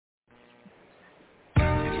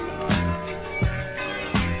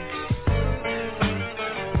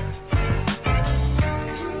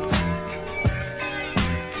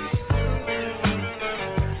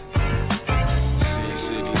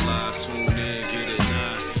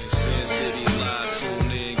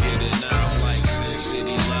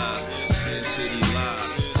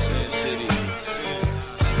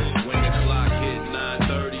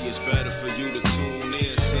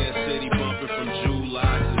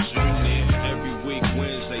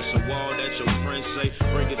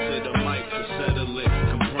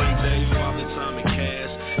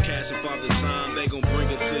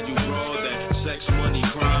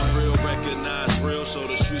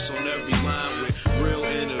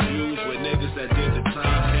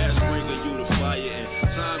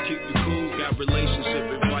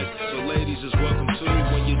relationship advice. So ladies is welcome too.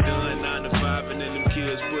 When you're done 9 to 5 and then them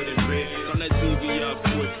kids put in bed, turn that TV up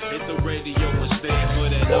quick, hit the radio instead for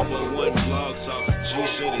that number one blog talk.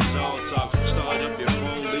 G-shit is all talk. Start up your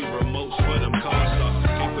phone, leave remotes for them car talk.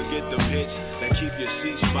 Can't forget them hits that keep your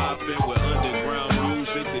seats bopping with underground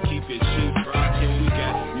music to keep your cheap rocking. We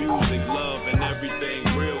got music, love, and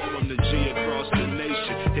everything real from the G across the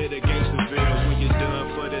nation. Hit against the veil when you're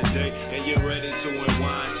done for the day and you're ready to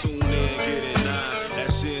unwind. Tune in, get it 9.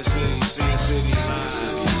 That's Sin City, Sin City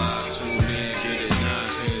Live. Tune in, get it 9.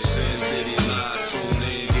 Sin City Live. Tune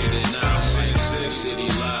in, get it 9. Sin City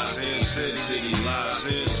Live. Sin City Live.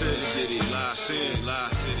 Sin City Live. Sin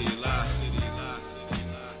Live. City Live. City Live.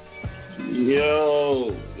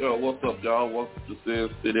 Yo, what's up, y'all? Welcome to Sin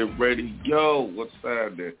City Radio. What's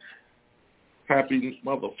happening? Happy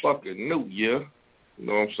motherfucking New Year. You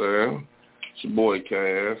know what I'm saying? It's your boy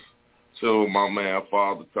Cass. Chill with my man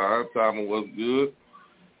Father Time. Time was good.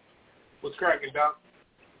 What's cracking, Doc?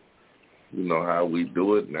 You know how we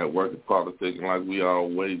do it, networking, politicking like we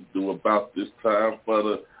always do about this time for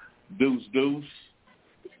the deuce.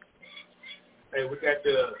 Hey, we got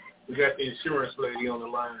the insurance lady on the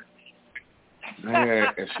line.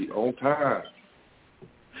 Man, and she on time.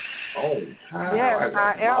 On time. Yes,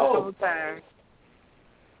 I am on time.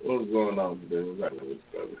 What's going on today?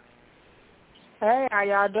 Hey, how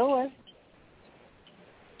y'all doing?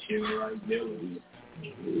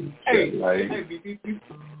 Hey,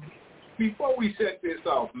 before we set this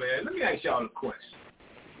off, man, let me ask y'all a question.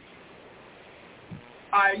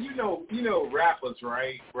 You know rappers,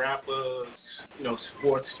 right? Rappers,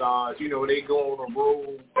 sports stars, they go on the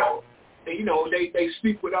road, and, they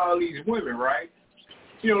speak with all these women, right?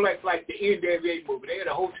 Like the NWA movie, they had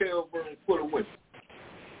a hotel room full of women.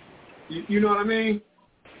 You know what I mean?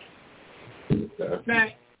 Now,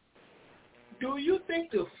 do you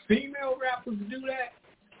think the female rappers do that?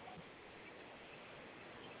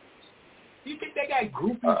 You think they got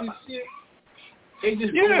groupies and shit? They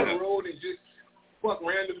just go on the road and just fuck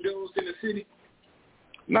random dudes in the city?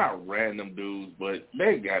 Not random dudes, but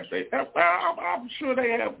they got I'm sure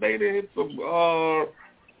they have dated some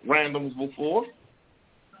randoms before.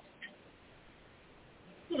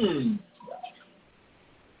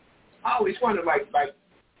 I always wondered, like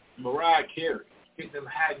Mariah Carey, getting them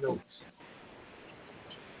high notes,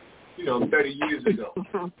 30 years ago.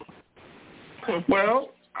 Well,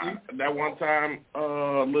 that one time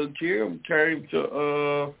Lil Kim came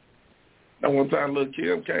to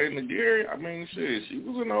Gary. I mean, shit, she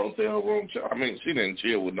was in the hotel room. I mean, she didn't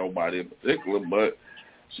chill with nobody in particular, but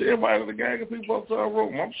she invited a gang of people up to her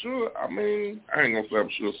room. I'm sure, I ain't gonna say I'm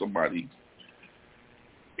sure somebody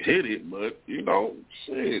hit it, but,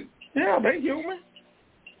 shit, yeah, they human.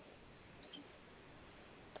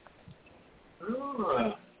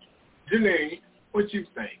 Janae, what you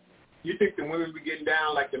think? You think the women be getting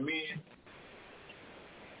down like the men?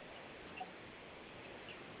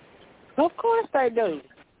 Of course they do.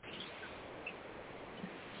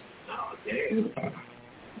 Oh, damn.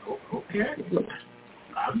 Okay.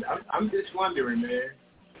 I'm just wondering, man.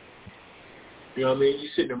 You know what I mean? You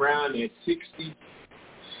sitting around at 60,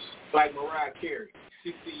 like Mariah Carey,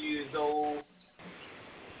 60 years old,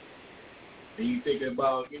 and you thinking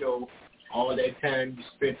about, all that time you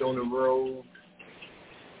spent on the road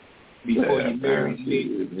before you married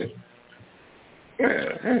me.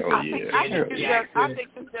 Hell yeah. I think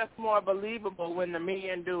it's just more believable when the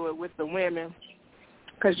men do it with the women,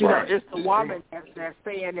 because it's the woman that's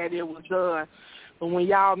saying that it was done. But when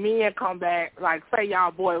y'all men come back, like say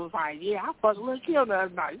y'all boy was like, yeah, I fucked Lil Kim the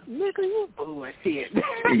other night. Nigga, you bullshit.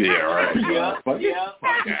 Yeah, right.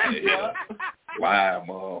 Yeah. Live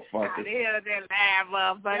motherfucker. That live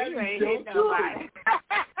motherfucker. You ain't hit nobody.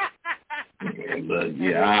 Look,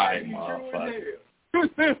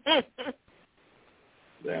 motherfucker.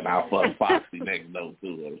 Then I'll fuck Foxy next door to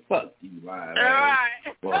her. Fuck you, lying ass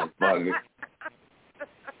motherfucker.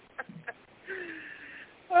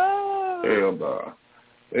 Hell no.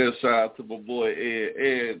 And shout out to my boy Ed.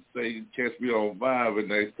 Ed say you catch me on Vibe, and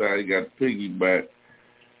next time you got to piggyback.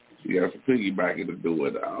 You got some piggybacking to do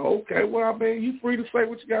it. Okay, well, you free to say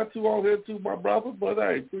what you got to on here too, my brother, but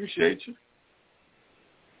I appreciate you.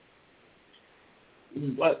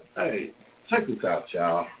 But, hey, check this out,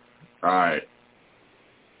 y'all. All right.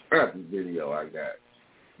 I got this video I got.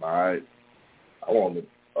 All right. I want to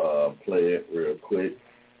play it real quick.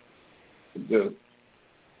 Just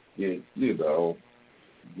get,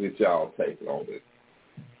 get y'all take on it.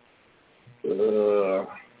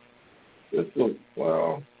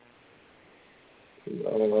 Well, you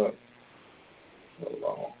know what? Hold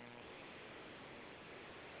on.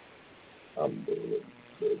 I'm doing it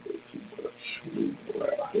a little bit too much.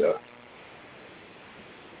 Yeah.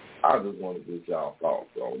 I just want to get y'all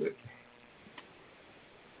thoughts on it.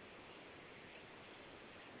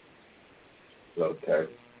 Okay.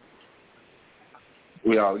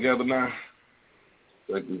 We all together now?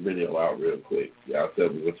 Check this video out real quick. Y'all tell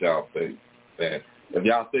me what y'all think. And if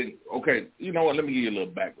y'all think, okay, you know what? Let me give you a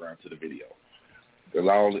little background to the video. Because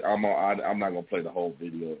I'm not going to play the whole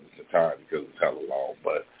video in its entirety because it's hella long.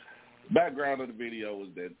 But background of the video is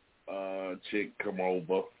that chick come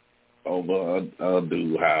over a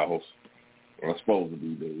dude house, or supposed to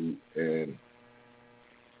be dude, and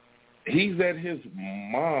he's at his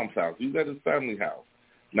mom's house. He's at his family house.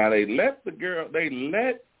 Now they let the girl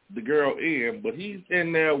in, but he's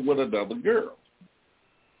in there with another girl.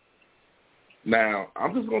 Now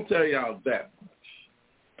I'm just gonna tell y'all that much.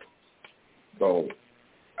 So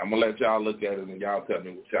I'm gonna let y'all look at it and y'all tell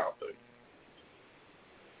me what y'all think.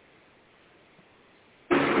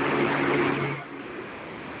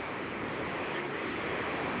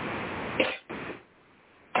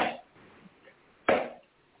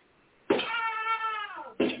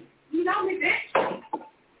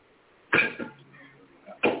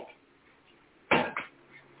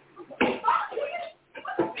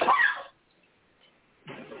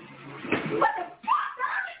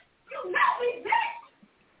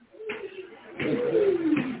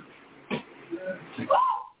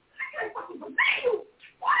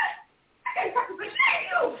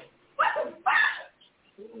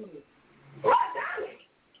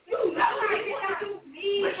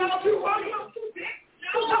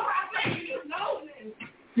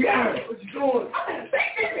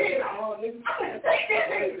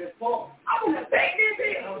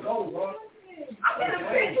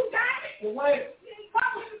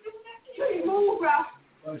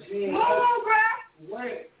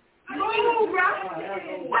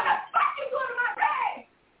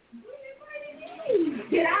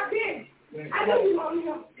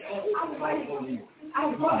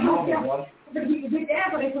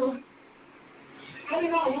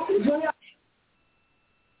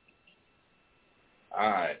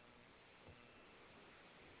 Alright.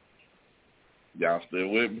 Y'all still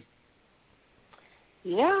with me?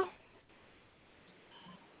 Yeah.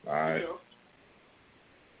 Alright.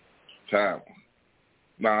 Time.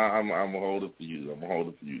 Nah, I'm gonna hold it for you.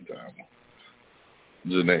 Time.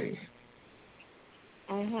 Janae.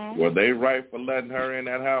 Mhm. Were they right for letting her in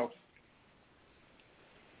that house?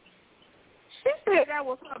 She said that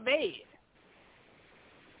was her bed.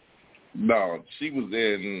 No, he was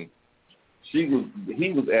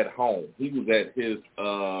at home. He was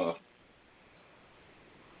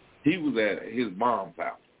at his mom's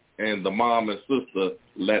house, and the mom and sister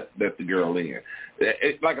let the girl in.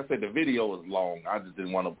 Like I said, the video is long. I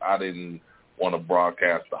didn't want to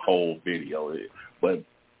broadcast the whole video, but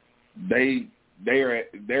they're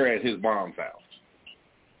at his mom's house.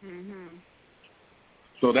 Mhm.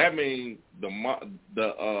 So that means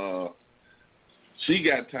she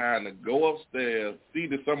got time to go upstairs, see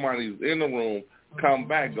that somebody's in the room, come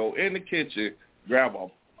back, go in the kitchen, grab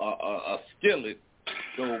a skillet,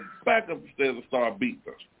 go back upstairs and start beating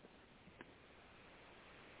her.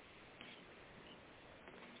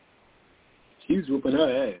 She's whooping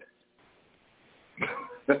her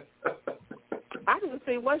ass. I didn't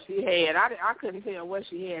see what she had. I couldn't tell what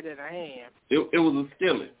she had in her hand. It was a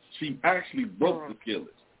skillet. She actually broke the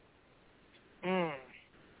skillet. Mm.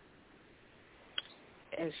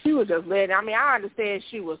 And she was just letting. I mean, I understand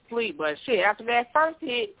she was asleep, but shit, after that first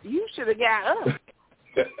hit, you should have got up.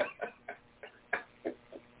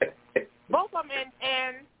 Both of them,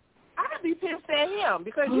 and I'd be pissed at him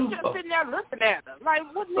because you just sitting there looking at her. Like,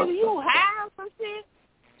 what, nigga, you high or some shit?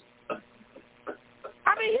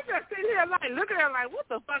 I mean, he just sitting here like looking at her like, what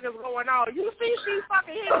the fuck is going on? You see she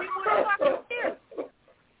fucking hit me with a fucking kiss.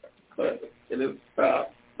 And it's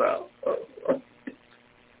stop.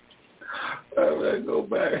 I'm gonna go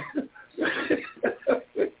back. I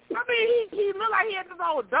mean, he looked like he had this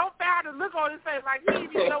old dope out and look on his face like he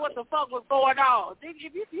didn't even know what the fuck was going on.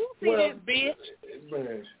 If you see this bitch.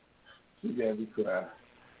 Man, you got me cry.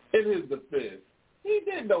 In his defense, he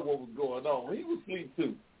didn't know what was going on. He was asleep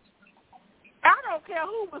too. I don't care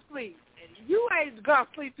who was asleep. You ain't gonna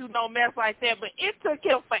sleep through no mess like that, but it took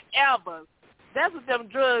him forever. That's what them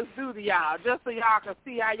drugs do to y'all, just so y'all can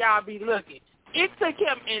see how y'all be looking. It took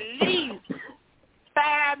him at least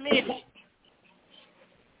 5 minutes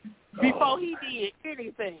before he did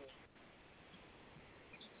anything.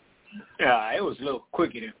 Yeah, it was a little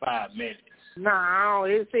quicker than 5 minutes. No,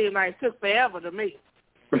 it seemed like it took forever to me.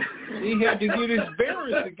 He had to get his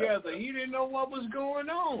bearings together. He didn't know what was going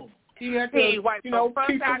on. He had to, He wiped keep the room.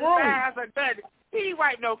 He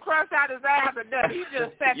wiped no crust out his ass or nothing. He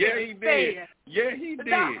just sat there and did. Yeah, he did.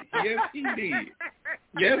 Yes, he did.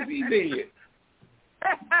 Yes, he did.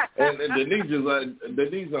 And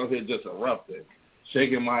Denise out here just erupting,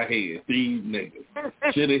 shaking my head. These niggas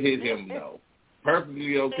should have hit him though.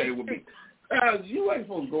 Perfectly okay with me. You ain't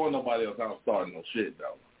supposed to go in nobody else out starting no shit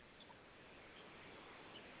though.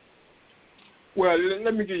 Well,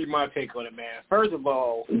 let me give you my take on it, man. First of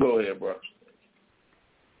all, go ahead, bro.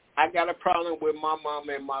 I got a problem with my mom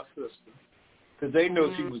and my sister because they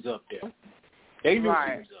know she was up there. They knew she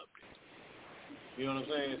was up there. You know what I'm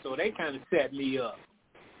saying? So they kind of set me up.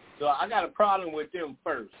 So I got a problem with them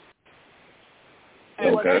first.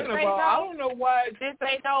 And second of all, I don't know why. Did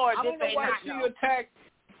they know or did they not know? She attacked.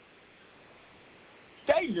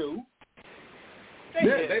 They knew.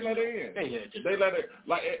 They let her in. They let her.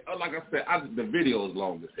 Like I said, the video is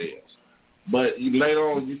long as hell. But later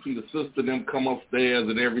on, you see the sister them come upstairs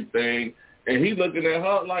and everything, and he looking at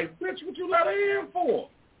her like, "Bitch, what you let her in for?"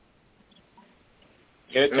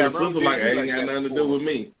 Yeah, and the sister like, "Ain't got nothing to do with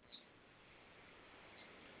me."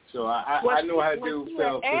 So I know how to do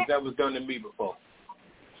stuff because that was done to me before.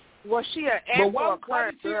 Was she an ex or a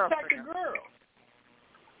current girlfriend? Attack the girl?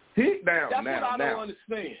 That's what I don't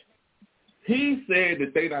understand. He said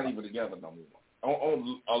that they not even together no more.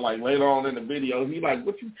 On like later on in the video, he like,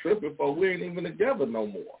 "What you tripping for? We ain't even together no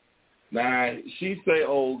more." Now she say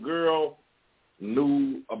old girl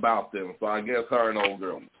knew about them, so I guess her and old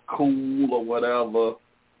girl was cool or whatever.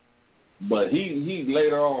 But he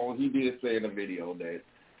later on he did say in the video that,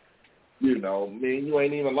 you know, me and you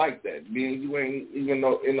ain't even like that. Me and you ain't even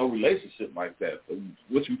in no relationship like that. So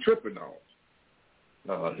what you tripping on?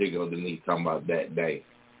 Here goes Denise talking about that day.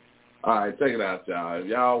 All right, check it out, y'all. If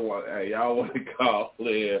y'all want to call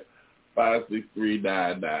in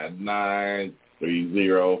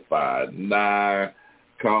 563-999-3059.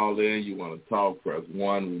 Call in. You want to talk? Press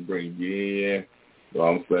 1. We bring you in. You know what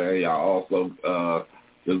I'm saying? Y'all also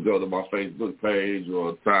just go to my Facebook page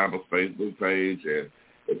or Timer's Facebook page, and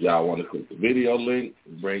if y'all want to click the video link,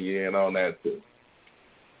 bring you in on that too.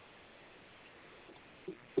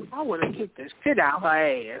 I would have kicked the shit out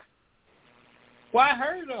her ass. Why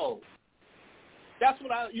her though? That's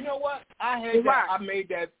what you know what? I made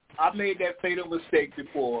that fatal mistake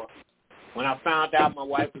before. When I found out my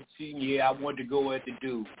wife was cheating, I wanted to go at the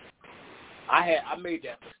dude. I made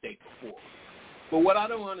that mistake before. But what I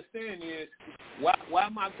don't understand is why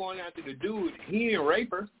am I going after the dude? He didn't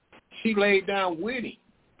rape her. She laid down with him.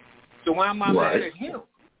 So why am I mad at him?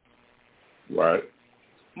 Right.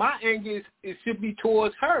 My anger it should be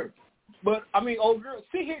towards her. But I mean, old girl,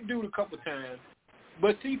 she hit dude a couple times.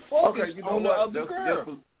 But she focused on the other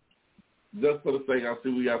girl. Just for the sake, I see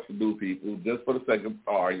we have to do, people. Just for the sake of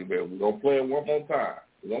argument, we're going to play it one more time.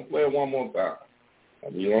 And we're going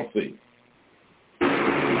to see.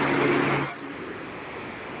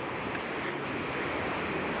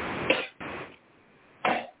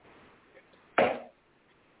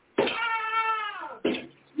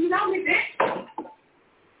 You know me, bitch.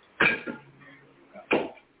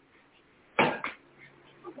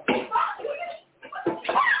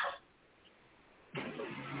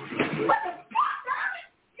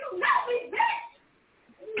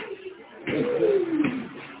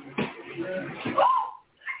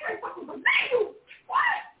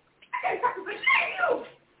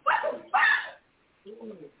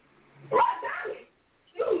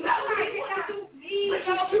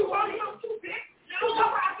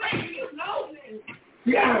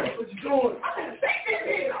 Yeah, what you doing? I'm gonna take this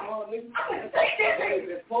here. I'm gonna take this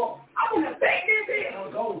here. I'm gonna take this here.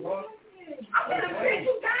 I'm gonna take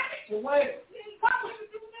you got it. So wait. What was you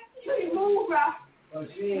doing? You didn't move, bro. Move,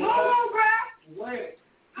 bro. Wait.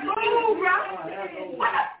 Move, bro.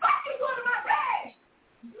 What the fuck you doing to my bag?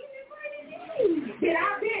 Get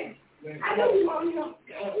out there. I know you want me. I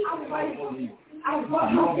was waiting. I was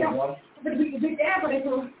walking up there. The big ass for this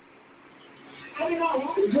one. I didn't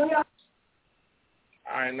know.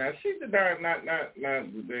 All right, now she did not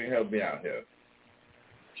didn't help me out here.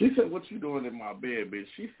 She said, "What you doing in my bed, bitch?"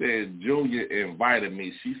 She said, "Junior invited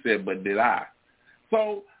me." She said, "But did I?"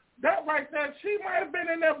 So that right there, she might have been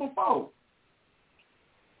in there before.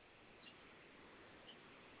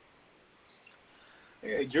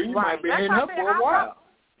 Yeah, Junior might be in her for a while.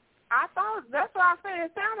 I thought that's what I said.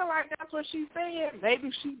 It sounded like that's what she said.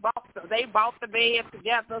 Maybe they bought the bed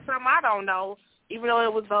together or something. I don't know. Even though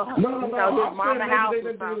it was his mama house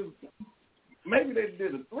or something. Maybe they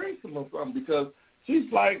did a threesome or something because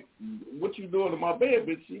she's like, "What you doing in my bed,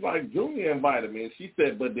 bitch?" She's like, "Junior invited me," and she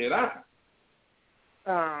said, "But did I?"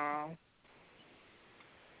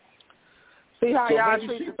 See how so y'all maybe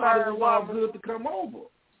treat she the thought it third was all woman. good to come over.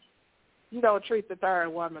 You don't treat the third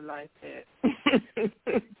woman like that.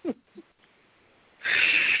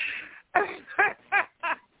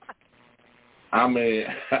 I mean,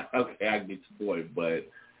 okay, I get your point, but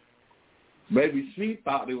maybe she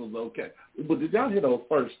thought it was okay. But did y'all hear those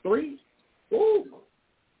first three? Ooh.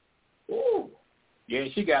 Ooh. Yeah,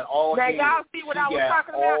 she got all now, head. y'all see what I was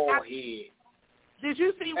talking about? All head. Did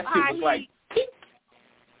you see that how shit was like,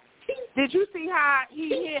 did you see how he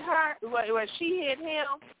hit her? Well, she hit him,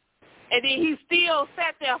 and then he still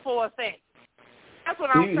sat there for a second. That's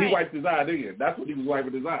what I'm saying. He wiped his eye then. That's what he was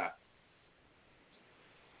wiping his eye.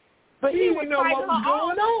 But he didn't know what was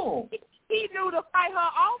going on. He knew to fight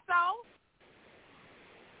her also.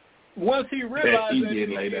 Once he realized that he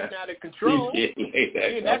was out of control,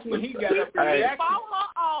 that's when he got up and reacted. He fought her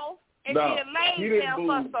off and then laid there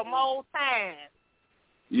for some more time.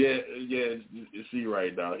 Yeah, she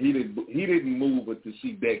right now. He didn't move until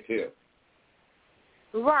she decked him.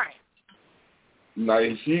 Right. No,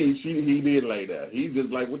 he did lay there. He just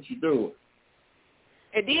like, what you doing?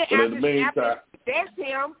 And then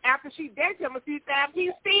after she decked him a few times,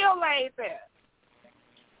 he still laid there.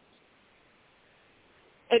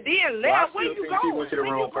 And then left. Where you going? Where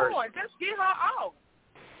you going? Just get her off.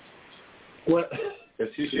 What?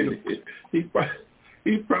 He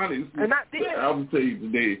probably. And I'm tell you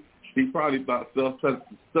today. He probably thought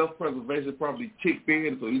self-preservation probably kicked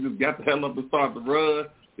in, so he just got the hell up and started to run.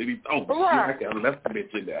 Then he thought, shit, I got left the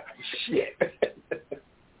bitch in there. Shit.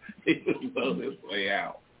 He was on his way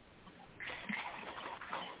out.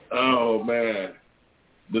 Oh man.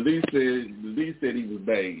 The said he was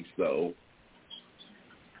dazed, so.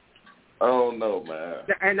 Oh no, man.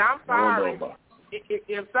 And I'm sorry.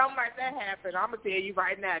 If something like that happened, I'm gonna tell you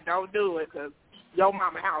right now, don't do it, because your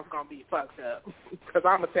mama house gonna be fucked up. Because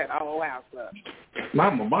I'm gonna set the whole house up.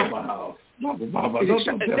 Mama house. Mama. Don't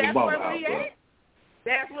tell the mama house.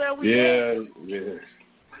 That's where we at. Yeah.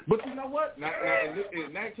 But you know what? Now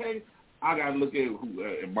in that case, I gotta look at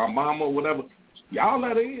who, my mama or whatever. Y'all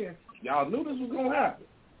let her in. Y'all knew this was gonna happen.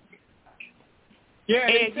 Yeah,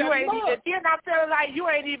 and you ain't even. Then I'm feeling like you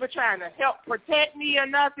ain't even trying to help protect me or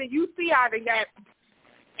nothing. You see how they got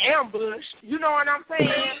ambushed. You know what I'm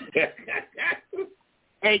saying?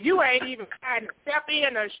 And you ain't even trying to step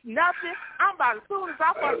in or nothing. I'm about, as soon as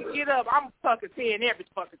I fucking get up, I'm fucking tearing every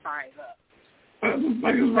fucking thing up.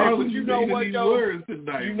 You know what, though?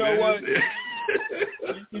 Tonight, you know what?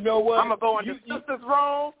 You know what? I'm going to go in the sister's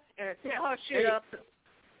room and tear her shit up.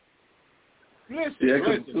 Listen.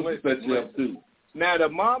 Set you up too. Now the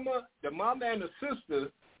mama and the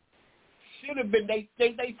sister should have been. They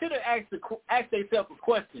should have asked themselves a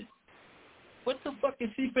question. What the fuck is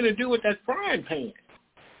she finna do with that frying pan?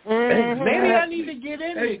 Mm-hmm. Maybe I need to get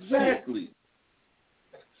in it. Exactly.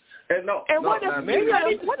 What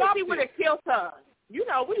if she would have killed her? You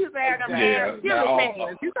know, we used to have them killing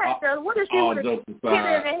fans. You can't tell. What if she would have hit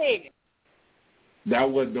her in the head? That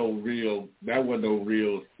wasn't no real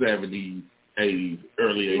 70s, 80s,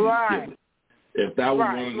 early 80s killing. If that was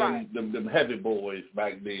one of them heavy boys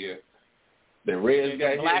back there, the Reds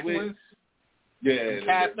got hit with. Ones? Yeah,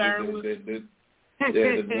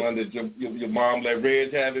 the one that your mom let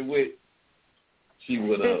Reds have it with. She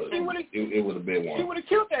would have. It would have been one. She would have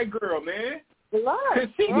killed that girl, man. Because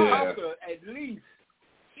she got at least.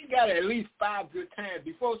 She got at least 5 good times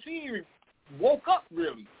before she even woke up.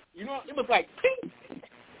 Really, you know, it was like pink.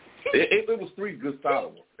 It was 3 good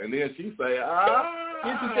solid ones, and then she say,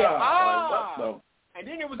 and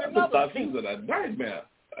then it was I another. thought she was in a nightmare.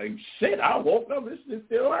 Like shit, I woke up. This shit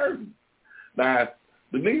still hurting. Now,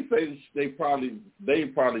 the niece says they probably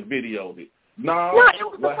videoed it. No,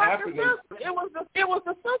 what happened is it was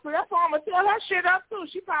the sister. That's why I'm gonna tell her shit up too.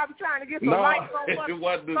 She probably trying to get some likes on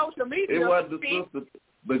social media. It wasn't the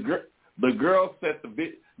sister. The girl set the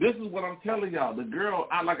video. This is what I'm telling y'all. The girl,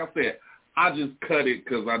 like I said, I just cut it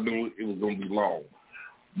because I knew it was gonna be long.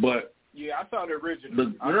 But yeah, I saw the original.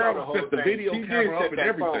 The girl set the video camera up and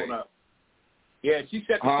everything. Yeah, she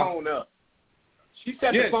set the phone up. She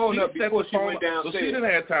set the phone up before she went downstairs. So she didn't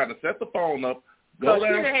have time to set the phone up, go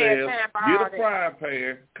downstairs, get a frying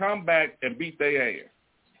pan, come back, and beat their ass.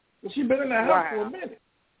 Well, she been in that house for a minute.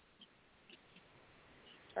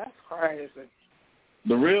 That's crazy.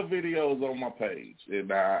 The real video is on my page,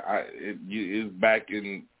 and it's back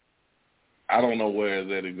in. I don't know where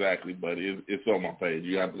it's at exactly, but it's on my page.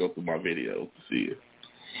 You have to go through my videos to see it.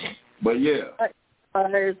 But yeah.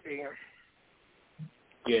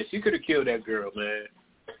 Yeah, she could have killed that girl, man.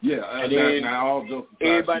 Yeah, and now all jokes aside,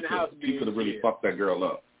 everybody in the house she could have really fucked that girl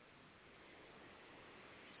up.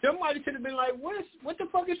 Somebody could have been like, what the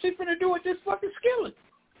fuck is she finna do with this fucking skillet?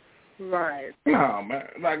 Right. No, man.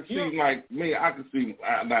 Like, see, like me, I can see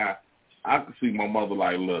now. I could see my mother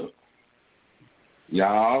like, look,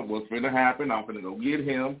 y'all, what's finna happen? I'm finna go get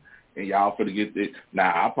him, and y'all finna get this. Now,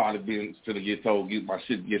 I probably been finna get told get my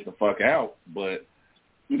shit, get the fuck out, but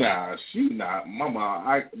nah, she not. Mama,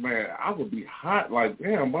 I would be hot like,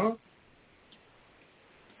 damn, Mom.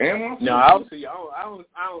 No, I don't see. I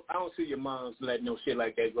don't see your moms letting no shit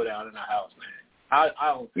like that go down in our house, man. I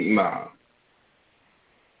don't see. Nah.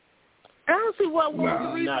 I don't see what was the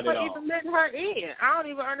reason for even letting her in. I don't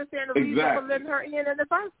even understand the reason for letting her in the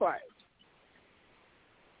first place.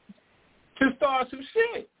 To start some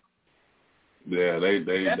shit. Yeah, That's why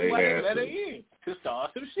they let her in, to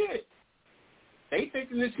start some shit. They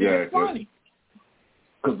thinking this shit is funny.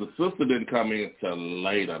 Because the sister didn't come in till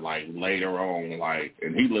later, like later on, like,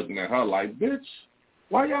 and he looking at her like, bitch,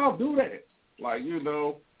 why y'all do that? Like, you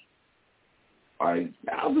know, like,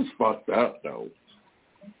 y'all just fucked up, though.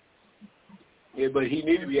 Yeah, but he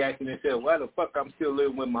need to be asking himself, why the fuck I'm still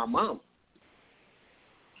living with my mama?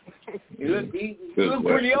 He looked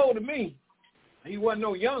pretty old to me. He wasn't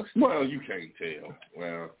no youngster. Well, you can't tell.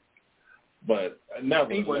 Well, but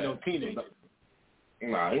never. He wasn't no teenager.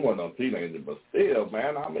 Nah, he wasn't no teenager, but still,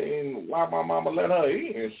 man, I mean, why my mama let her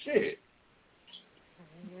in? Shit.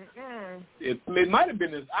 It might have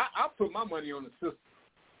been I put my money on the sister.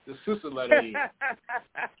 The sister let her in.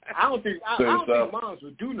 I don't think moms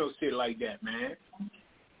would do no shit like that, man.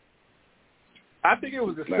 I think it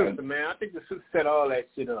was the sister, man. I think the sister set all that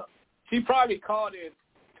shit up. She probably called and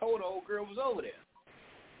told the old girl was over there.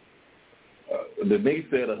 Denise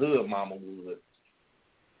said a hood mama would.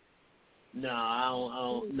 No, I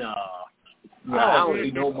don't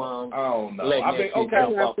see no mom. I don't know. Letting that shit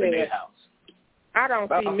jump off in their house. I don't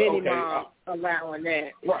see many moms allowing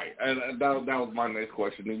that. Right, and that was my next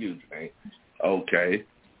question to you, Jane. Okay,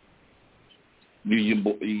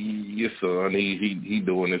 your son, he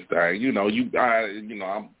doing this thing. You know, you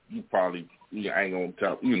probably ain't gonna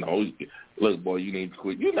tell. You know, look, boy, you need to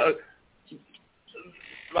quit. You know,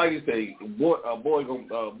 like you say, a boy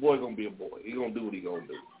gonna be a boy. He gonna do what he gonna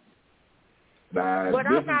do. Nah, but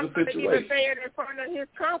I'm not going to even say it in front of his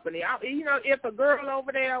company. If a girl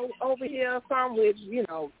over here, or something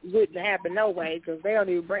wouldn't happen no way because they don't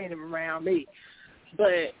even bring him around me.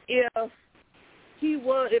 But if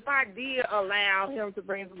I did allow him to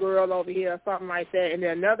bring a girl over here or something like that, and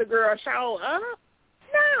then another girl showed up,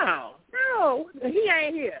 no, he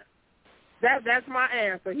ain't here. That's my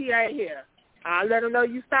answer. He ain't here. I'll let him know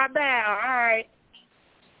you stopped by. All right.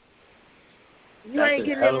 You ain't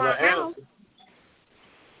getting in my house.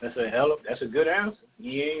 That's a good answer.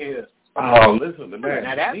 Yeah. Oh, listen to man.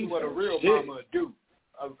 Now that's what a real mama do.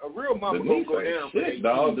 A real mama gonna go down for shit,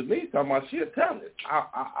 dog. Denise talking about she'll tell it.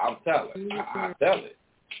 I'll tell it. I'll tell it.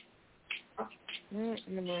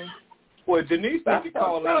 Well, Denise needs to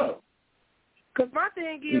call out. Because my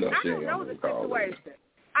thing is, I don't know the situation.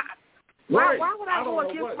 Why would I go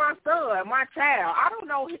against my son, my child? I don't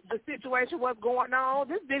know the situation, what's going on.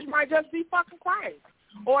 This bitch might just be fucking crazy.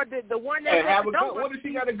 Or the one that have a gun. What if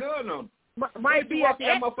she got a gun on? Might be a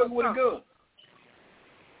motherfucker with a gun.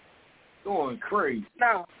 Going crazy.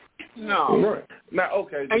 No. Right. Now,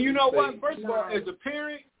 okay. And you know what? First of all, as a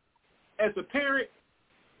parent,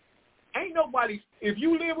 ain't nobody. If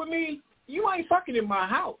you live with me, you ain't fucking in my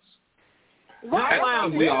house. Right.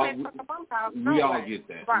 We all get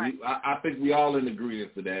that. Right. I think we all in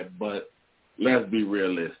agreement to that. But let's be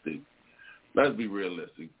realistic.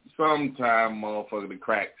 Sometime, motherfucker, the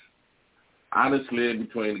cracks. I done slid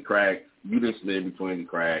between the cracks. You done slid between the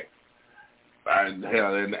cracks. And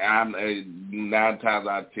 9 times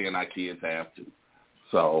out of 10, our kids have to.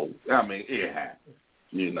 So, I mean, it happens.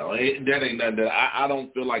 You know, that ain't nothing that I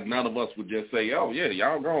don't feel like none of us would just say, oh, yeah,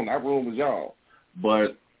 y'all gone. That room is y'all.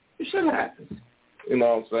 But it shouldn't happen. You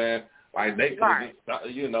know what I'm saying? Like, they could have just,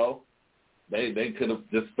 they could have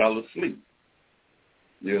just fell asleep.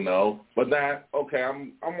 You know, but now, okay,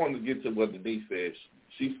 I'm wanting to get to what Denise said.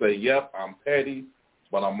 She said, yep, I'm petty,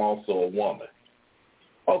 but I'm also a woman.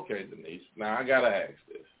 Okay, Denise, now I got to ask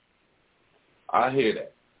this. I hear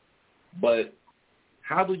that. But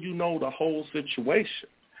how do you know the whole situation?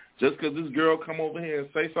 Just because this girl come over here and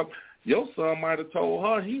say something, your son might have told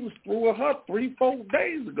her he was through with her 3-4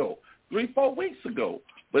 days ago, 3-4 weeks ago.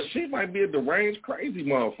 But she might be a deranged, crazy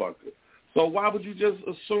motherfucker. So why would you just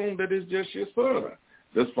assume that it's just your son?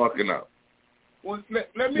 Just fucking up. Well,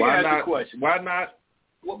 let me ask you a question. Why not?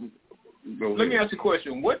 Let me ask you a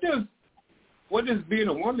question. What does being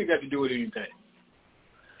a woman got to do with anything?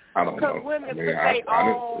 I don't know. Because women put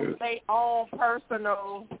their own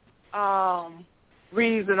personal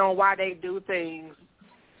reason on why they do things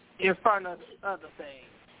in front of other things.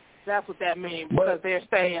 That's what that means. Because they're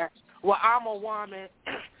saying, well, I'm a woman,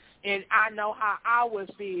 and I know how I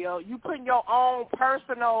would feel. You putting your own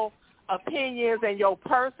personal opinions and your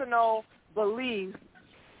personal beliefs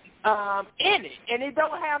in it, and it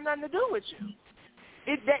don't have nothing to do with you.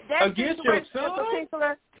 That against your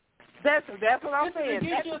son? That's what I'm saying.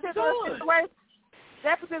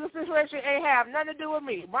 That particular situation ain't have nothing to do with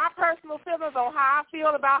me. My personal feelings on how I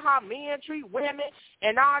feel about how men treat women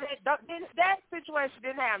and all that situation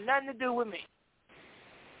didn't have nothing to do with me.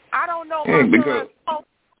 I don't know my son's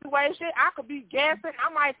situation. I could be guessing. I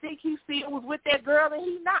might think he still was with that girl and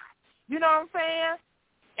he not. You know what I'm saying?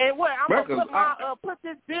 And what, I'm going to put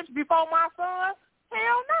this bitch before my son?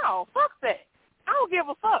 Hell no. Fuck that. I don't give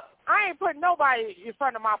a fuck. I ain't putting nobody in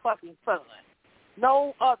front of my fucking son.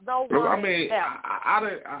 No one. I mean,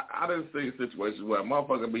 I didn't see a situation where a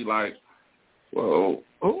motherfucker be like, well,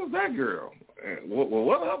 who was that girl? And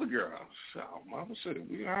what other girl? Oh, mama, shit,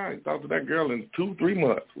 I ain't talked to that girl in 2-3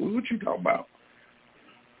 months. What you talking about?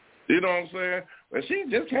 You know what I'm saying? Well, she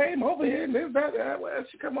just came over here and this, that. Well,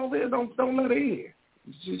 she come over here, don't let her in.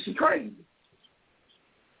 She crazy.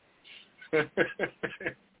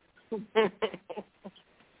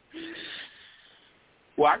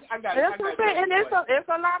 Well, I got it. And it's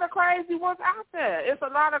a lot of crazy ones out there. It's a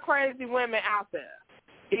lot of crazy women out there.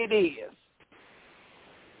 It is.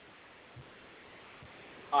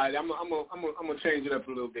 All right, I'm gonna change it up a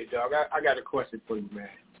little bit, dog. I got a question for you, man.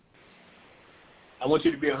 I want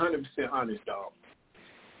you to be 100% honest, dog.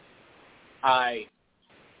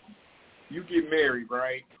 You get married,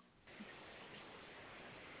 right?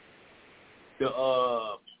 The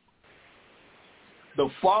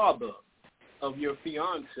father of your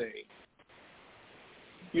fiance,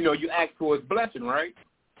 you ask for his blessing, right?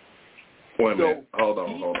 Wait a minute. Hold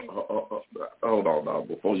on, dog.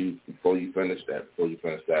 Before you finish that,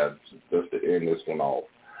 just to end this one off,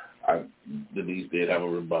 Denise did have a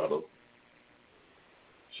rebuttal.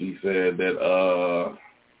 She said that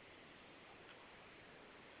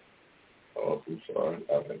I'm sorry,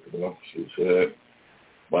 I think she said,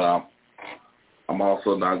 but I'm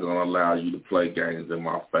also not going to allow you to play games in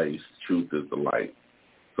my face. Truth is the light.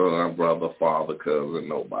 Son, brother, father, cousin,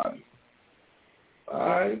 nobody. All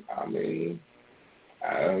right? I mean,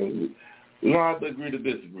 we don't have to agree to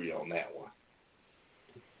disagree on that one.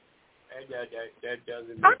 That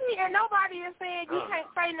doesn't. I mean, and nobody is saying you can't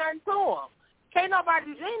say nothing to them. Ain't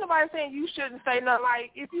nobody saying you shouldn't say nothing.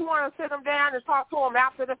 Like, if you want to sit them down and talk to them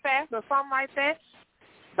after the fact or something like that,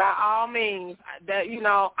 by all means, that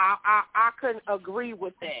I couldn't agree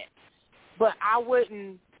with that. But I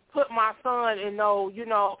wouldn't put my son in in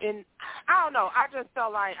I don't know. I just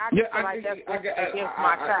felt like that's against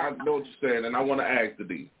my child. I know what you're saying, and I want to ask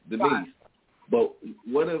Denise. But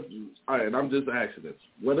what if? All right, and I'm just asking this.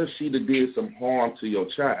 What if she did some harm to your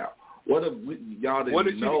child? What if y'all didn't know? What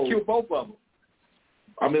if she killed both of them?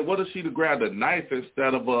 I mean, what if she'd have grabbed a knife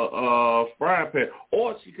instead of a frying pan?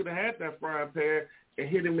 Or she could have had that frying pan and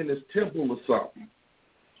hit him in his temple or something.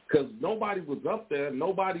 Because nobody was up there.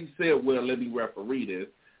 Nobody said, well, let me referee this.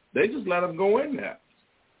 They just let him go in there.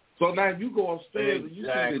 So now you go upstairs and you see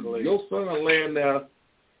that your son laying there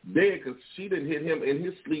dead because she didn't hit him in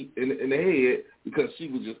his sleep in the head because she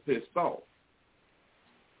was just pissed off.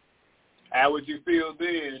 How would you feel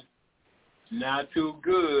then? Not too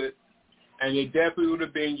good. And it definitely would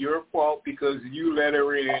have been your fault because you let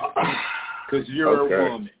her in because you're a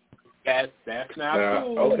woman. That's not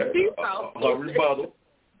cool. Okay. Her rebuttal.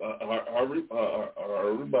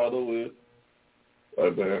 Her rebuttal is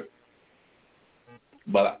okay.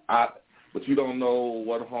 But you don't know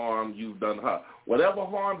what harm you've done to her. Whatever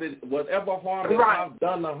harm that I've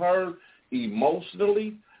done to her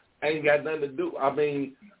emotionally ain't got nothing to do. I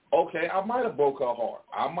mean, okay, I might have broke her heart.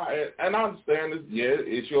 And I understand this. Yeah,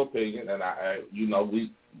 it's your opinion, and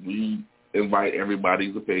we invite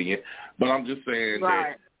everybody's opinion. But I'm just saying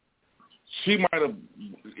that she might have.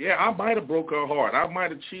 Yeah, I might have broke her heart. I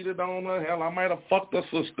might have cheated on her. Hell, I might have fucked her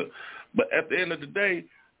sister. But at the end of the day,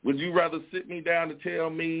 would you rather sit me down and tell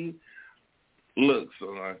me, look,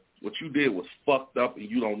 son, what you did was fucked up, and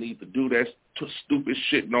you don't need to do that stupid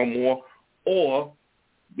shit no more, or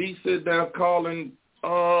be sitting down calling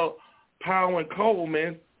Powell and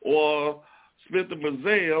Coleman or Smith and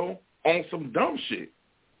Mazzeo on some dumb shit?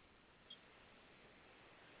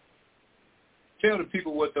 Tell the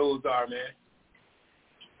people what those are, man.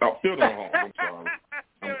 Oh, funeral home.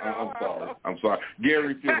 I'm sorry. I'm sorry.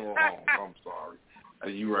 Gary Funeral Home. I'm sorry.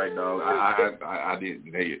 You right, dog. I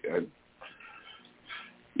didn't hate it.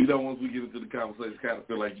 Once we get into the conversation, I kind of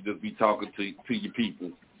feel like you just be talking to your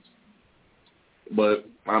people. But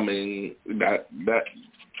I mean, that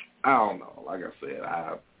I don't know. Like I said,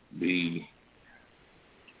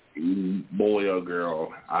 boy or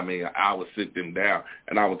girl, I mean, I would sit them down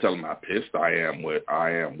and I would tell them how pissed I am with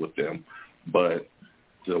them, but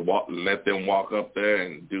to let them walk up there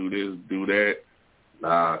and do this, do that,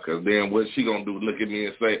 nah, because then what's she gonna do? Look at me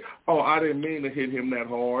and say, "Oh, I didn't mean to hit him that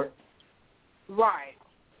hard." Right.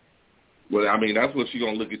 Well, I mean, that's what she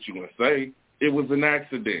gonna look at you and say. It was an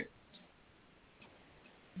accident.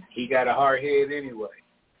 He got a hard head anyway.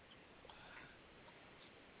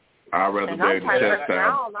 I'd rather baby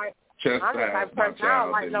chastise my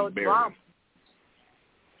child than no bury drama. him.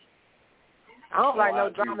 I don't like no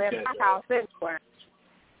drama in my house anyway.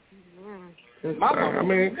 My mama I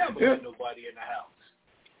mean, never let nobody in the house.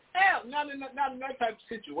 Hell, not in that type of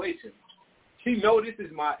situation. She know this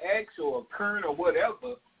is my ex or a current or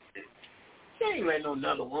whatever. She ain't let no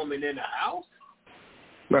another woman in the house.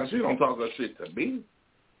 Now, she don't talk her shit to me.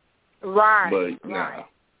 Right. But, nah.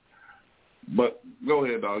 But go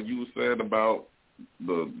ahead, dog. You were saying about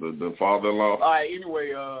the father-in-law. All right,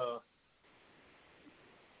 anyway,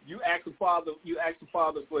 you ask the father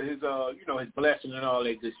for his his blessing and all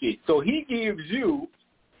that good shit. So he gives you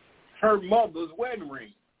her mother's wedding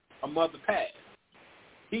ring. Her mother passed.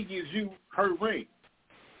 He gives you her ring.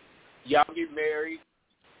 Y'all get married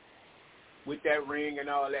with that ring and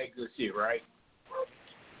all that good shit, right?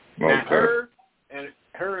 Okay. Now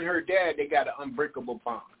her and her dad, they got an unbreakable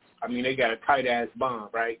bond. I mean, they got a tight ass bond,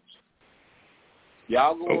 right?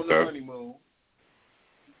 Y'all go on the honeymoon.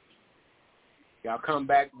 Y'all come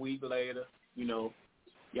back a week later, y'all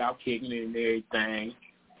kicking it and everything.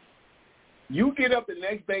 You get up the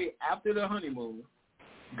next day after the honeymoon,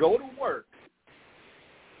 go to work.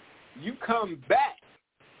 You come back.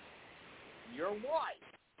 Your wife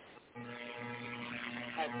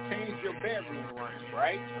has changed your bedroom around,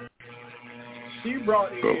 right? She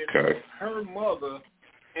brought in her mother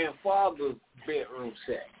and father's bedroom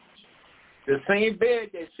set. The same bed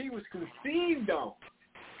that she was conceived on.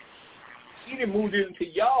 She done moved it into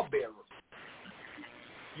y'all bedroom.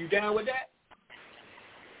 You down with that?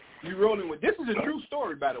 You rolling with this? Is a true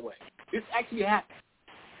story, by the way. This actually happened.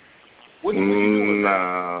 What you doing?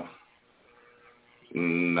 Nah.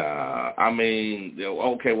 I mean,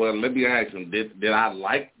 okay. Well, let me ask him.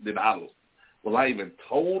 Was I even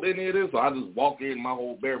told any of this, or I just walk in, my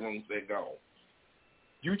whole bedroom said gone?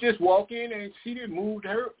 You just walk in and she moved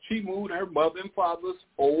her mother and father's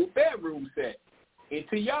old bedroom set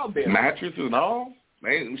into y'all bedroom. Mattress and all?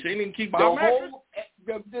 Man, she didn't keep my mattress?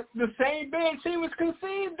 The same bed she was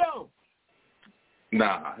conceived on.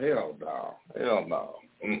 Nah, hell no.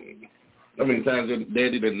 Mm-mm. How many times did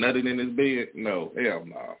Daddy been nutted in his bed? No, hell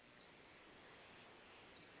no.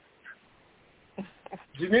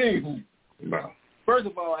 Janine, no. First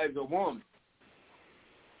of all, as a woman,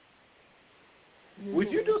 would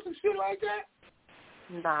you do some shit like that?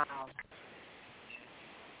 No.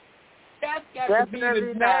 That's got to be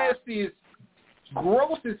the nastiest,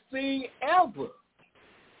 grossest thing ever.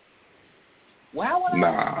 Why would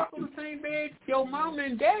I fuck on the same bed your mama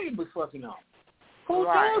and daddy was fucking on? Who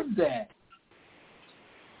does that?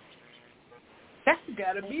 That's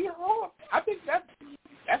got to be hard. I think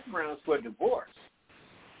that's grounds for divorce.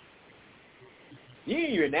 You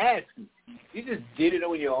ain't even asking. You just did it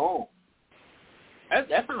on your own. That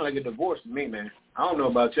sounds like a divorce to me, man. I don't know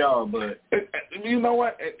about y'all, but you know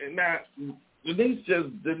what? Now, Denise just.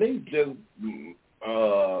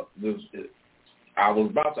 I was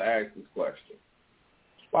about to ask this question.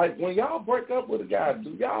 Like, when y'all break up with a guy,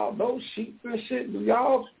 do y'all, those sheets and shit, do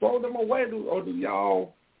y'all throw them away, or do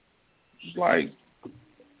y'all just like,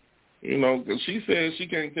 because she said she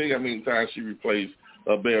can't tell you how many times she replaced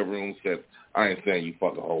a bedroom set. I ain't saying you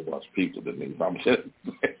fuck a whole bunch of people, Denise. I'm just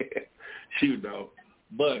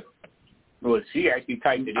But well, she actually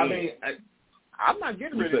typed it in. I mean, I'm not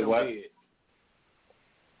getting rid of no bed.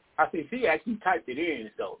 I said she actually typed it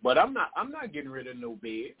in, though. But I'm not getting rid of no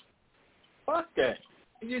bed. Fuck that.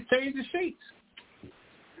 You just change the sheets.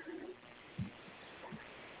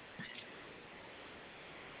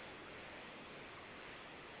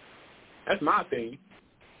 That's my opinion.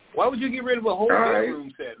 Why would you get rid of a whole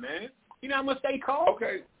bedroom set, man? You know how much they cost?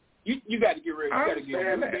 Okay. You got to get rid of it. You got to get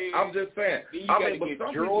rid of the bed. I'm just saying. Then you got to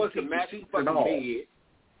get drawers to match the fucking bed.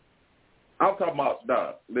 I'm talking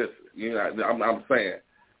about, listen, I'm saying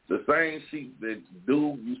the same sheets that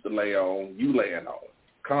dude used to lay on, you laying on.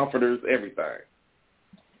 Comforters, everything.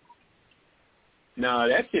 No,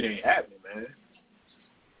 that shit ain't happening, man.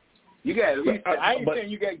 You got at least, I ain't saying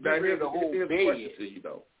you got to get rid of the whole bed.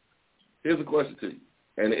 Here's a question to you.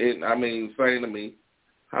 And saying to me,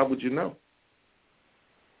 how would you know?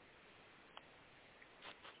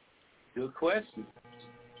 Good question.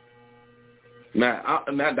 Now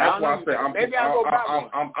that's why I say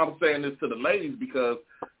I'm saying this to the ladies because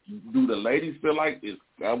do the ladies feel like it's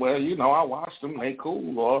I watched them, they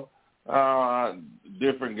cool, or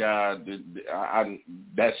different guy?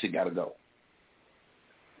 That shit got to go.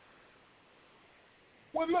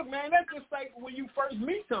 Well, look, man, that's just like when you first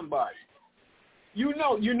meet somebody. You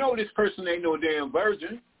know this person ain't no damn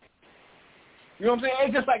virgin. You know what I'm saying?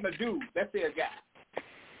 It's just like a dude. Let's say a guy.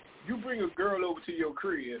 You bring a girl over to your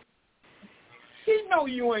crib. She know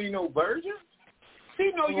you ain't no virgin.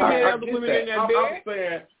 She know you had other women in that bed. I'm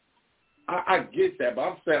saying, I get that, but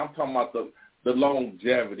I'm talking about the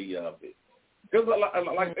longevity of it. Because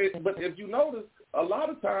but if you notice, a lot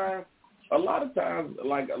of times,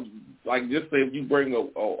 like just say if you bring a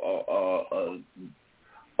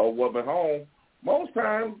woman home, most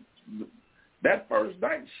times that first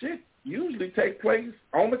night shit usually take place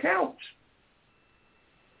on the couch.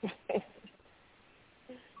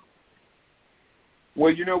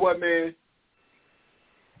 Well, you know what, man?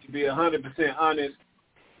 To be 100% honest,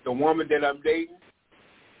 the woman that I'm dating,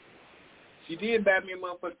 she did buy me a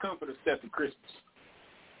motherfucking comforter set for Christmas.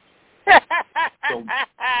 So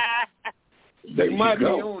you might be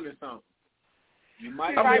on to something. You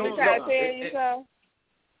might be on to something.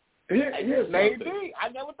 Maybe. I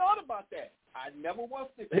never thought about that. I never was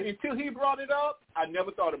until he brought it up. I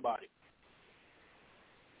never thought about it.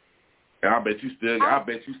 I bet you still got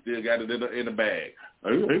it in the bag. I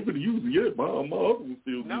ain't gonna use it yet. My husband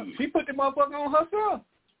still no, good. She put the motherfucker on herself.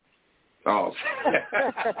 Oh.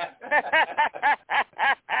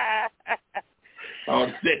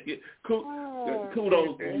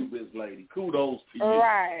 Kudos to you, Miss Lady. Kudos to you.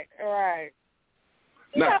 Right.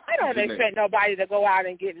 You know, I don't expect nobody to go out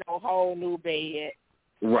and get no whole new bed.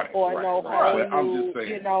 Right. Or no whole new,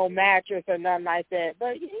 mattress or nothing like that.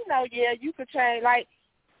 But, you could change. Like,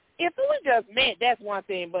 if we just met, that's one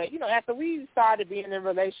thing. But, after we started being in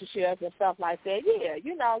relationships and stuff like that,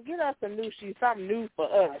 get us some new sheets, something new for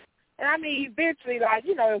us. And, I mean, eventually, like,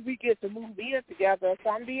 if we get to move in together or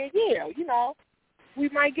something, we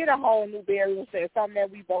might get a whole new bedroom set, something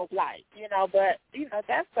that we both like, But,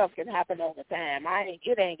 that stuff can happen over time.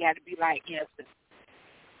 It ain't got to be like instant.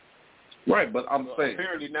 Right, but I'm saying,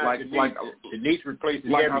 apparently not. Denise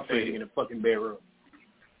replaces everything in the fucking bedroom.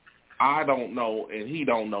 I don't know, and he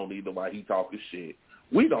don't know neither why he talking shit.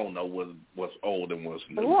 We don't know what's old and what's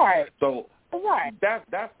new. Right. So that's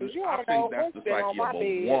the psyche of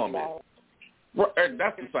a woman. Right,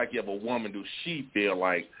 that's the psyche of a woman. Do she feel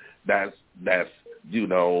like that's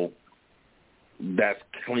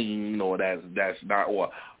clean or that's not?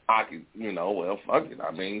 Or I can fuck it.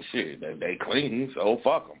 I mean, shit, they clean, so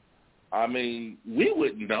fuck them. I mean, we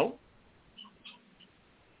wouldn't know.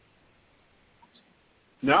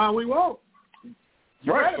 No, we won't.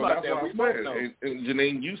 Right, so that's what I'm saying. And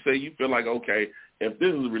Janine, you say you feel like, okay, if this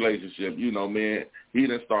is a relationship, man, he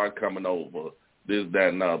done start coming over, this, that,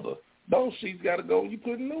 and other. Those sheets got to go. You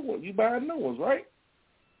put new ones. You buy new ones, right?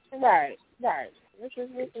 Right. This is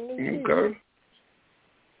okay.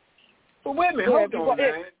 But wait a minute, hold on,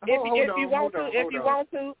 man. If you want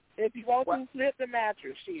to, flip the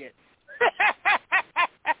mattress, shit.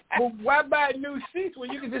 Well, why buy new sheets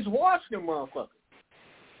when you can just wash them motherfuckers?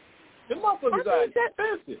 The motherfuckers are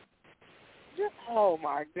expensive. Oh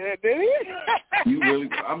my goodness! You really?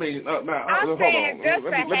 I mean, I'm saying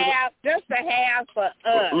just to have for us.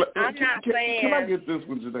 I'm not saying. Can I get this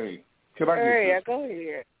one, Janae? Can I get this? Go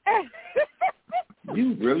ahead.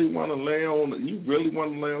 You really want to lay on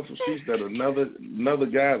some sheets that another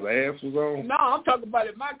guy's ass was on? No, I'm talking about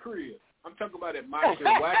at my crib. Why should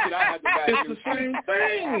I have to buy it's the same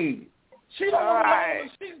thing. She don't want to lay on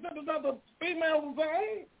the sheets that another female was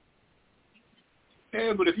on.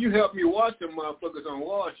 Yeah, but if you help me wash them motherfuckers on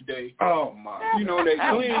wash day, oh my, they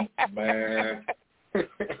clean, man.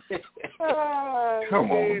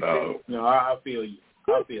 Come on, dog. No, I feel you.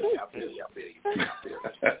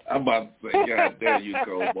 I'm about to say, God damn, you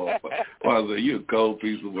cold motherfucker. I say, you a cold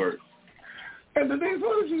piece of work. And Denise,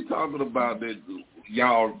 what is you talking about that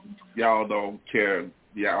y'all don't care?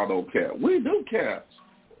 Y'all don't care. We do care.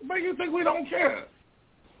 Make you think we don't care?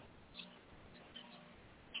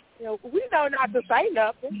 We know not to say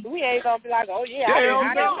nothing. We ain't gonna be like, oh yeah,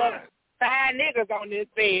 I done fucked 5 niggas on this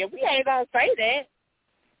bed. We ain't gonna say that.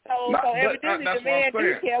 So evidently the man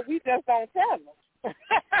do care. We just don't tell him.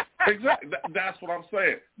 Exactly. That's what I'm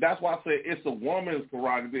saying. That's why I say it's a woman's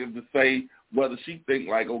prerogative to say whether she think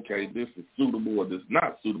like, okay, this is suitable or this is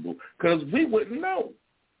not suitable, because we wouldn't know.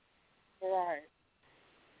 Right.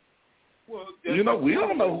 Well, we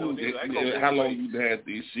don't know how long you had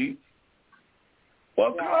these sheets.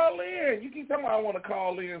 Well, call in. You keep telling me I want to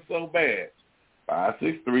call in so bad.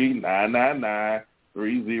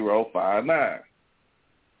 563-999-3059.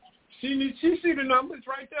 She see the numbers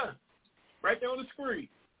right there on the screen.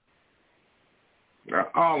 Now,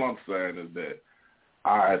 all I'm saying is that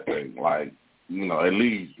I think, like, you know, at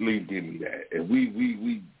least give me that. And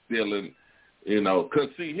we dealing, you know, because,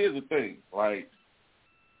 see, here's the thing. Like,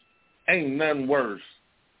 ain't nothing worse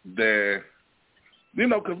than, you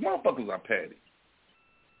know, because motherfuckers are petty.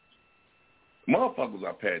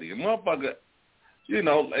 And motherfucker, you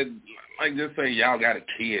know, like just say y'all got a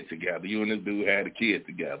kid together. You and this dude had a kid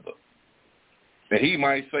together. And he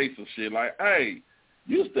might say some shit like, hey,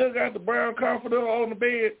 you still got the brown comforter on the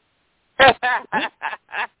bed?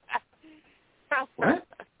 What?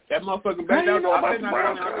 That motherfucker back there,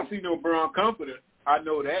 I don't see no brown comforter. I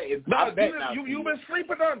know that. You've been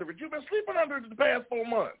sleeping under it. You've been sleeping under it the past 4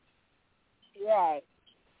 months. Right.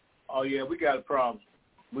 Oh, yeah, we got a problem.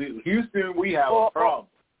 Houston, we have a problem.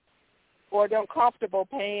 Or them comfortable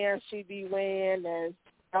pants she be wearing that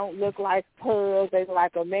don't look like hers. They look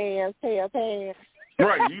like a man's pair of pants.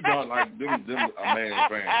 Right, you don't like them a man's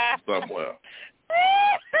pants somewhere.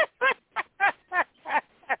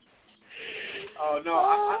 Oh, no,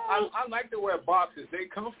 I like to wear boxers. They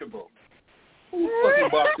comfortable. Who fucking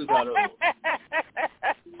boxers are those?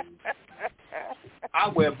 I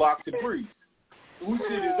wear boxer briefs. Who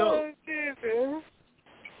shit is those?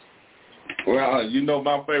 Well, you know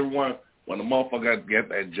my favorite one, when the motherfucker get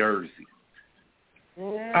that jersey.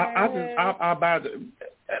 I buy the.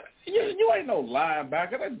 You ain't no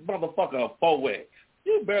linebacker. That motherfucker a 4X.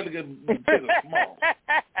 You barely get big or small.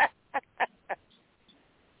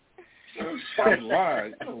 Stop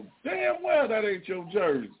lying. Damn well that ain't your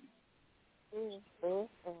jersey.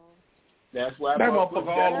 That's why that motherfucker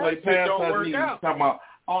all the way past us talking about,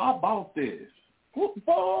 oh, I bought this.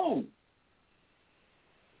 Whoa.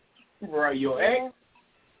 Right, your ex.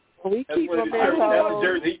 We That's keep what them that's the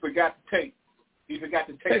jersey he forgot to take. He forgot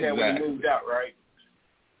to take that when he moved out, right?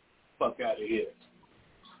 Fuck out of here.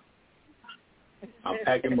 I'm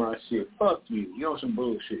packing my shit. Fuck you. You on some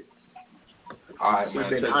bullshit. All right, man.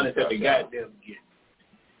 Been honest at the goddamn get.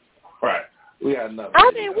 Right. We had enough.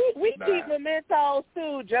 I mean, we keep mementos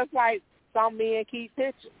too, just like some men keep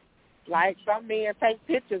pictures. Like some men take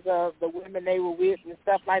pictures of the women they were with and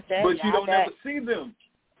stuff like that. But you don't ever see them.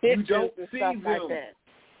 You don't see them. Like that.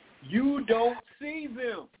 You don't see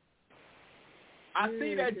them. I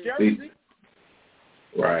see that jersey.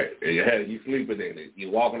 Right. And you sleeping in it.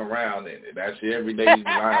 You walking around in it. That's your everyday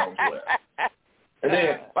lounge wear. And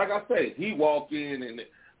then, like I say, he walked in and,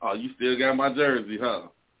 oh, you still got my jersey, huh?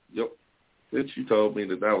 Yep. Then she told me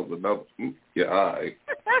that was another. Yeah, all right.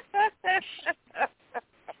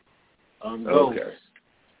 Goes. Okay.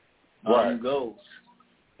 Right. Goes.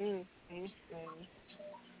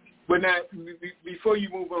 But now, before you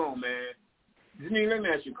move on, man, Janine, let me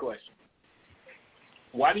ask you a question.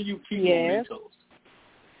 Why do you keep mementos?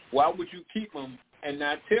 Why would you keep them and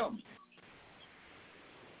not tell me?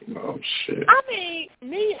 Oh, shit. I mean,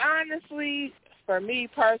 me, honestly, for me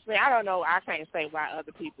personally, I don't know. I can't say why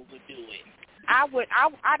other people would do it. I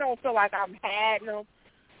don't feel like I'm hiding them.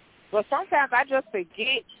 But sometimes I just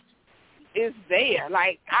forget it's there.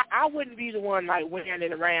 Like, I wouldn't be the one, like, wearing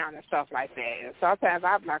it around and stuff like that. And sometimes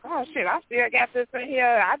I'm like, oh, shit, I still got this in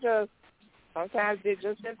here. Sometimes they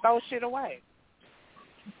just didn't throw shit away.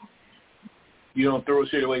 You don't throw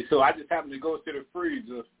shit away. So I just happen to go to the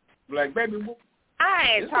freezer. Like, baby,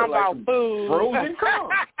 I ain't talking about food. Frozen corn.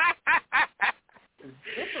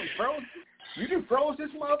 This some frozen. You just froze this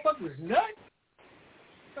motherfucker's nut?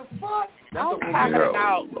 The fuck? I'm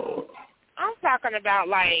talking about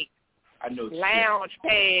like lounge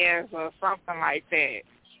pants or something like that.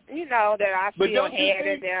 You know, that I still had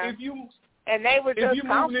in there. And they were just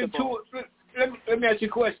comfortable. Let me ask you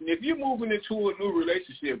a question. If you're moving into a new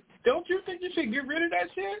relationship, don't you think you should get rid of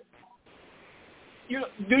that shit?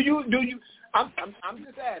 Do you? I'm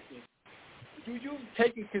just asking. Do you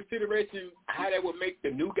take in consideration how that would make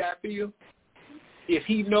the new guy feel if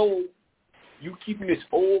he know you keeping this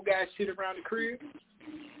old guy shit around the crib?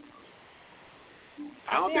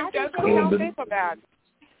 I don't think that's cool. Don't think about it.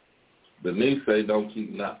 Denise say don't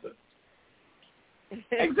keep nothing.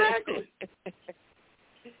 Exactly.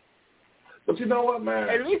 But you know what, man?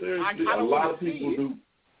 At least a lot of people do.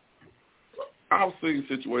 I've seen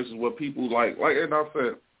situations where people like and I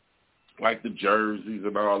said, like the jerseys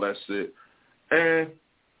and all that shit. And,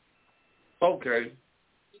 okay,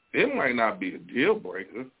 it might not be a deal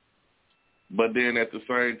breaker, but then at the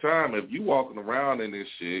same time, if you walking around in this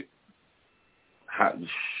shit,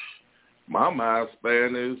 my mind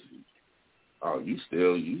span is, oh, you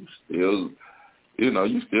still, you still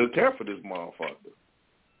care for this motherfucker.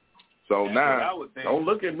 So now, don't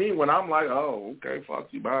look at me when I'm like, oh, okay, fuck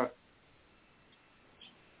you, bye.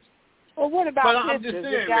 Well, what about I'm pictures? just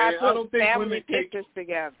saying, The guy man, I don't put think family women pictures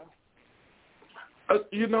together.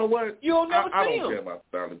 You know what? You don't never I see don't care about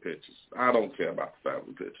the family pictures. I don't care about the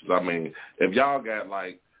family pictures. I mean, if y'all got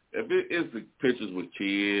like, if it is the pictures with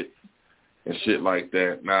kids and shit like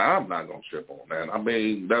that, now I'm not gonna trip on that. I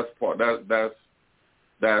mean, that's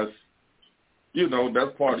you know,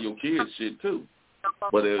 that's part of your kid's shit too.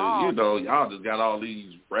 But if, you know, y'all just got all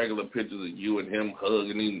these regular pictures of you and him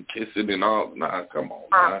hugging and kissing and all. Nah, come on,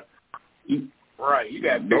 man. Right, you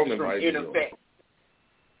got pictures from In Effect.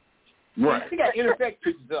 Right. You got In Effect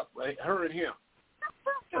pictures up, right? Her and him.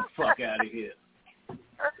 Get the fuck out of here.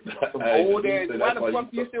 Some old ass. Why the fuck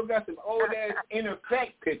you still got some old ass In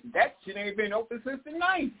Effect pictures? That shit ain't been open since the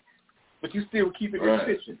 90s. But you still keep it in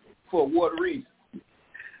pictures. For what reason?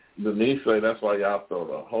 Denise say that's why y'all throw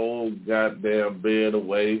the whole goddamn bed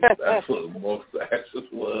away. That's what most actions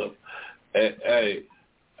was. And, hey,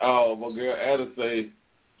 oh, my girl Ada say,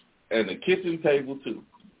 and the kitchen table too.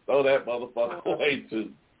 Throw that motherfucker away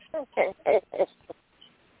too.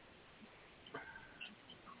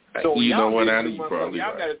 So you know what, Anna? You probably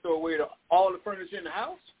y'all got to throw away all the furniture in the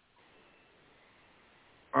house?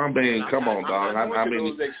 I mean, come on, dog. I'm not going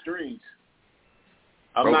to those extremes.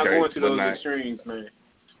 I'm not going to those extremes, man.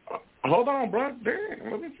 Hold on, bro.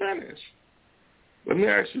 Damn, let me finish. Let me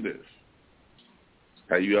ask you this.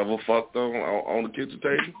 Have you ever fucked on the kitchen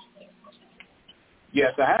table?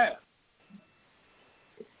 Yes, I have.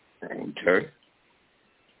 Okay.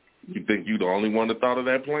 You think you the only one that thought of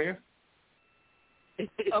that plan?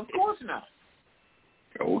 Of course not.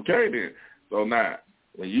 Okay, then. So now,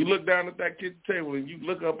 when you look down at that kitchen table and you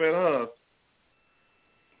look up at her,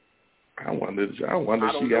 I wonder if she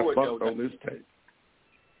got fucked on this table.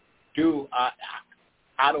 Dude,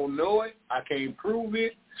 I don't know it. I can't prove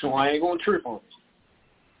it, so I ain't going to trip on it.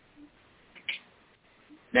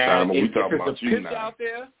 Now, if it's a picture out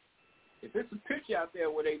there, if it's a picture out there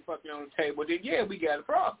where they fucking on the table, then yeah, we got a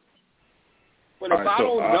problem. But if I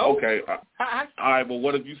don't know, okay, all right. But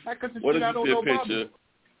what if you see a picture?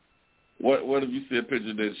 What if you see a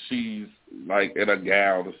picture that she's like in a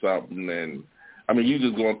gown or something, and I mean you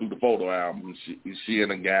just going through the photo album, she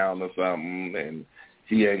in a gown or something, and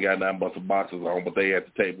he ain't got nothing but some boxes on, but they at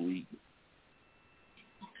the table eating.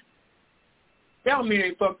 That don't mean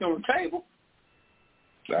they fucked on the table.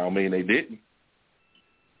 That don't mean they didn't.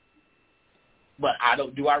 But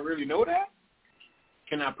do I really know that?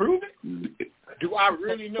 Can I prove it? Do I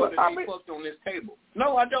really know that they fucked on this table?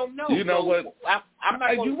 No, I don't know. You know what? I'm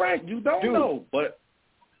not you're right. You don't know. But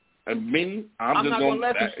me, I'm just going to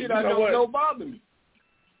let the shit I don't know bother me.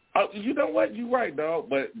 You know what? You're right, dog.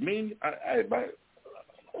 But me, hey, man,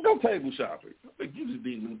 go table shopping. You just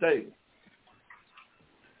need a new table.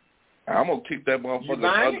 I'm gonna kick that motherfucker.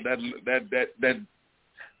 That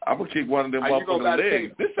I'm gonna kick one of them motherfuckers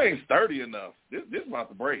legs. This ain't sturdy enough. This about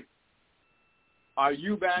to break. Are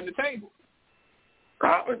you buying the table?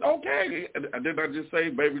 Okay. Did I just say,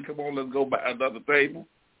 baby, come on, let's go buy another table?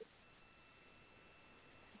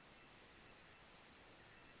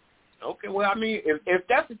 Okay, well, I mean, if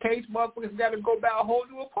that's the case, motherfuckers got to go buy a whole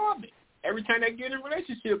new apartment. Every time they get in a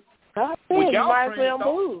relationship, with y'all might as well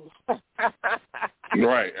move.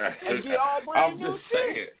 Right. And get all brand new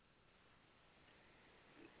saying.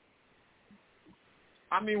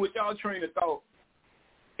 I mean, with y'all train of thought,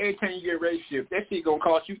 every time you get a relationship, that shit gonna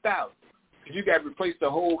cost you thousands. Because you got to replace the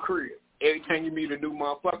whole crib. Every time you meet a new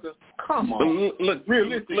motherfucker, come on. Look,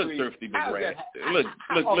 realistically, look, Thrifty, Big Rat. Look,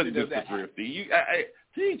 Mr. Thrifty.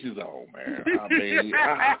 Teach his own, man. I mean,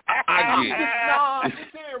 I get it. No, I'm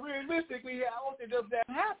just saying, realistically, how often does that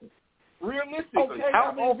happen? Realistically,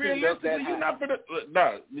 how often does that happen? You're not finna,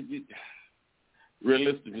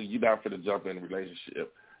 realistically, you're not finna jump in a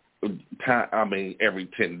relationship. I mean, every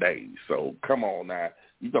 10 days. So, come on now.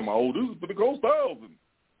 You talking about, this is for the ghost thousand.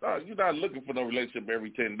 No, you're not looking for no relationship every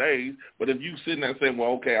 10 days. But if you sitting there saying,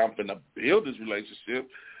 well, okay, I'm finna build this relationship,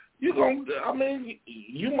 you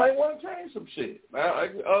might want to change some shit.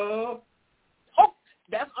 That's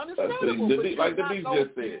understandable. Like Denise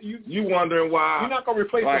just said. You wondering why. You're not going to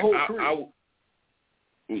replace the whole crib.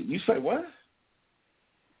 You say what?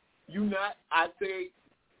 I say,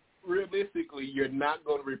 realistically, you're not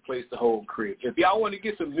going to replace the whole crib. If y'all want to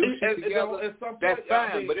get some new shit together, that's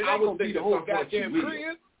fine. But it ain't going to be the whole goddamn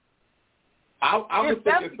crib. I would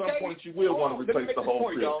think at some point you will want to replace the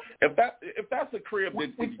whole crib. If that's a crib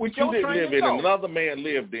that you didn't live in and another man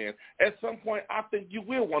lived in, at some point I think you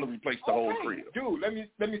will want to replace the whole crib. Dude, let me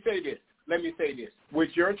say this. With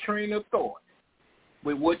your train of thought,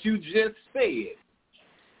 with what you just said,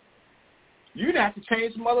 You'd have to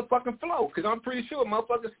change the motherfucking flow, because I'm pretty sure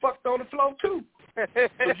motherfuckers fucked on the flow, too.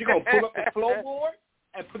 So you going to pull up the floorboard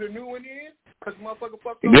and put a new one in because motherfucker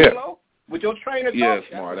fucked on the flow? With your trainer talk,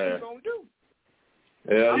 that's what you're going to do.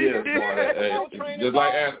 Hell yeah,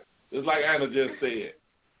 smart ass. Just like Anna just said.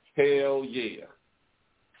 Hell yeah.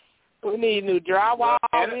 We need new drywall.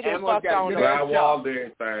 We done fucked on drywall and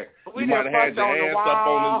everything. You might have had your ass up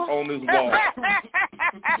on this wall.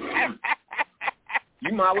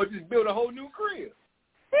 You might well just build a whole new crib.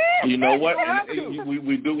 You know what?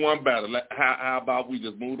 We do one better. How about we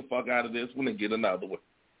just move the fuck out of this one and get another one?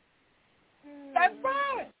 That's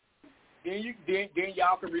fine. Then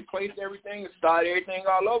y'all can replace everything and start everything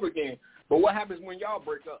all over again. But what happens when y'all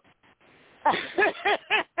break up?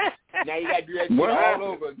 Now you got to do that shit all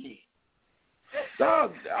over again.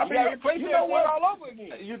 Dog, I mean, you know what? All over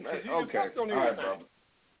again. Okay, all right, bro.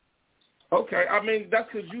 Okay, I mean that's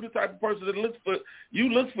because you the type of person that looks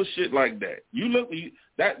for shit like that.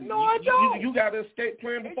 I don't. You got an escape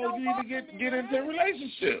plan before you even get into a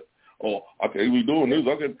relationship. Or okay, we doing this.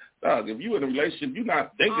 Okay, dog, if you in a relationship, you're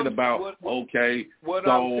not thinking about wait a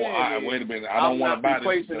minute, I don't want to buy this. I'm not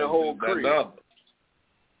replacing the whole crib.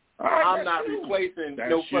 I'm not replacing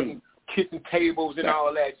no fucking kitchen tables and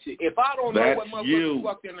all that shit. If I don't know what motherfuckers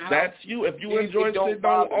fucked in the house, that's you. If you enjoy sitting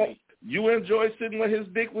on. You enjoy sitting where his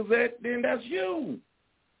dick was at, then that's you.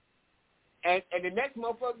 And the next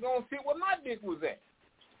motherfucker gonna sit where my dick was at.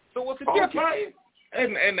 So what's the difference?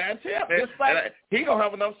 And that's him. And he gonna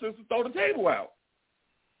have enough sense to throw the table out.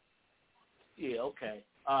 Yeah. Okay.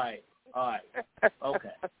 All right.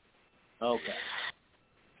 Okay. So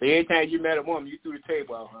every time you met a woman, you threw the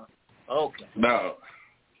table out, huh? Okay. No.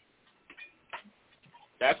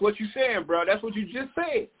 That's what you saying, bro. That's what you just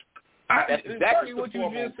said. That's exactly what you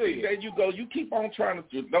just said. There you go. You keep on trying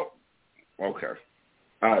to no. Okay.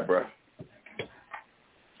 All right, bro.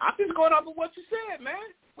 I'm just going off of what you said, man.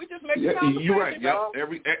 We just making conversation. You're right. Yep. Bro.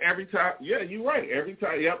 Every time. Yeah, you're right. Every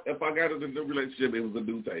time. Yep. If I got in a new relationship, it was a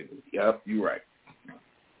new table. Yep. You're right.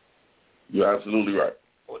 You're absolutely right.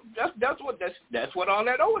 Well, that's what all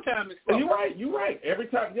that overtime is for. You're right. Every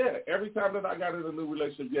time that I got in a new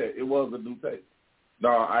relationship, it was a new table. No,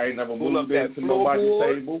 I ain't never moved into nobody's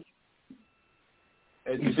table.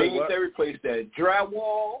 And they replaced that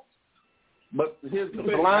drywall. But here's the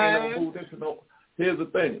thing. I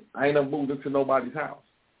ain't never moved into nobody's house.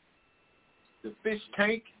 The fish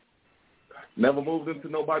tank. Never moved into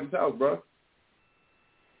nobody's house, bro.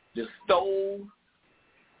 The stove.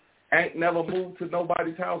 Ain't never moved to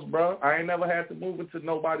nobody's house, bro. I ain't never had to move into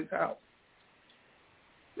nobody's house.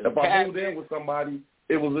 If I moved in with somebody,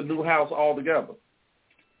 it was a new house altogether.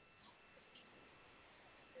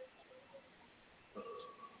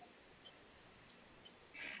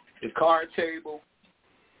 The card table.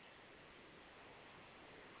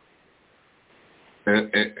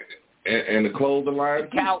 And the clothing line. The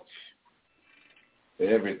couch.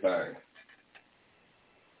 Everything.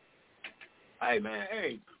 Hey, man,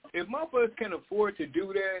 if motherfuckers can afford to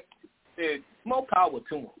do that, then more power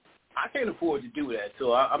to them. I can't afford to do that,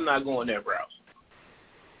 so I'm not going that route.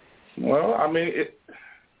 Well, I mean,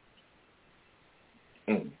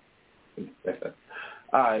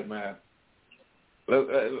 all right, man. Let's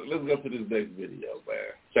go to this next video,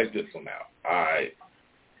 man. Check this one out. All right.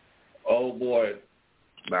 Oh boy,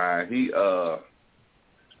 he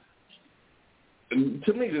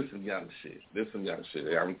to me this is young shit.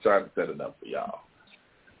 I'm trying to set it up for y'all.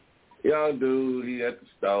 Young dude, he at the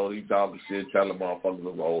store, he talking shit, telling motherfuckers to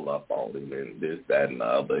roll up on him and this, that, and the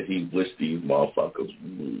other. He wished these motherfuckers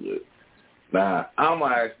would. Now, I'm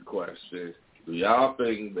gonna ask the question: do y'all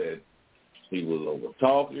think that he was over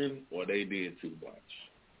talking or they did too much?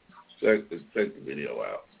 Check the video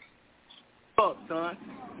out. Up, son.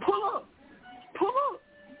 Pull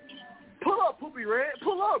up, Poopy Red.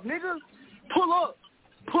 Pull up, nigga. Pull up.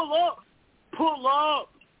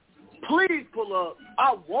 Please pull up.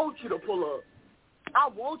 I want you to pull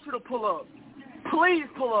up. Please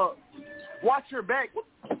pull up. Watch your back.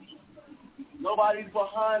 Nobody's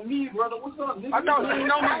behind me, brother. What's up, nigga? I thought he didn't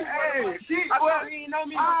know me. Hey, shit. I thought he didn't know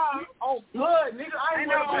me. On blood, nigga. I ain't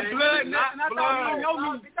know on blood, nothing. I thought he didn't know me.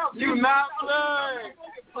 You not blood.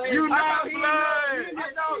 You not blood. I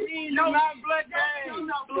thought he didn't know me. You not blood gang.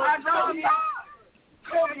 I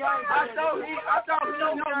thought he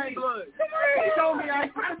don't know me. He told me I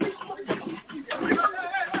ain't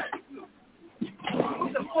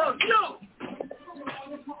what the fuck? Yo!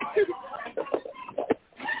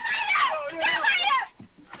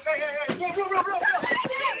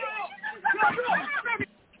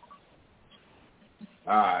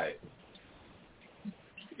 All right.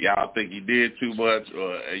 Y'all think he did too much,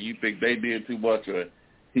 or you think they did too much, or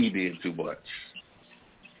he did too much.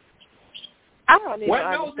 I don't even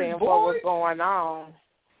understand what was going on.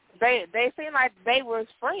 They seemed like they was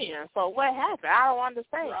friends. So what happened? I don't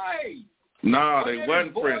understand. Right. No, they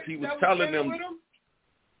wasn't friends. He was telling them.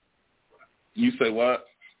 You say what?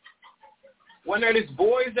 Wasn't that his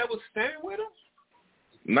boys that was staying with him?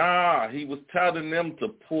 Nah, he was telling them to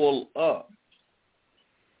pull up.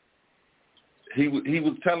 He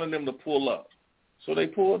was telling them to pull up. So they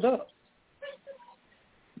pulled up.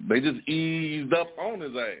 They just eased up on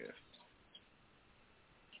his ass.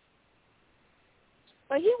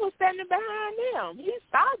 But he was standing behind them. He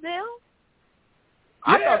saw them.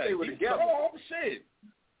 I thought they were together. Oh, shit.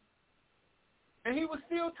 And he was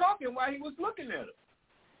still talking while he was looking at him.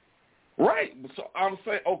 Right. So I'm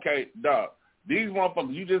saying, okay, dog, these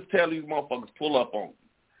motherfuckers, you just tell these motherfuckers pull up on you.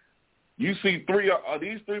 You see these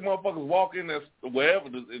three motherfuckers walk in there, wherever,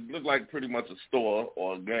 it looked like pretty much a store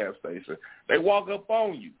or a gas station. They walk up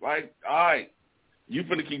on you. Like, all right, you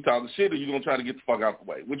finna keep talking shit or you gonna try to get the fuck out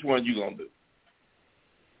the way? Which one you gonna do?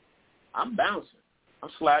 I'm bouncing. I'm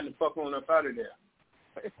sliding the fuck on up out of there.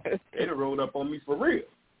 They'd have rolled up on me for real.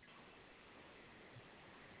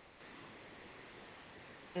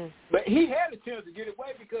 But he had a chance to get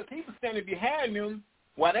away because he was standing behind them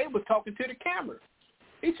while they were talking to the camera.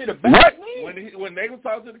 He should have backed me. When they were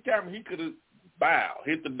talking to the camera, he could have bowed,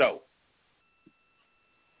 hit the door.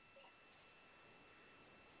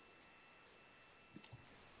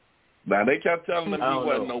 Now, they kept telling him he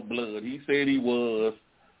wasn't no blood. He said he was.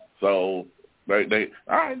 So, they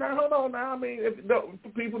all right, now, hold on now. I mean, for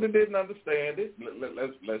people that didn't understand it,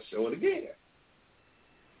 let's show it again.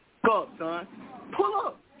 Go up, son. Pull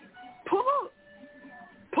up. Pull up.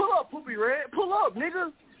 Pull up, Poopy Red. Pull up,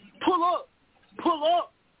 nigga. Pull up. Pull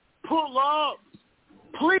up. Pull up.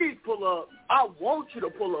 Please pull up. I want you to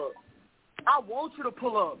pull up. I want you to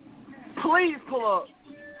pull up. Please pull up.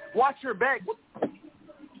 Watch your back.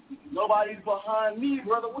 Nobody's behind me,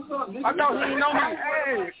 brother. What's up, nigga? I thought he didn't know me.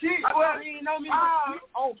 Hey, shit. I thought he didn't know me.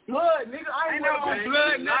 Oh, blood, nigga. I ain't no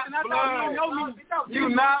blood, nothing. I thought he didn't know me. You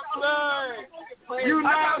not blood. You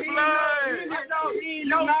not blood. I thought he didn't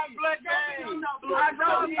know me. Blood gang.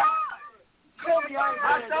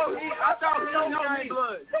 I thought he didn't know me.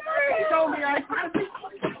 Blood. He told me I ain't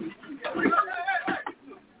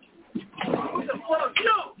what the fuck?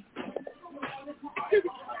 Yo!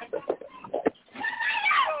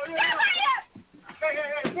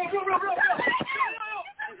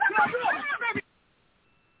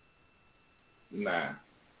 Nah.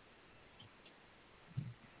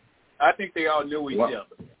 I think they all knew each other.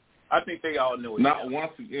 I think they all knew each other.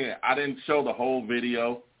 Once again, I didn't show the whole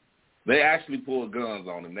video. They actually pulled guns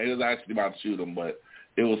on him. They was actually about to shoot him, but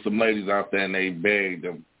it was some ladies out there, and they begged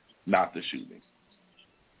them not to shoot him.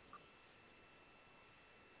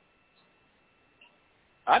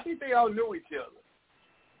 I think they all knew each other.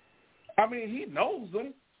 I mean, he knows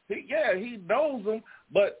them. He knows them,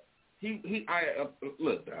 but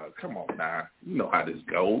look, dog, come on now. You know how this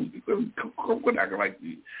goes. We're not like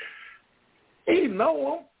this. He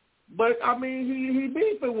know him, but, I mean, he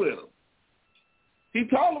beefing with him. He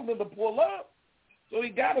told him to pull up, so he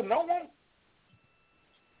got to know him.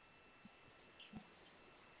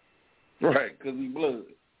 Right, because he blood.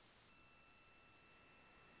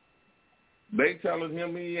 They telling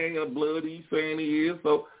him he ain't a blood. He's saying he is,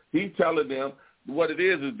 so he's telling them what it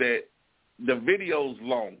is that the video's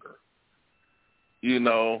longer. You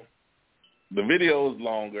know, the video's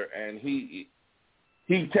longer, and he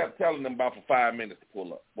kept telling them about for 5 minutes to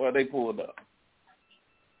pull up. Well, they pulled up.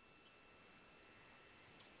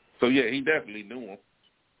 So, yeah, he definitely knew him.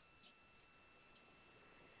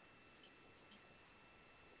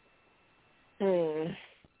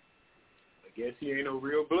 I guess he ain't no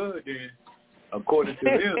real blood then, according to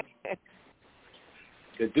them.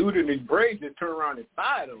 The dude in his braids just turned around and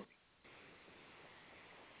fired him.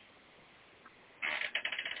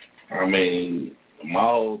 I mean, my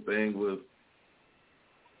whole thing was,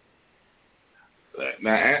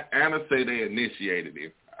 now Anna say they initiated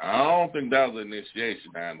it. I don't think that was an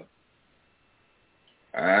initiation, Anna.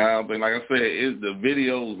 I don't think, like I said, the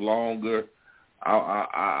video's longer.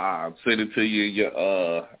 I'll send it to you.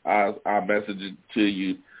 I'll message it to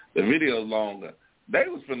you. The video's longer. They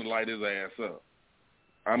was finna light his ass up.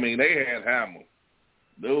 I mean, they had hammers.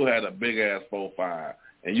 Dude had a big ass 4.5,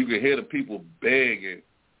 and you could hear the people begging.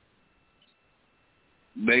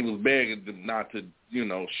 They was begging them not to,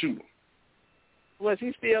 shoot him. Was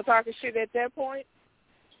he still talking shit at that point?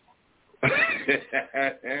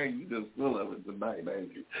 You just full of it tonight,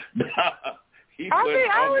 ain't you? He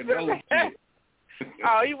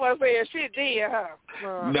wasn't saying shit then,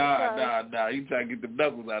 huh? Nah. He trying to get the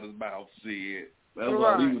knuckles out of his mouth. Shit. That's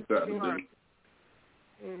all he was trying to do.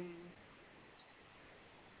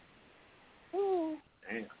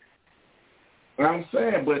 Damn. I'm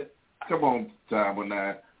saying, but come on, Tom,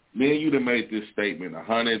 now. Me and you done made this statement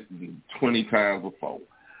 120 times before.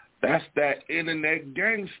 That's that internet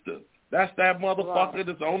gangster. That's that motherfucker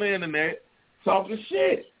that's on the internet talking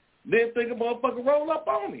shit. Then think a motherfucker roll up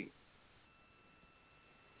on him.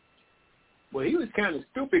 Well, he was kind of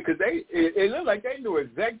stupid because it looked like they knew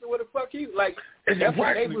exactly what the fuck he like. That's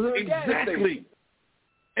what neighborhood Exactly.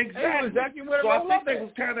 Exactly what so I think they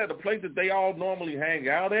was kind of at a place that they all normally hang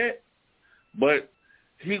out at, but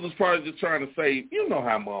he was probably just trying to say, you know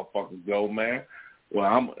how motherfuckers go, man. Well,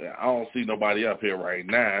 I don't see nobody up here right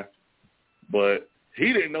now, but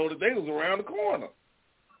he didn't know that they was around the corner.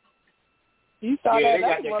 You saw that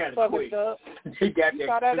other motherfucker stuff. You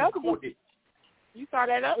saw that other quick. You saw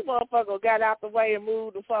that other motherfucker got out the way and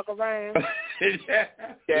moved the fuck around.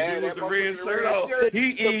 Yeah, with the red shirt on.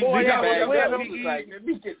 He got like, let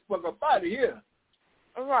me get the fuck up out of here.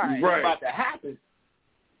 Right. It's about to happen.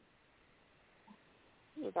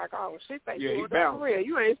 He was like, oh, shit, they he doing that for real.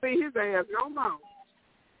 You ain't see his ass no more.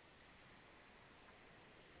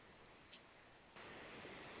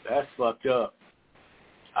 That's fucked up.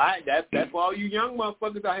 That's for all you young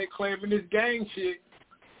motherfuckers out here claiming this gang shit.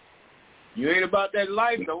 You ain't about that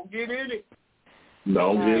life. Don't get in it.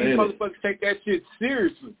 Don't get in it. Motherfuckers take that shit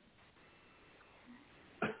seriously.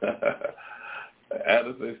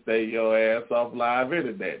 Addison, stay your ass off live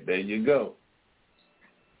internet. There you go.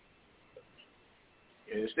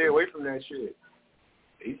 Yeah, stay away from that shit.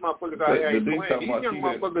 These motherfuckers out here ain't playing. These young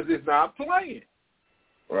motherfuckers is not playing.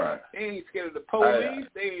 Right. They ain't scared of the police.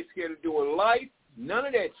 They ain't scared of doing life. None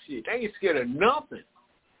of that shit. They ain't scared of nothing.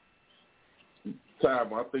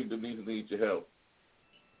 Time, I think Denise needs your help.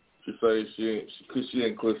 She says she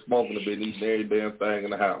ain't quit smoking and been eating every damn thing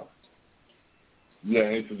in the house. Yeah,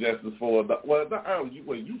 ain't suggested for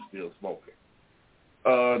you still smoking.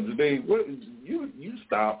 Denise, what you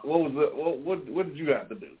stopped? What was it? What did you have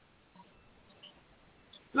to do?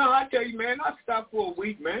 No, I tell you, man, I stopped for a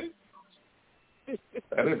week, man. That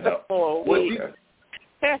didn't help. What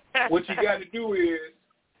you got to do is,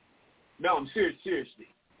 no, I'm serious. Seriously,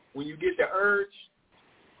 when you get the urge,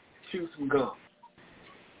 chew some gum.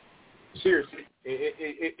 Seriously,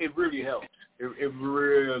 it really helps. It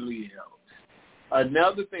really helps.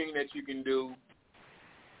 Another thing that you can do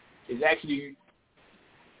is actually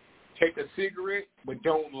take a cigarette, but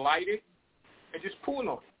don't light it, and just pull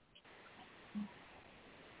on it.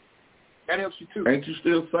 That helps you too. Ain't you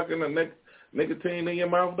still sucking the nicotine in your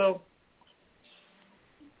mouth though?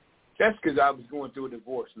 That's because I was going through a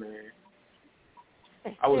divorce, man.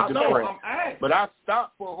 I was depressed. But I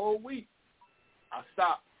stopped for a whole week. I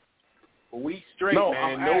stopped a week straight,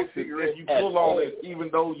 man. No cigarettes. If you pull on it, even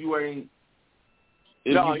though you ain't.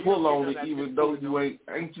 If you pull on it, even though you ain't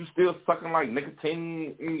you still sucking like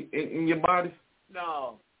nicotine in your body?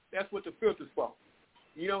 No, that's what the filter's for.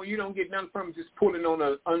 You don't get nothing from it just pulling on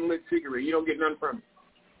an unlit cigarette. You don't get nothing from it.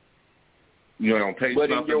 You don't taste but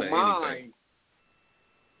nothing. But in your mind,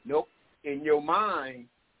 nope. In your mind,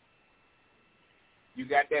 you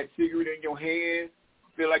got that cigarette in your hand,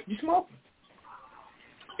 feel like you smoking.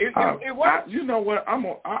 It works. You know what? I'm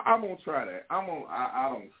gonna try that. I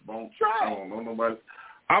don't smoke. Try. I don't know nobody.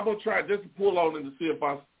 I'm gonna try just to pull on it to see if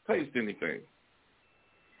I taste anything.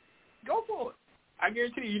 Go for it. I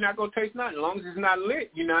guarantee you're not gonna taste nothing. As long as it's not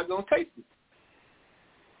lit, you're not gonna taste it.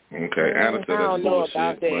 Okay, Anna said that's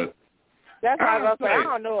bullshit, but that's what I was gonna say. I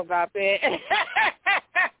don't know about that.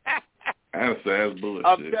 Anna said that's bullshit.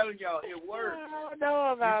 I'm telling y'all, it works. I don't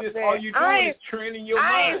know about that. All you doing is training your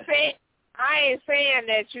mind. I ain't saying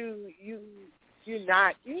that you're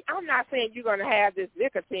not. I'm not saying you're gonna have this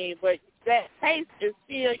nicotine, but that taste is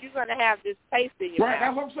still. You're gonna have this taste in your mouth. Right.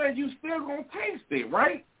 That's what I'm saying. You still gonna taste it,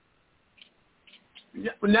 right?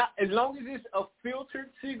 Now, as long as it's a filtered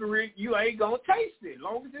cigarette, you ain't gonna taste it. As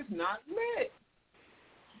long as it's not lit.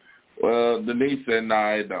 Well, Denise said,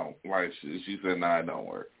 "Nah, it don't." Like she said, "Nah, it don't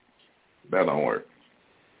work. That don't work."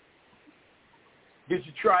 Did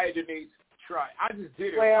you try it, Denise? Try. I just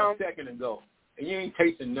did it a second ago, and you ain't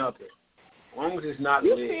tasting nothing. As long as it's not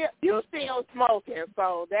lit. You still smoking,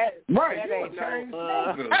 so that ain't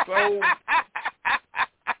no. So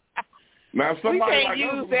now somebody we can't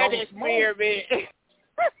use that experiment.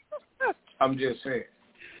 I'm just saying.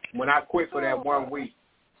 When I quit for that 1 week,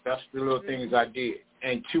 that's the little things I did,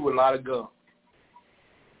 and chew a lot of gum.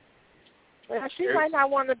 Well, she might not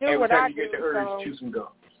want to do what I do. Every time you get the urge, chew some gum.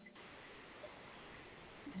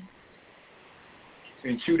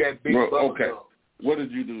 And chew that big bubble gum. What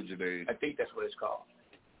did you do, Janae? I think that's what it's called.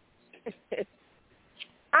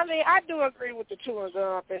 I mean, I do agree with the chewing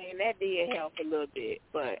gum thing. That did help a little bit,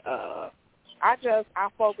 but I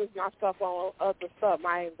focus my stuff on other stuff,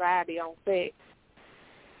 my anxiety on sex.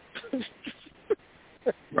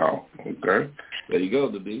 Oh, okay. There you go,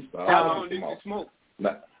 the beast. How long did you smoke?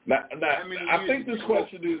 I think this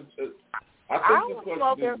question is. I was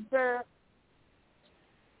smoking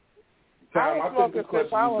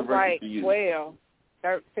since I was like 12,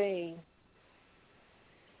 13.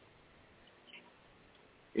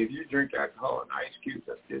 If you drink alcohol and ice cubes,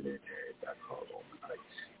 that's still in there. It's alcohol on the ice.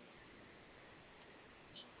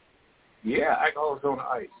 Yeah, alcohol's on the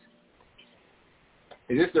ice.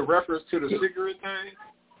 Is this a reference to the cigarette thing?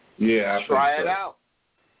 Yeah, try it out,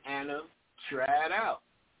 Anna. Try it out.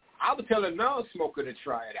 I would tell a non-smoker to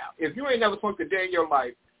try it out. If you ain't never smoked a day in your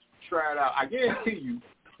life, try it out. I guarantee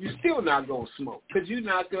you're still not gonna smoke because you're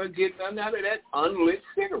not gonna get none out of that unlit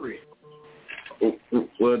cigarette.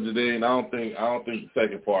 Well, Jadine, I don't think the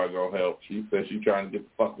second part gonna help. She said she's trying to get the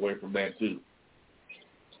fuck away from that too.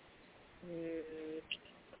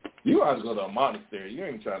 You ought to go to a monastery. You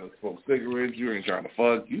ain't trying to smoke cigarettes. You ain't trying to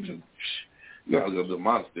fuck. You gotta go to a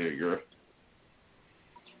monastery, girl.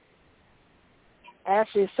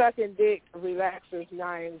 Actually, sucking dick relaxes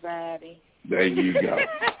my anxiety. There you go.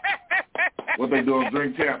 What they do on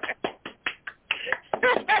Drink Champ?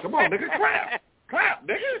 Come on, nigga, clap,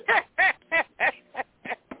 nigga.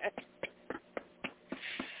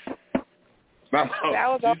 No,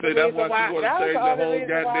 she said that's why she want to change the whole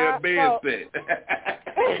goddamn bed set.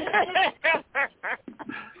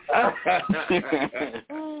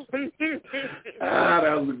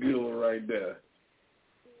 That was a good one right there.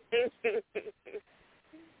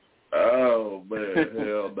 Oh man,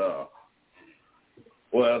 hell no.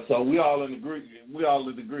 Well, so we all in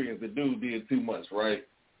agreement the dude did too much, right?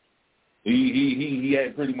 He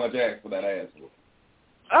had pretty much asked for that ass.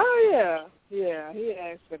 Oh yeah, he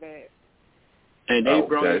asked for that. And they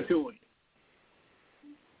brought it to him.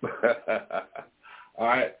 All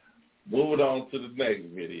right, moving on to the next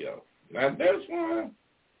video. Now this one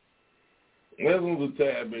was a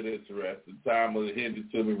tad bit interesting. Time was hitting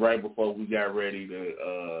it to me right before we got ready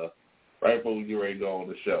to go on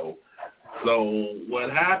the show. So what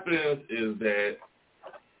happens is that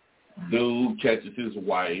dude catches his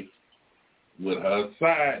wife with her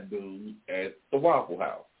side dude at the Waffle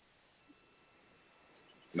House.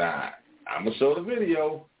 Now, I'm going to show the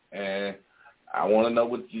video, and I want to know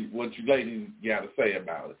what you ladies got to say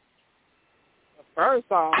about it.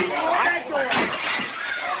 First off,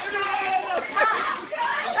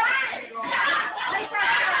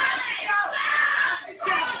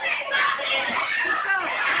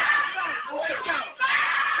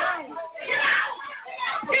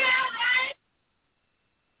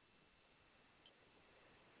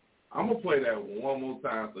 I'm gonna play that one more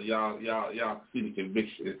time so y'all can see the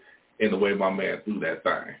conviction in the way my man threw that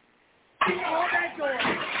thing.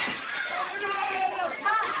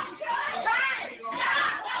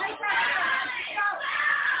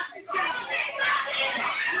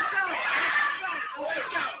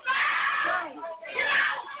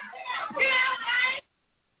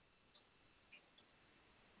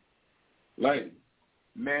 Ladies,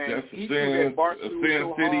 man, just he a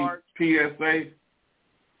Sin City PSA.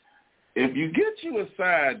 If you get you a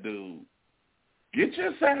side dude, get you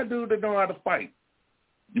a side dude that know how to fight.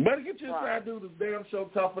 You better get you a side dude that's damn sure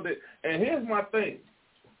tougher than. And here's my thing.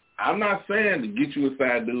 I'm not saying to get you a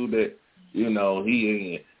side dude that, he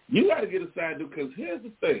ain't. You got to get a side dude because here's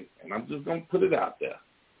the thing, and I'm just going to put it out there.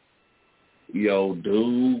 Yo,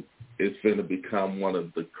 dude is finna become one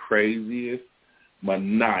of the craziest,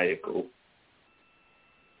 maniacal,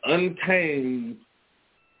 untamed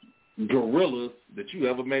gorillas that you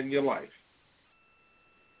ever met in your life.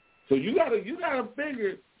 So you gotta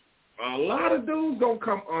figure a lot of dudes gonna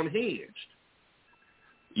come unhinged.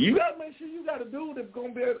 You gotta make sure you got a dude that's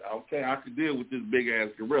gonna be okay, I can deal with this big ass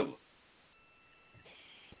gorilla.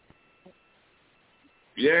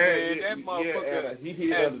 Yeah, that motherfucker.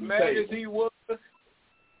 He as mad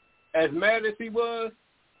as he was,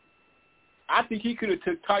 I think he could have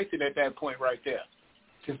took Tyson at that point right there,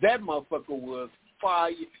 because that motherfucker was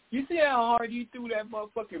fire. You see how hard he threw that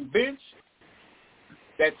motherfucking bench?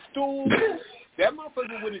 That stool? That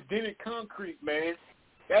motherfucker would have did it concrete, man.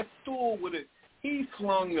 That stool would have, he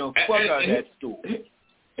slung the fuck out of that stool.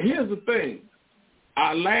 Here's the thing.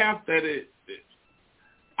 I laughed at it.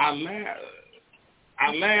 I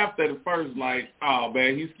laughed at it first like, oh,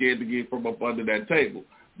 man, he's scared to get from up under that table.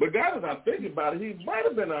 But now that I think about it, he might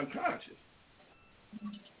have been unconscious.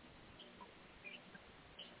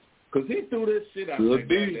 Because he threw this shit out there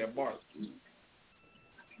that bar.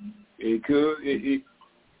 It could.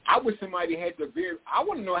 I wish somebody had I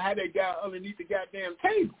want to know how they got underneath the goddamn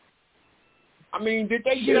table. I mean, did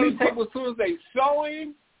they get on the table as soon as they saw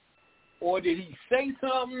him? Or did he say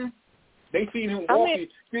something? They seen him walking.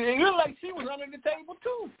 It looked like she was under the table,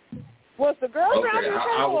 too. Was the girlfriend under the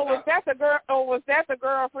table, or was that the girl? Or was that the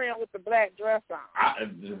girlfriend with the black dress on?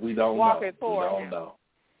 We don't know.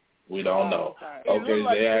 We don't know. Okay,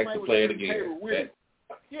 they asked to play it again.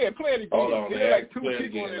 Yeah, play it again. Hold on, they asked to play it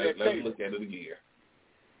again. Let's look at it again.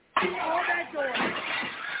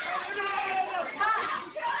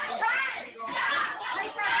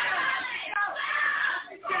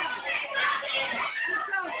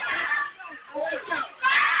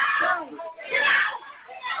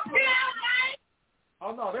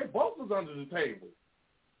 Oh, no, they both was under the table.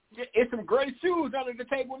 It's some gray shoes under the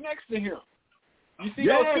table next to him. You see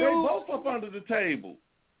those shoes? They both up under the table.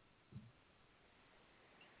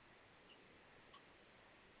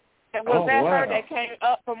 And was that her that came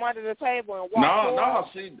up from under the table and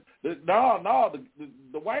walked forward?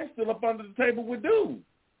 The wife's still up under the table with dude.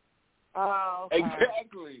 Oh, okay.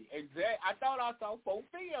 Exactly. I thought I saw 4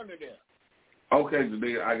 feet under there. Okay,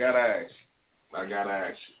 Janine, I gotta ask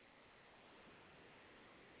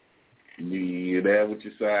you. You're there with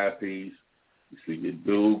your side piece. You see your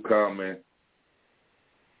dude coming.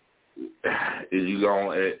 Is you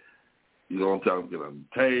gonna tell him to get on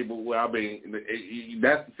the table? Well, I mean,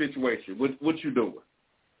 that's the situation. What you doing?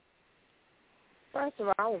 First of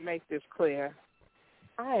all, I will make this clear.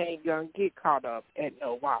 I ain't gonna get caught up at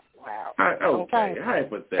no Waffle House. Okay,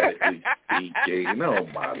 hypothetically speaking, oh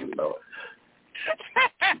my Lord.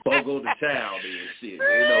 Go to town and shit. Ain't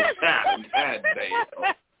no time.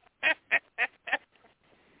 Goddamn.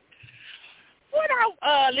 When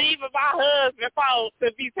I'm leaving my husband supposed to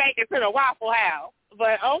be taken to the Waffle House,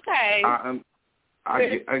 but okay.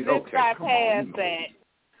 Okay, got come past on, that.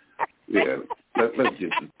 Yeah, let's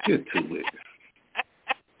get to it.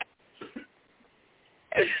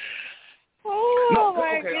 Oh,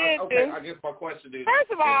 my goodness. Okay, I guess my question is...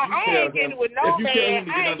 First of all, I ain't getting with no man.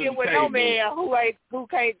 I ain't getting with no man who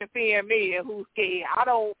can't defend me and who's scared. I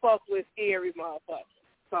don't fuck with scary motherfuckers.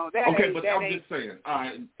 So that okay, ain't, but that I'm ain't, just saying. All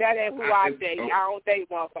right, that ain't who I date. I don't date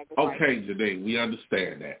motherfuckers. Okay, Janae, we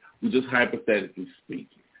understand that. We're just hypothetically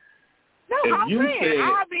speaking. No, if I'm saying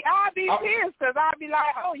I'll be pissed because I'll be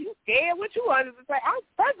like, oh, you scared? What you under the table?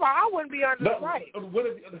 First of all, I wouldn't be under the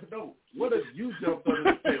table. What if you jumped under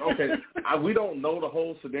the table? Okay, we don't know the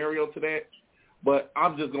whole scenario to that, but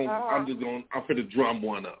I'm finna drum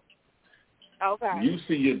one up. Okay. You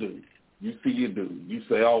see your dude. You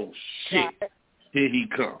say, oh shit, here he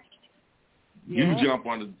comes. Yeah. You jump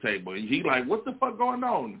under the table. He like, what the fuck going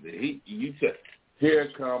on? You say, here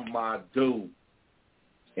come my dude.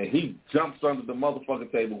 And he jumps under the motherfucking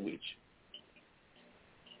table with you.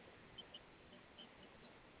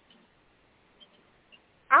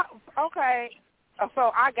 Okay.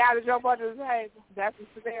 So I got to jump under the table. That's the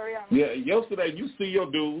scenario. Yeah, yesterday you see your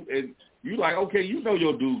dude, and you like, okay, you know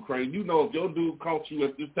your dude crazy. You know if your dude caught you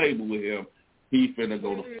at this table with him, he finna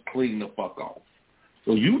go to clean the fuck off.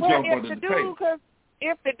 So you jump under the table. Cause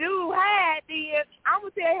if the dude had, then I'm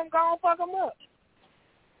going to tell him go and fuck him up.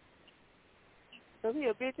 So he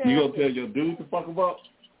a bitch ass. You gonna tell your dude to fuck him up?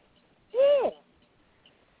 Yeah.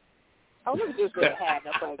 Oh, let me just go ahead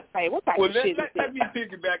and say, what type of shit is this? Let me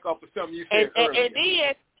piggyback off of something you said earlier. And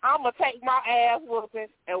then I'm going to take my ass whooping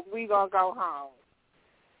and we going to go home.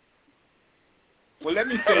 Well, let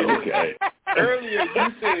me say this. Okay.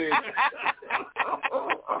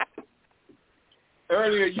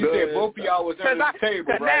 Earlier you said both of y'all was under the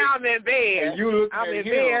table, right? Because now I'm in bed. And you looking I'm at in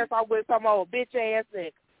him. bed, so I'm with some old bitch ass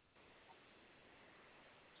nigga.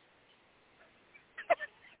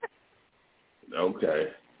 Okay.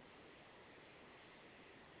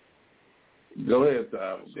 Go ahead,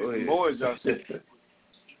 Tom. Go ahead. Boys, y'all said.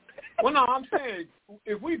 Well, no, I'm saying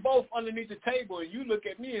if we both underneath the table and you look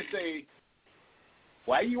at me and say,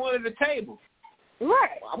 why you under the table?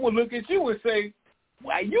 Right. I'm going to look at you and say,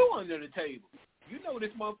 why you under the table? You know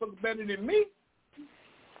this motherfucker better than me.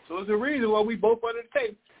 So there's a reason why we both under the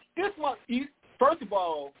table. First of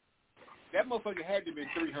all, that motherfucker had to be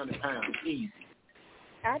 300 pounds easy.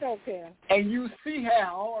 I don't care. And you see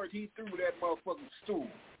how hard he threw that motherfucking stool.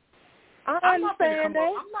 I understand that.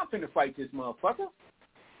 I'm not finna fight this motherfucker.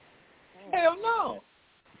 Hell no.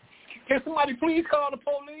 Can somebody please call the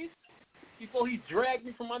police before he dragged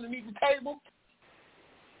me from underneath the table?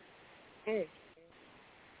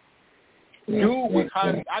 Dude was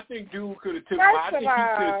highly. I think dude could have took. I think he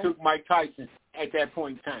could have took Mike Tyson at that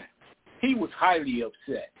point in time. He was highly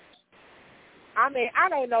upset. I mean, I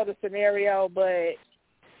don't know the scenario, but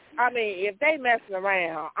I mean, if they messing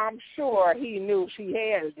around, I'm sure he knew she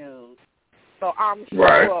had a dude. So I'm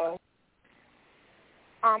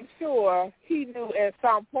sure he knew at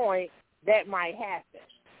some point that might happen.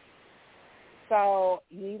 So,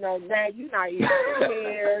 now you're not even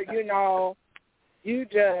scared, you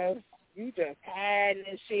just hiding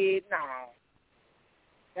and shit. No.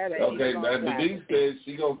 That ain't okay, now Denise says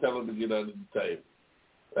she gonna tell him to get under the table.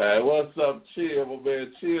 All right, what's up, Chill? My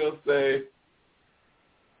man Chill say,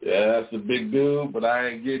 yeah, that's a big dude, but I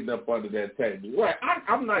ain't getting up under that table. Right,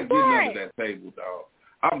 I'm not getting under that table, dog.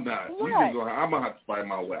 I'm not. I'm gonna have to fight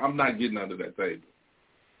my way. I'm not getting under that table.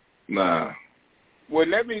 Nah. Well,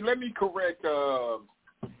 let me correct.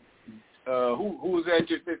 Who was that?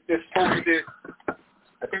 Just posted this.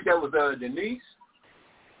 I think that was Denise.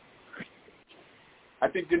 I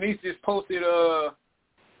think Denise just posted.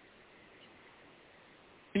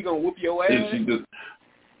 He gonna whoop your ass.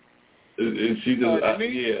 Is she just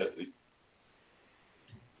Denise?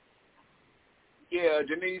 Yeah,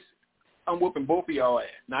 Denise. I'm whooping both of y'all ass,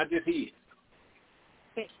 not just his.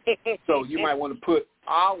 So you might want to put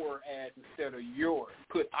our ass instead of yours.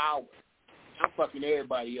 Put our. I'm fucking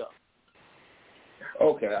everybody up.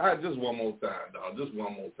 Okay, just one more time, dog. Just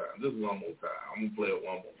one more time. I'm gonna play it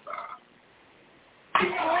one more time.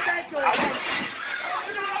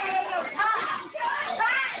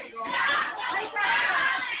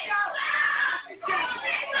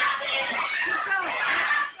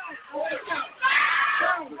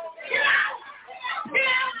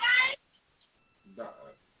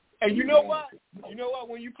 And you know what?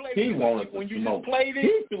 When you play he wanted when to you smoke. Just played it,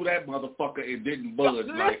 he threw that motherfucker and didn't budge.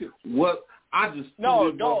 No, like what? I just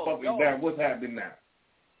threw this motherfucker down. What's happening now?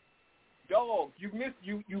 Dog, you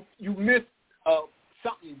missed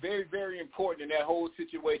something very, very important in that whole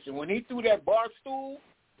situation. When he threw that bar stool,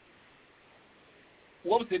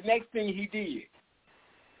 what was the next thing he did?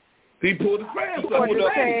 He pulled his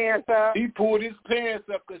pants up. He pulled his pants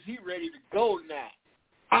up because he ready to go now.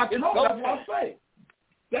 That's what I'm saying.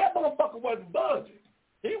 That motherfucker wasn't budging.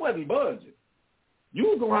 He wasn't budging. You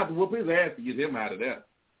was going to have to whoop his ass to get him out of there.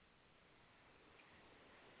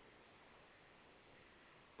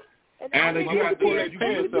 And then you have to let you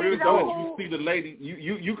see the lady.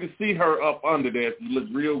 You can see her up under there. She looks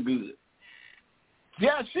real good.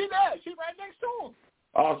 Yeah, she there. She right next to him.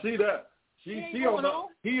 Oh, see that? He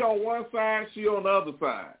on one side, she on the other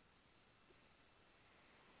side.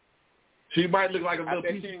 She might look like a little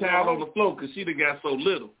piece of towel on the floor because she done got so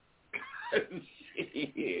little.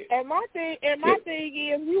 And my thing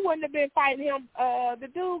is, you wouldn't have been fighting him. The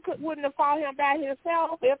dude wouldn't have fought him by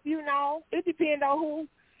himself. If it depends on who.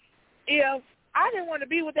 If I didn't want to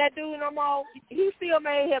be with that dude no more, he still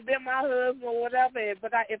may have been my husband or whatever.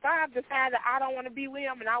 But if I decided I don't want to be with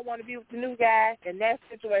him and I want to be with the new guy, and that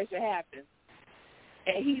situation happens,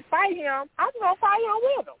 and he fight him, I'm gonna fight him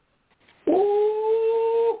with him.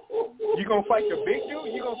 You gonna fight the big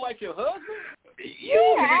dude? You gonna fight your husband?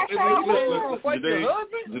 Yeah, you gonna fight your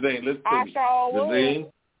husband? Janine, listen to me.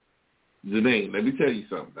 Janine, let me tell you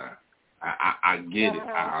something now. I get it.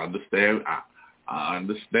 I understand. I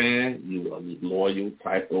understand you are a loyal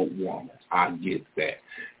type of woman. I get that.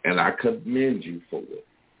 And I commend you for it.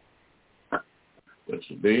 But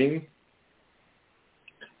Janine,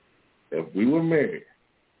 if we were married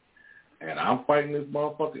and I'm fighting this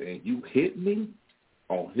motherfucker and you hit me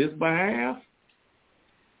on his behalf,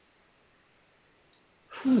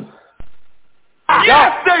 y'all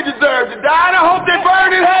they deserve to die, and I hope they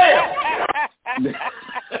burn in hell.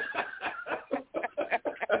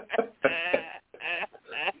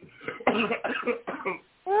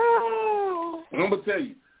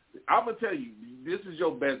 I'm gonna tell you, this is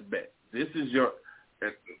your best bet. This is your,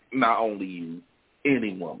 not only you,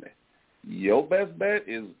 any woman. Your best bet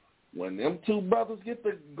is when them two brothers get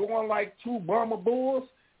to going like two Burma bulls,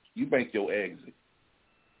 you make your exit.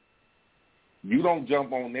 You don't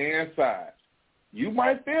jump on their side. You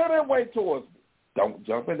might feel that way towards me. Don't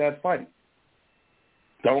jump in that fight.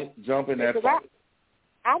 Don't jump in that fight.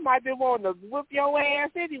 I might be wanting to whip your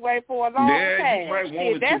ass anyway for a long time. Yeah, you might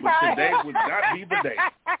want to, but today would not be the day.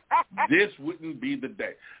 This wouldn't be the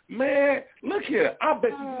day. Man, look here. I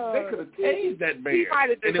bet you they could have tased that man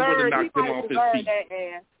and it would have knocked him off his feet.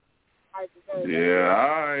 Yeah,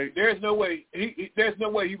 all right. There's no way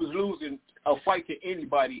he was losing a fight to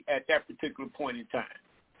anybody at that particular point in time.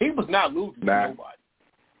 He was not losing to nobody.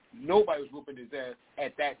 Nobody was whooping his ass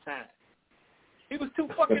at that time. He was too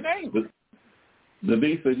fucking angry.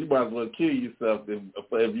 Denise said you might as well kill yourself if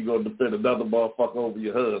you're going to defend another motherfucker over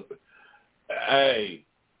your husband. Hey,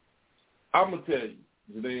 I'm going to tell you,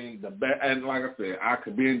 Janine, and like I said, I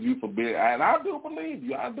commend you for being, and I do believe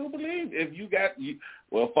you. I do believe if you got,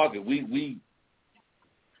 well, fuck it, we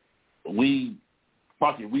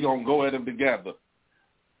fuck it, we gonna go at them together.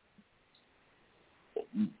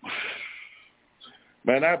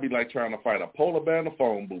 Man, that'd be like trying to fight a polar bear in a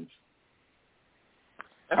phone booth.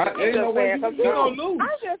 I'm just saying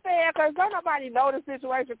because don't nobody know the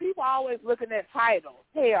situation. People always looking at titles.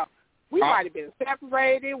 Hell, we might have been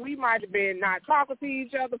separated. We might have been not talking to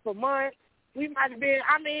each other for months. We might have been,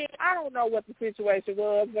 I mean, I don't know what the situation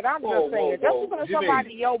was, but I'm just saying, just because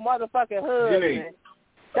somebody your motherfucking husband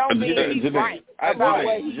don't mean he's right about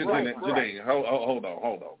what he's right. Janine, hold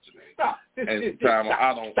on, Janine. And time,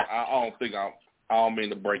 I don't mean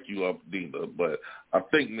to break you up either, but I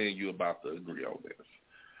think me and you about to agree on this.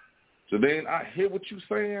 Janine, I hear what you're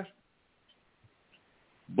saying,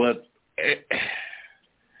 but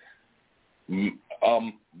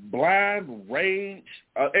blind rage,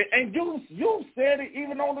 and you said it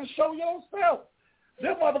even on the show yourself.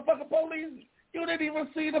 Them motherfucking police, you didn't even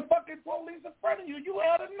see the fucking police in front of you. You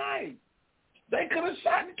had a knife. They could have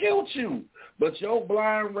shot and killed you, but your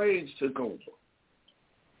blind rage took over.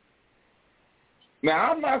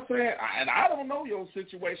 Now, I'm not saying, and I don't know your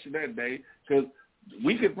situation that day, because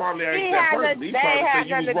we could probably ask that person. He probably said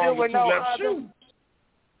you was wrong with two left shoes.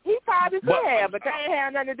 He probably could have, but that ain't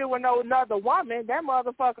had nothing to do with no another woman. That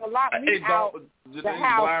motherfucker locked me out the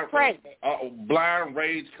house pregnant. Blind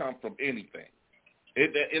rage comes from anything.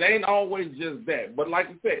 It ain't always just that. But like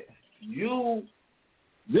I said,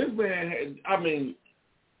 this man,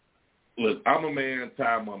 look, I'm a man,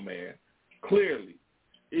 Ty, my man. Clearly,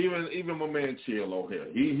 even my man Chill over here,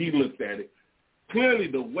 he looked at it. Clearly,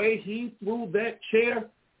 the way he threw that chair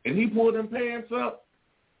and he pulled them pants up,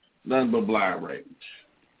 nothing but blind rage.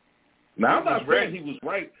 Now, I'm not saying he was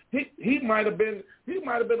right. He might have been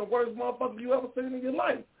the worst motherfucker you ever seen in your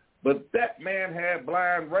life. But that man had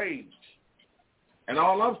blind rage. And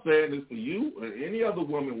all I'm saying is for you and any other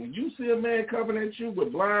woman, when you see a man coming at you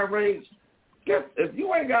with blind rage, if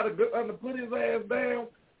you ain't got a good to put his ass down,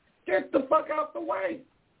 get the fuck out the way.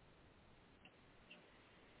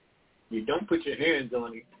 You don't put your hands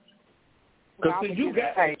on him. Because here's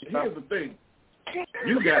the thing.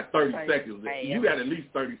 You got 30 seconds. You got at least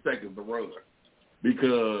 30 seconds to run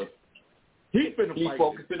because he's finna fight.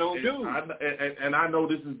 Focusing on dudes. And I know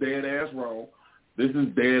this is dead ass wrong.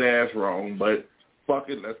 But fuck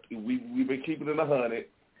it. We've been keeping it 100.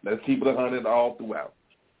 Let's keep it 100 all throughout.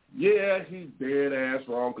 Yeah, he's dead ass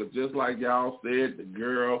wrong because just like y'all said, the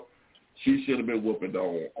girl, she should have been whooping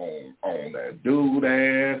on that dude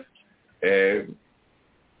ass, and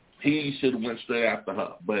he should have went straight after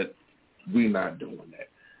her. But we not doing that.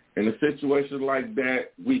 In a situation like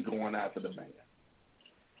that, we going after the man.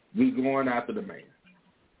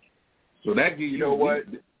 So that give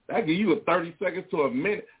that give you a 30 seconds to a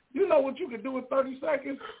minute. You know what you can do in 30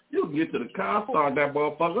 seconds? You can get to the car, start that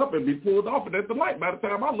motherfucker up, and be pulled off and at the light by the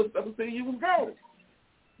time I looked up and see you was gone.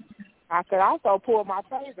 I could also pull my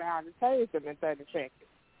taser out and tase him in 30 seconds.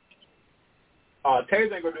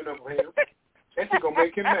 Taser ain't going to do nothing for him. That shit gonna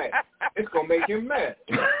make him mad. It's gonna make him mad.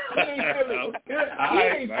 He ain't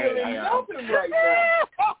feeling nothing right now.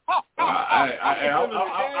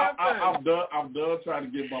 I'm done trying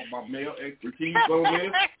to get my male expertise on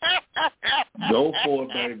this. Go for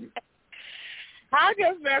it, baby. I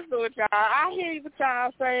just messing with y'all. I hear what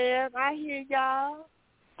y'all saying. I hear y'all.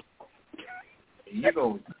 You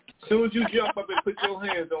know, as soon as you jump up and put your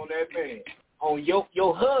hands on that man, on your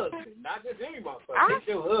husband, not just any motherfucker, it's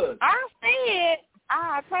your husband. I said,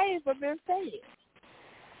 I paid for this thing.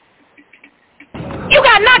 You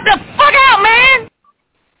got knocked the fuck out, man!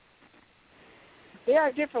 There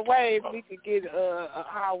are different ways we could get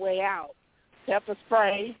our way out. Pepper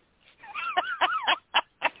spray.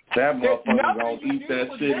 That motherfucker gonna eat that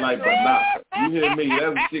shit like banana. You hear me?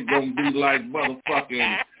 That shit gonna be like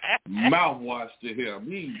motherfucking mouthwash to him.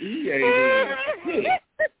 He ain't hearing shit.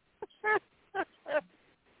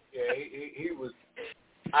 Yeah, he was.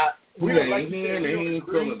 We ain't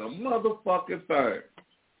feeling a motherfucking thing.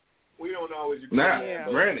 We don't always agree. Now,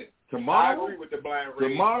 granted, tomorrow, I agree with the blind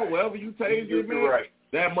rage. Tomorrow, wherever you tase him, man, right.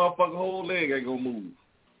 That motherfucking whole leg ain't gonna move.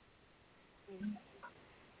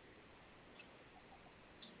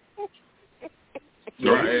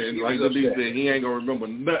 Right, and like Lee said, he ain't gonna remember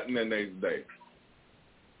nothing the next day.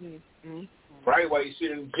 Mm-hmm. Right, while you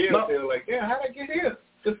sit in the jail cell, like, yeah, how'd I get here?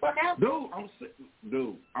 The fuck out? Dude,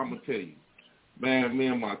 I'm gonna tell you, man. Me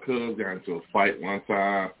and my cousin got into a fight one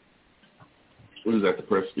time. It was at the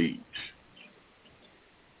Prestige.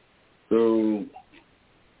 So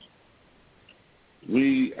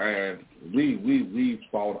we we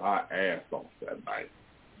fought our ass off that night.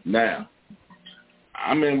 Now,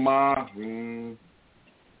 I'm in my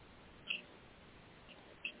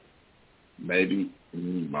maybe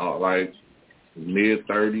like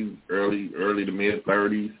mid-30s, early to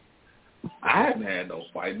mid-30s. I haven't had no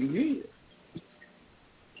fight in years.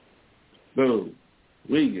 Dude,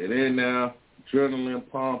 we get in there, adrenaline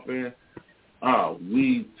pumping.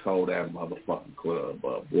 We tore that motherfucking club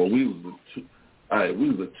up. Boy, we was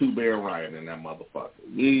a two-bear riot in that motherfucker.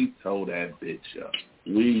 We tore that bitch up.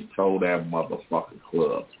 We tore that motherfucking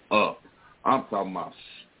club up. I'm talking about,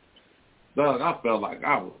 Doug, I felt like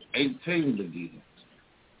I was 18 again.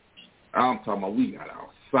 I'm talking about we got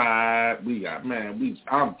outside.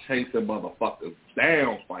 I'm chasing motherfuckers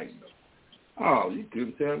down fighting them. Oh, you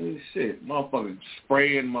couldn't tell me shit. Motherfuckers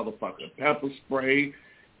spraying motherfucking pepper spray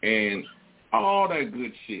and all that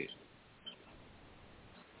good shit.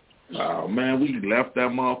 Oh, man, we left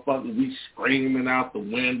that motherfucker. We screaming out the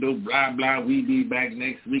window, blah, blah. We be back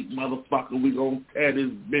next week, motherfucker. We gonna tear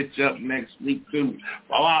this bitch up next week, too.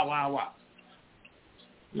 Wow.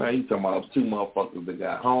 Now, you talking about two motherfuckers that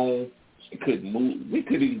got home and couldn't move. We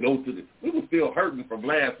couldn't even go to we were still hurting from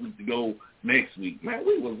last week to go next week. Man,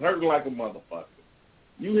 we was hurting like a motherfucker.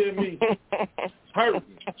 You hear me? Hurting.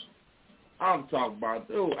 I'm talking about,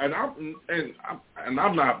 dude, and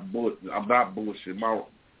I'm not bullshit. My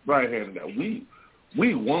right hand guy.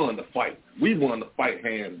 We won the fight. We won the fight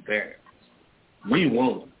hands down. We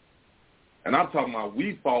won. And I'm talking about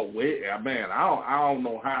we fought way. Man, I don't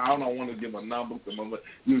know how. I don't want to give a number because I'm like,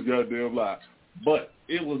 you goddamn lie. But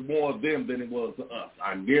it was more of them than it was us.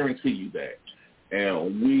 I guarantee you that.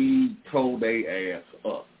 And we tore their ass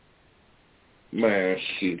up. Man,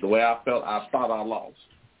 shit. The way I felt, I thought I lost.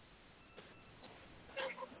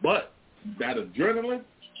 But that adrenaline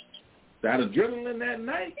that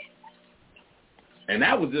night, and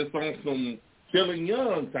that was just on some feeling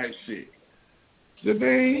young type shit.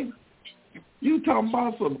 Javane, you talking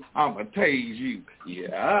about some, I'm going to tase you.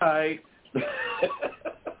 Yeah, all right.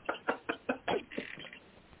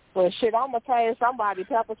 Well, shit, I'm going to tell you somebody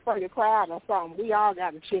pepper spray the crowd or something. We all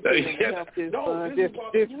got to chip in and help this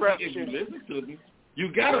disruption. Listen to me.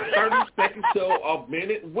 You got a 30-second to a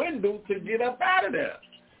minute window to get up out of there.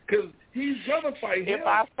 Because he's going to fight him.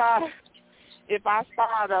 If I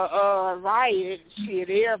start a riot, shit,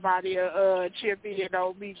 everybody chip in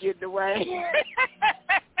on me getting away.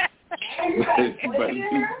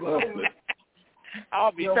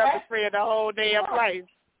 I'll be pepper spraying the whole damn place.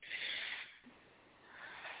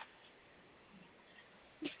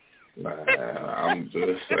 I'm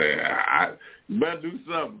just saying, you better do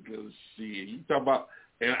something because shit, you talk about,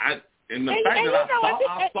 and the fact that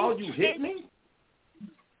I saw you hit me.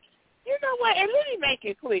 You know what? And let me make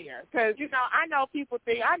it clear, because I know people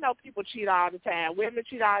cheat all the time. Women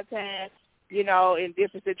cheat all the time. In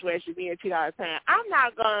different situations, men cheat all the time. I'm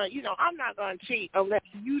not gonna cheat unless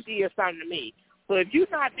you did something to me. But if you're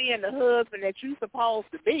not being the husband that you're supposed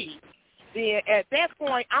to be, then at that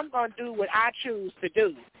point, I'm gonna do what I choose to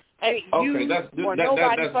do. Ain't you or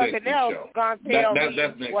nobody fucking else gonna tell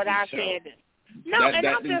me what I can do. No, and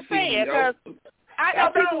I'm just saying, because I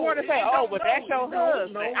know people want to say, "Oh, but that's your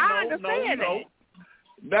husband." I understand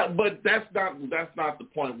that. But that's not the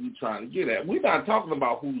point we're trying to get at. We're not talking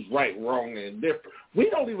about who's right, wrong, and different.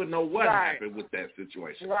 We don't even know what happened with that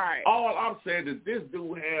situation. Right. All I'm saying is this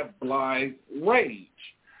dude had blind rage.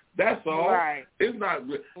 That's all. Right. It's not.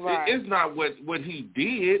 Right. It's not what he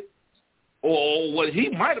did or what he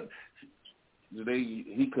might have.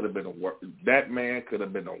 He could have been that man could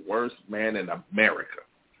have been the worst man in America.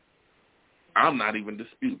 I'm not even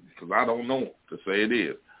disputing because I don't know him to say it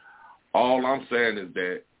is. All I'm saying is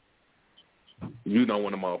that when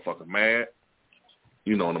the motherfucker mad,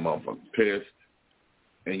 when the motherfucker pissed,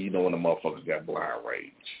 and when the motherfucker got blind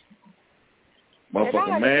rage.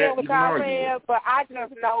 Motherfucker mad, you can argue. But I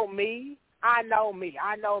just know me. I know me.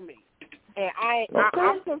 And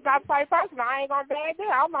I'm just not the type person. I ain't gonna bag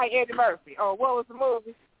down. I'm like Eddie Murphy. Oh, what was the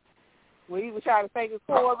movie? When he was trying to take his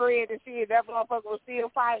cornbread and shit, that motherfucker was still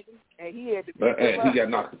fighting, and he had to pick him up. He got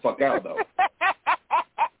knocked the fuck out, though.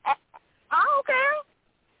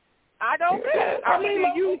 I don't care. I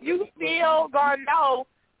mean, you still gonna know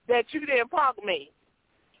that you didn't punk me.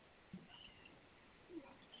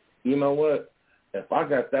 You know what? If I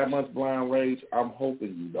got that much blind rage, I'm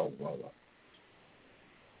hoping you don't, brother.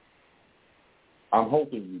 I'm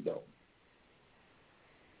hoping you don't.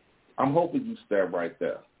 I'm hoping you stand right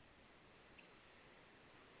there.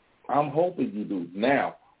 I'm hoping you do.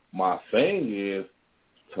 Now, my thing is,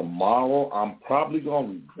 tomorrow I'm probably going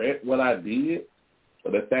to regret what I did,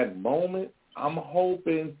 but at that moment, I'm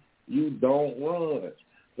hoping you don't run.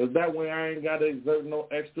 Because that way I ain't got to exert no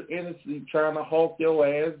extra energy trying to hawk your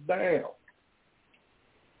ass down.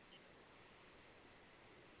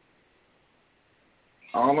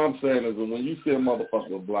 All I'm saying is that when you see a motherfucker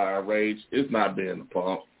with blind rage, it's not being a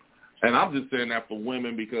pump. And I'm just saying that for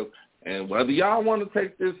women because, and whether y'all want to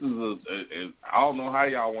take this I don't know how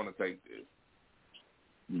y'all want to take this,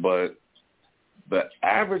 but the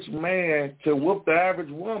average man can whoop the average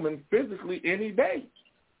woman physically any day.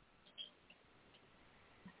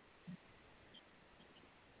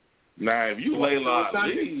 Now, if you Layla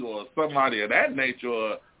Ali or somebody of that nature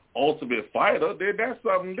or ultimate fighter, then that's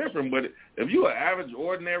something different. But if you an average,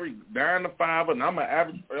 ordinary 9-to-5er, and I'm an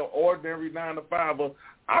average, ordinary 9-to-5er,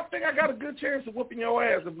 I think I got a good chance of whooping your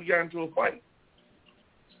ass if we got into a fight.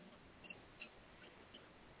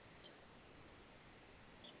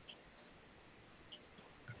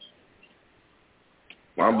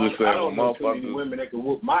 I'm just saying, I don't know too many women that can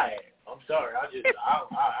whoop my ass. I'm sorry,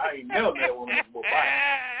 I ain't never met a woman that can whoop my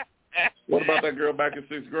ass. What about that girl back in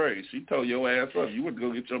 6th grade? She told your ass up. You would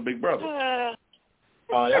go get your big brother.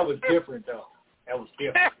 Oh, that was different though. That was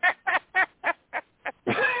different.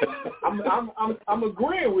 I'm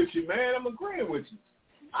agreeing with you, man. I'm agreeing with you.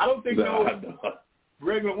 I don't think no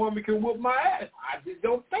regular woman can whoop my ass. I just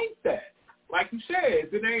don't think that. Like you said,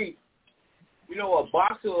 it ain't, a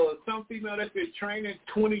boxer or some female that's been training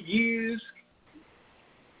 20 years.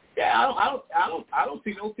 Yeah, I don't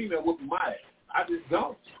see no female whooping my ass. I just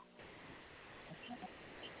don't.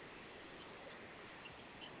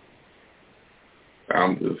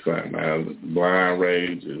 I'm just saying, man, blind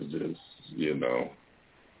rage is just,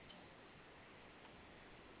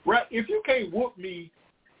 Right, if you can't whoop me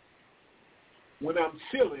when I'm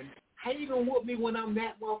chilling, how you gonna whoop me when I'm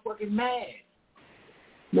that motherfucking mad?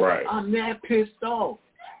 Right. I'm that pissed off.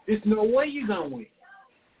 There's no way you're gonna win.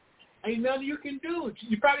 Ain't nothing you can do.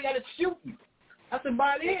 You probably gotta shoot me. That's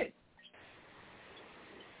about it.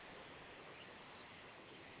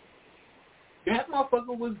 That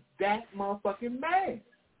motherfucker was that motherfucking mad.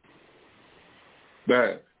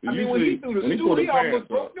 That. When he threw the stool, he almost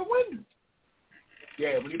broke the window.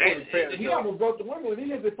 Yeah, when he put his pants he almost broke the window and he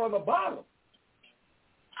hit it from the bottom.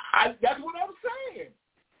 That's what I'm saying.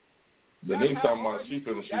 Then he talking about she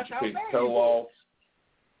finna shoot your big toe off.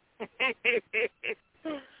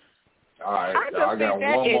 All right, I got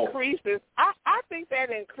one more. I think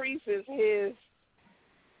that increases his,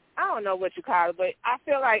 I don't know what you call it, but I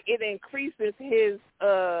feel like it increases his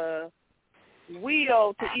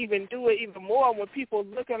will to even do it even more when people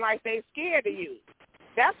looking like they scared of you.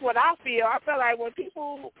 That's what I feel. I feel like when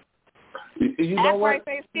people act like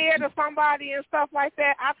they scared of somebody and stuff like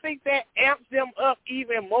that, I think that amps them up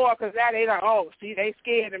even more because now they like, oh, see, they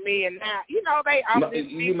scared of me, and now they this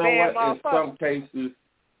big bad motherfucker.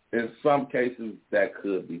 In some cases, that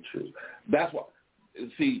could be true. That's why.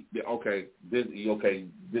 See, this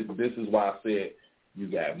is why I said you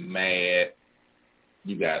got mad,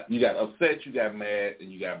 you got upset, you got mad,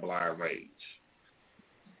 and you got blind rage.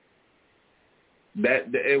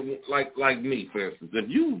 Like me, for instance, if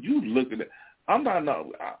you look at it, I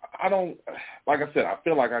don't, like I said, I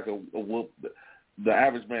feel like I could whoop the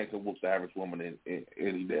average man can whoop the average woman in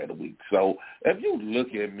any day of the week. So if you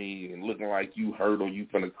look at me and looking like you hurt or you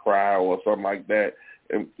finna cry or something like that,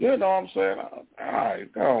 and you know what I'm saying, all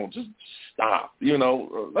right, go on, just stop.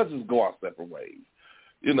 Let's just go our separate ways.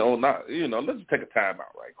 Let's just take a time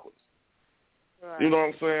out right quick. Right. You know what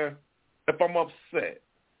I'm saying? If I'm upset,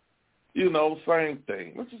 same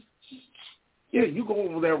thing. Let's just you go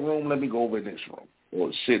over that room, let me go over in this room.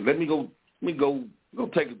 Or shit, let me go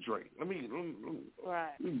take a drink. Let me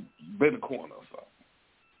bend the corner or something.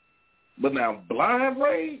 But now, blind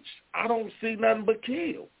rage, I don't see nothing but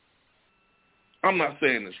kill. I'm not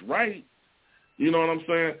saying it's right. You know what I'm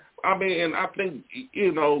saying? I mean, and I think,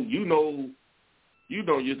 you know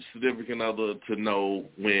your significant other to know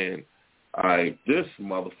when, this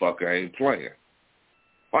motherfucker ain't playing.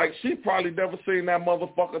 Like, she probably never seen that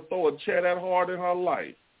motherfucker throw a chair that hard in her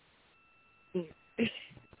life.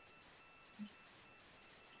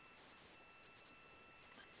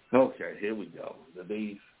 Okay, here we go.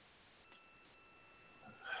 Denise.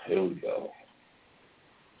 Here we go.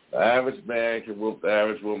 The average man can whoop the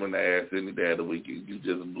average woman's ass any day of the week. You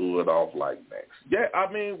just blew it off like next. Yeah,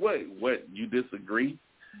 I mean, wait, what? You disagree?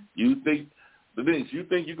 You think, Denise, you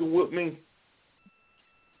think you can whoop me?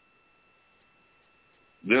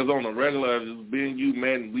 There's on a regular, just being you,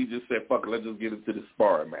 man, we just said, fuck it, let's just get into the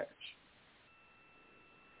sparring match.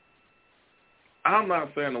 I'm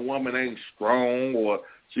not saying a woman ain't strong or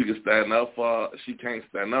she can't stand up for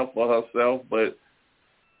herself, but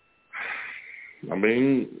I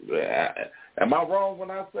mean, am I wrong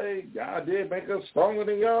when I say God did make us stronger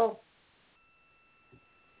than y'all?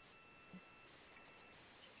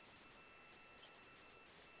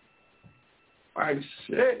 Like,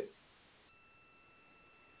 shit.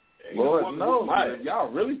 Lord knows, if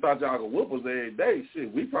y'all really thought y'all could whoop us every day,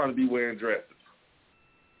 shit, we probably be wearing dresses.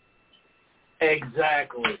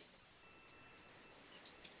 Exactly.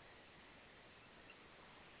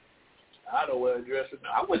 I don't wear dresses.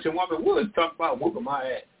 I wish a woman would talk about whooping my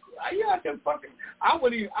ass. I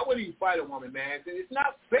wouldn't even fight a woman, man. It's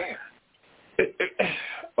not fair.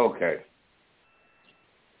 Okay.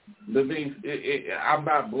 I'm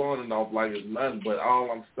not blowing it off like it's nothing, but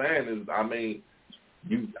all I'm saying is, I mean,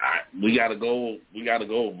 we gotta go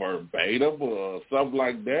verbatim or something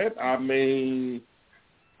like that. I mean,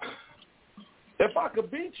 if I could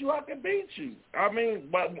beat you, I can beat you. I mean,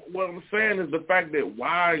 but what I'm saying is the fact that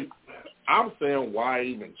why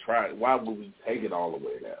even try? Why would we take it all the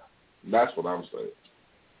way there? That's what I'm saying.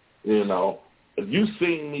 You know, if you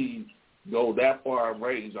see me go that far in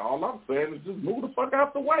range, all I'm saying is just move the fuck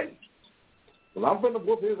out the way. Well, I'm finna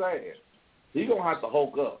whoop his ass. He gonna have to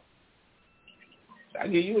hulk up. I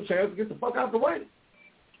give you a chance to get the fuck out the way.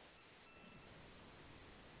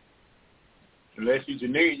 Unless you're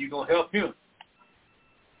Janine, you're gonna help him.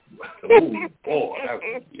 Ooh, boy, that's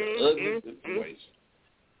an ugly situation.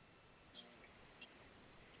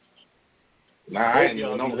 Nah, I ain't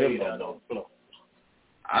even know him no more.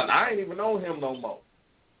 I ain't even know him no more.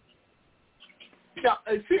 Now,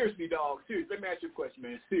 seriously, dog. Seriously, let me ask you a question,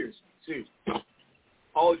 man. Seriously.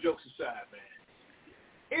 All jokes aside, man.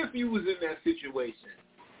 If you was in that situation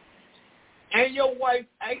and your wife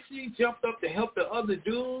actually jumped up to help the other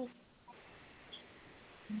dude,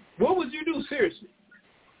 what would you do? Seriously.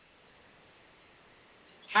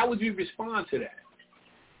 How would you respond to that?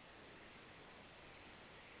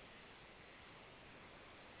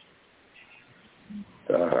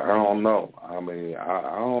 I don't know. I mean,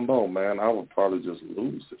 I don't know, man. I would probably just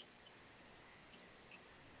lose it.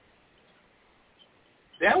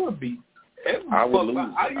 That would be. I would lose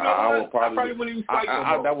it.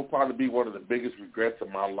 That would probably be one of the biggest regrets of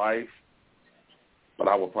my life, but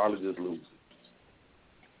I would probably just lose it.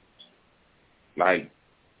 Like,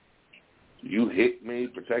 you hit me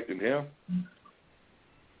protecting him?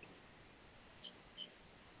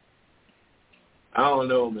 I don't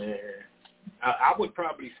know, man. I would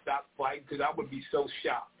probably stop fighting because I would be so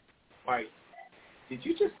shocked. Like, did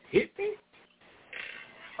you just hit me?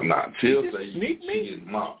 Nah, she'll say she gets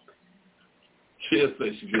mocked. She'll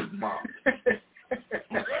say she gets mocked.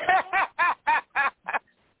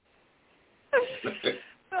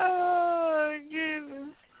 Oh,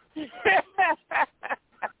 goodness.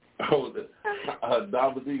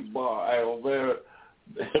 Dominique Bar. Hey, old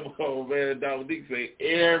man, Dominique say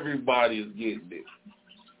everybody is getting it.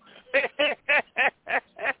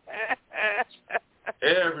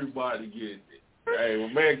 Everybody getting it. Hey,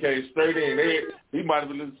 when man came straight in, he might have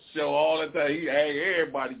been listening to the show all the time.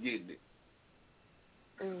 Everybody getting it.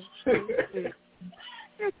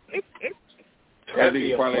 That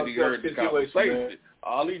nigga probably didn't heard the conversation. Man.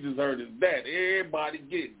 All he just heard is that. Everybody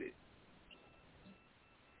getting it.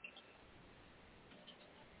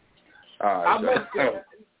 All right,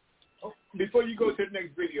 before you go to the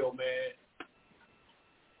next video, man,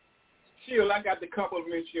 Chill, I got to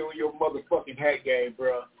compliment you on your motherfucking hat game,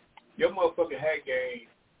 bro. Your motherfucking hat game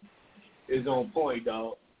is on point,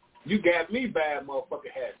 dog. You got me bad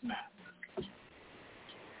motherfucking hats now.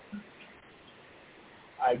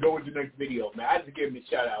 All right, go with the next video, man. I just give him a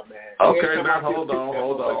shout out, man. Okay, now hold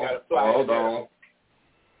on.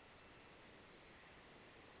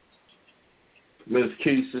 Miss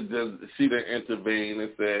Keisha, she done intervened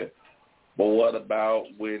and said, but what about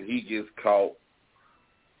when he gets caught?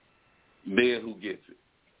 Then who gets it?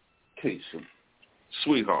 Keisha,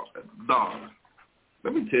 sweetheart, darling,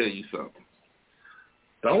 let me tell you something.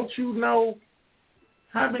 Don't you know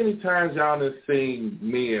how many times y'all done seen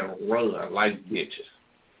men run like bitches?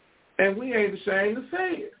 And we ain't ashamed to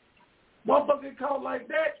say it. Motherfucker get caught like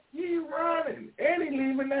that, he running. And he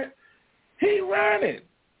leaving that. He running.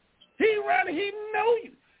 He running. He know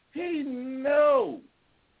you. He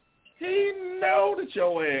know that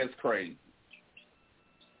your ass crazy.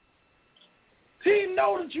 He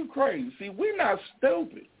know that you crazy. See, we're not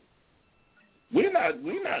stupid. We're not,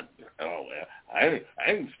 oh, I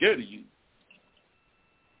ain't scared of you.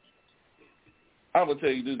 I'm going to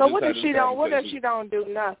tell you this. So what if she don't do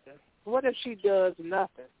nothing? What if she does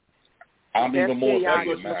nothing? I'm even more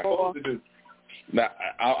scared now. Now,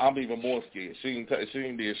 I'm even more scared. She ain't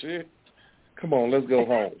did shit. Come on, let's go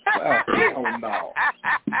home. Hell no.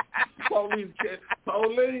 Police.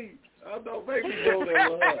 Don't make me go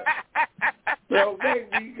there with her. Don't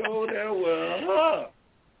make me go there with her.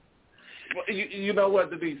 You know what,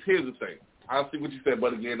 Denise? Here's the thing. I see what you said,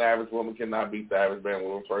 but again, the average woman cannot beat the average man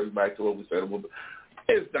with first. Back to what we said.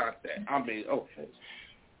 It's not that. I mean, okay.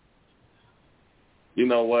 You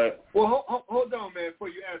know what? Well, hold on, man, before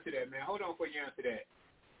you answer that, man. Hold on before you answer that.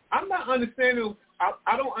 I'm not understanding.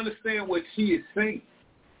 I don't understand what she is saying.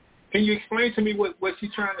 Can you explain to me what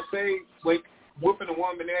she's trying to say? Like whooping a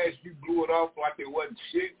woman ass, you blew it off like it wasn't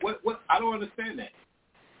shit. What? I don't understand that.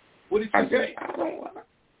 What did you say?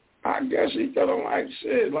 I guess she feeling like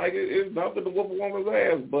shit. Like it's nothing to whoop a woman's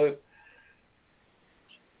ass, but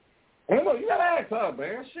I don't know. You gotta ask her,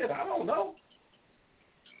 man. Shit, I don't know.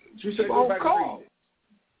 She said go back and read it.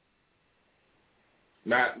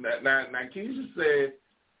 Now, Keisha said,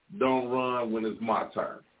 don't run when it's my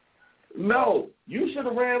turn. No, you should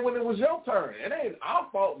have ran when it was your turn. It ain't our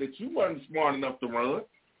fault that you wasn't smart enough to run.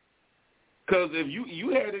 Because if you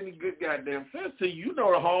had any good goddamn sense to you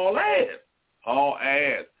know to haul ass. Haul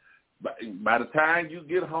ass. By the time you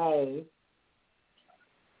get home,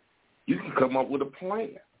 you can come up with a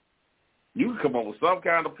plan. You can come up with some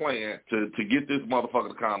kind of plan to get this motherfucker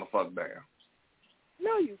to calm the fuck down.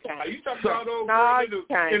 No, you can't. Are you talking about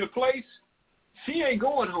in the place? She ain't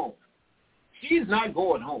going home. She's not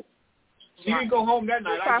going home. She didn't go home that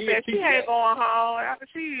night. She ain't going home.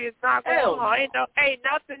 She is not going home. Ain't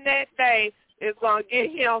nothing that day is gonna get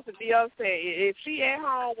him to be upset. If she at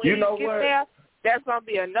home when he gets there, that's gonna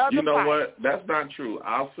be another. You know fight. what? That's not true.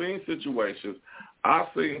 I've seen situations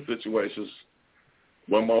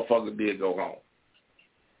when motherfucker did go home.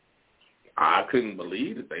 I couldn't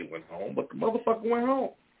believe that they went home, but the motherfucker went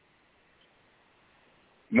home.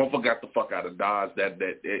 Motherfucker got the fuck out of Dodge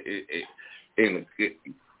in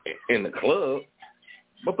the club,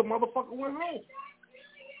 but the motherfucker went home.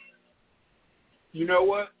 You know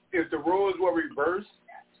what? If the roles were reversed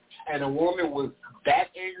and a woman was that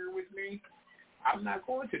angry with me, I'm not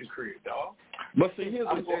going to the crib, dog. But see,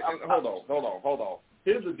 hold on.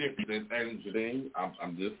 Here's the difference, and Janine,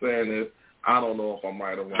 I'm just saying this. I don't know if I'm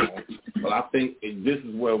right or wrong, but I think this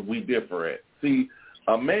is where we differ at. See,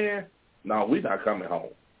 a man, no, we're not coming home.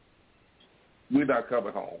 We're not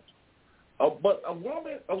coming home. But a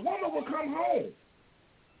woman will come home.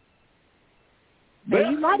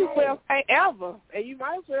 And you might as well say ever.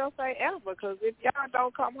 Because if y'all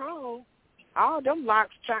don't come home, all them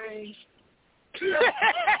locks change.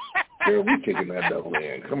 Girl, we kicking that door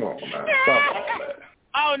in. Come on now. Stop all that.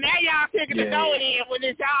 Oh, now y'all kicking the door in when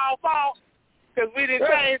it's y'all fault. Because we didn't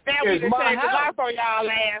change that. We didn't change the locks on y'all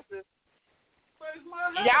asses.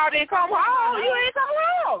 Y'all didn't come home. You ain't come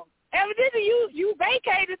home. Evidently, you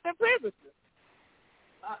vacated the premises.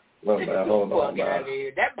 Well, man, hold on now.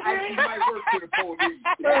 That might work for the police.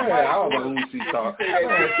 Man, I don't know who she's talking.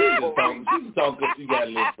 She's talking because she got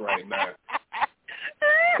lips right now.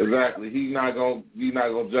 Exactly. He's not gonna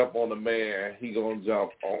jump on the man. He gonna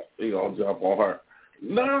jump on her.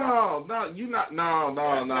 No, you not. No,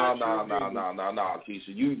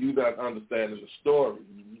 Keisha. You not understanding the story.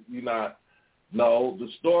 You not. No, the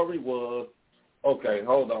story was. Okay,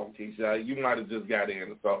 hold on, Keisha. You might have just got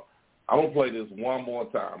in. So I'm going to play this one more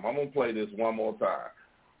time.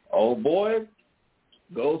 Old boy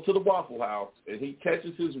goes to the Waffle House, and he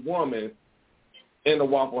catches his woman in the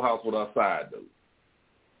Waffle House with her side dude.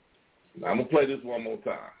 Now, I'm going to play this one more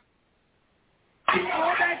time.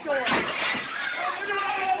 Hold that door.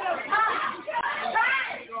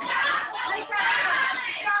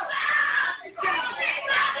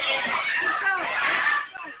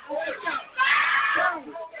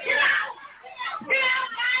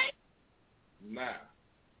 Now,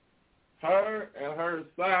 her and her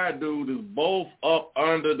side dude is both up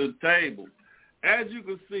under the table. As you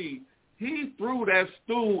can see, he threw that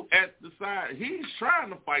stool at the side. He's trying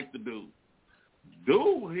to fight the dude.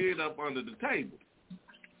 Dude hid up under the table.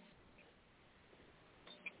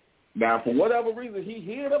 Now, for whatever reason, he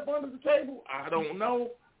hid up under the table. I don't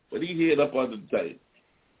know, but he hid up under the table.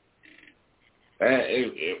 And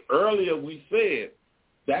earlier we said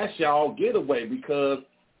that's y'all getaway because,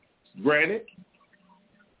 granted,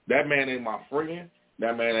 that man ain't my friend.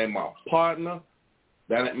 That man ain't my partner.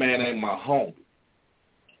 That man ain't my homie.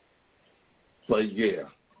 But yeah,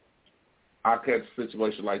 I catch a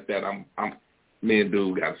situation like that. Me and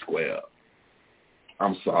dude got to square up.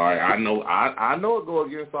 I'm sorry. I know it go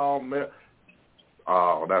against all men.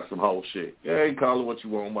 Oh, that's some whole shit. Yeah, you call it what you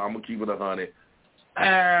want, but I'm gonna keep it 100.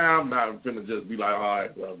 I'm not gonna just be like, all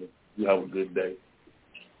right, brother, you have a good day.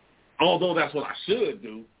 Although that's what I should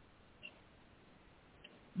do.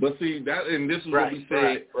 But see, and this is what we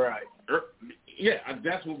said. Right. Yeah,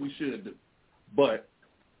 that's what we should do. But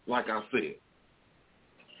like I said.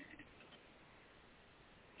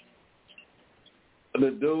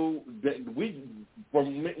 The dude,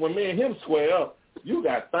 when me and him square up, you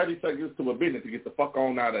got 30 seconds to a minute to get the fuck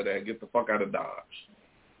on out of there and get the fuck out of Dodge.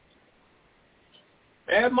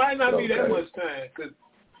 It might not be that much time, because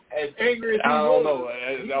as angry as he don't know.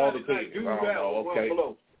 All the things. I don't know. Okay.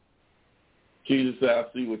 Keisha said, I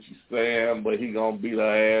see what you're saying, but he going to beat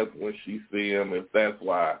her ass when she see him, if that's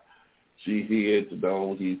why she here to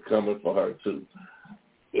know he's coming for her, too.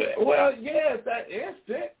 Yeah, well, yeah, at that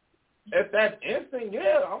instant,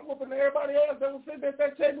 yeah, I'm whooping everybody else that was sitting at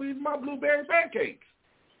that table eating my blueberry pancakes.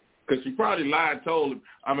 Because she probably lied and told him,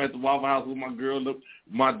 I'm at the Waffle House with my girl, look,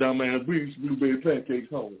 my dumb ass brings blueberry pancakes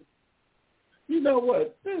home. You know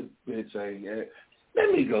what? This bitch ain't at.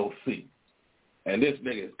 Let me go see. And this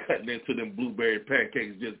nigga is cutting into them blueberry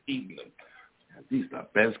pancakes, just eating them. These are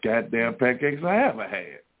the best goddamn pancakes I ever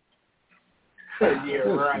had. Yeah,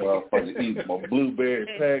 right. This motherfucker eating my blueberry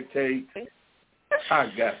pancakes.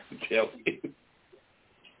 I got to tell you.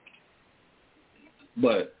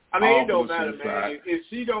 But I mean, it don't matter, man. If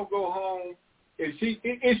she don't go home,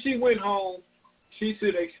 if she went home, she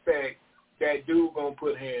should expect that dude gonna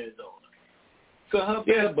put hands on her. So her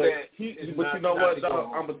but you know what,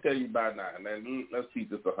 dog? I'm gonna tell you by 9, man. Let's keep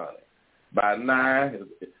this 100. By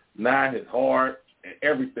 9, his heart and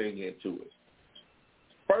everything into it.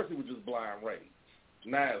 First, it was just blind rage.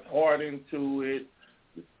 Now his heart into it,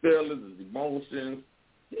 his feelings, his emotions.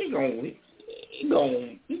 He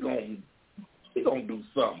gonna do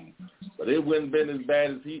something. But it wouldn't have been as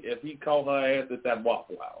bad as if he caught her ass at that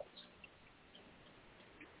Waffle House.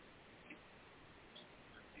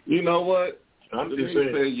 You know what? I'm just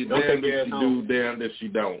saying, you damn if she do, damn if she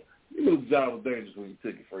don't. You knew the job was dangerous when you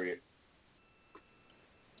took it, Fred.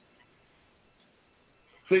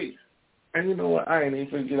 See, and you know what? I ain't even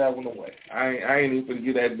finna get that one away. I ain't even finna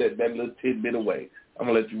get that little tidbit away. I'm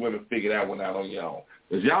gonna let you women figure that one out on your own.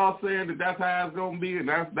 Cause y'all saying that that's how it's gonna be, and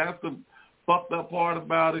that's the fucked up part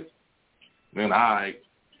about it. Then all right.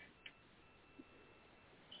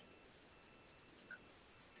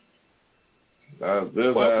 I'm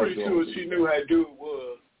pretty sure she knew how dude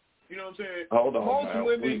was. You know what I'm saying? Hold on, man.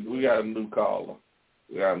 Women, we got a new caller.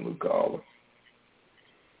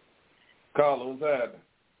 Caller, what's happening?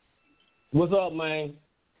 What's up, man?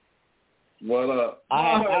 What up?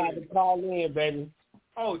 I had to call in, baby.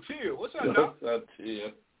 Oh, Chill. What's up, Doc? What's up,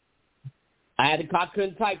 Chill? I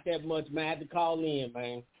couldn't type that much, man. I had to call in,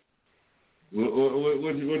 man.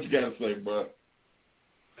 What you got to say, bro?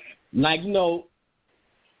 Like, you know,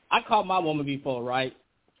 I called my woman before, right?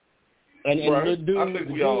 And right. the dude, I think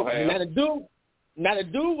we all have. Now the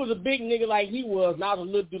dude was a big nigga like he was, and I was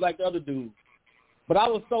a little dude like the other dude. But I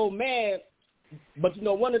was so mad. But, you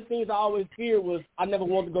know, one of the things I always feared was I never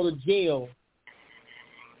wanted to go to jail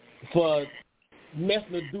for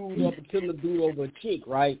messing a dude up and killing a dude over a chick,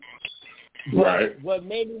 right? Right. But what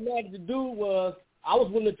made me mad at the dude was I was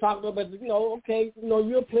willing to talk to him, but, you know, okay, you know,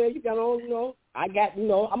 you're a player, you got on, you know, I got, you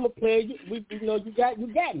know, I'm a player, you know, you got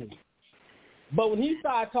me. But when he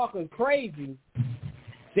started talking crazy,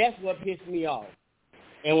 that's what pissed me off.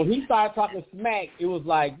 And when he started talking smack, it was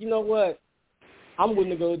like, you know what? I'm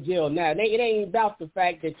willing to go to jail now. It ain't about the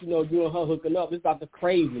fact that, you know, you and her hooking up. It's about the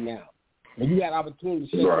crazy now. And you had opportunity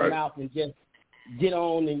to shut your mouth and just get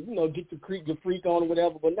on and, you know, get your freak on or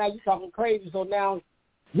whatever. But now you're talking crazy. So now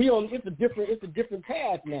it's a different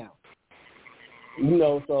path now. You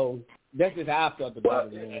know, so that's just how I felt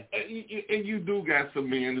about it, man. And you do got some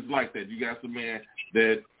men that's like that. You got some men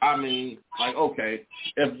that, I mean, like, okay,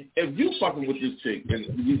 if you fucking with this chick and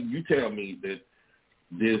you tell me that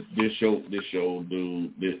this show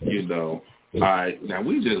dude, this, you know, all right, now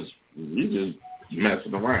we just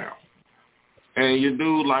messing around. And you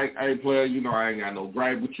do like, hey, player, you know, I ain't got no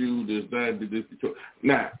gripe with you, this.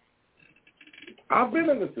 Now, I've been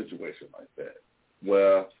in a situation like that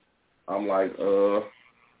where I'm like, all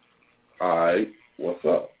right, what's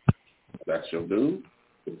up? That's your dude?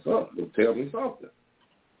 What's up? Tell me something.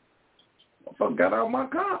 Motherfucker got out of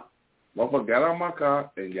my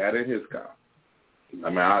car and got in his car. I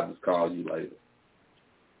mean, I'll just call you later.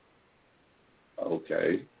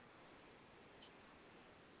 Okay.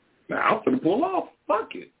 Now, I'm going to pull off.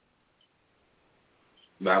 Fuck it.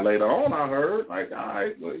 Now, later on, I heard, like, all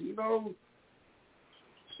right, well, you know,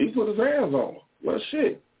 he put his hands on her. Well,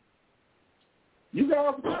 shit. You got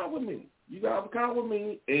off the car with me. You got off the car with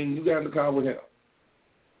me, and you got in the car with him.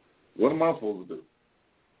 What am I supposed to do?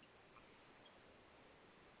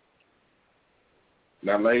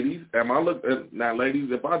 Now, ladies,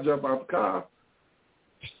 if I jump out the car,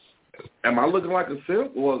 am I looking like a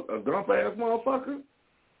simp or a gump-ass motherfucker?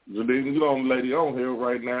 You know, lady on here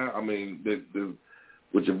right now. I mean,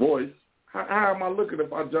 with your voice, how am I looking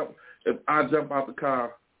if I jump out the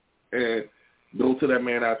car and go to that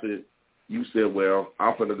man after you said, well,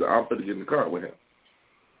 I'm finna get in the car with him?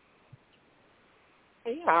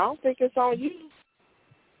 Yeah, I don't think it's on you.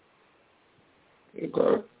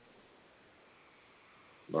 Okay.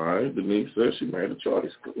 All right, Denise says she made a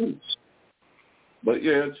choice. Cool. But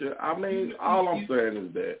yeah, I mean, all I'm saying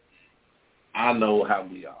is that I know how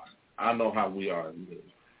we are. I know how we are in this.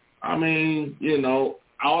 I mean, you know,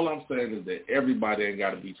 all I'm saying is that everybody ain't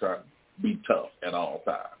got to be trying to be tough at all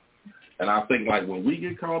times. And I think, like, when we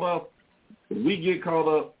get caught up,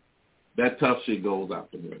 that tough shit goes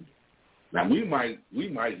out the window. Now, we might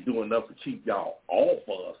do enough to keep y'all off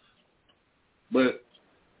us, but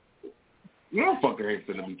motherfucker ain't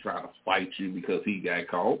finna be trying to fight you because he got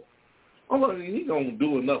caught. Well, he gonna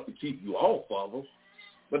do enough to keep you off of us,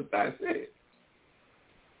 but that's it.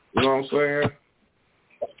 You know what I'm saying?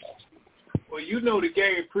 Well, you know the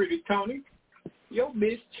game, pretty Tony. Your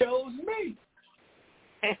bitch chose me.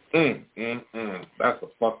 That's a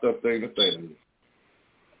fucked up thing to say to me.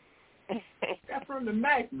 That's from the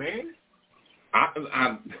Mac, man. I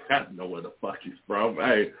know where the fuck he's from.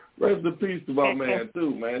 Hey, rest in peace to my man,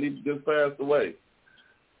 too, man. He just passed away.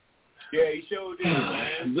 Yeah, he sure did,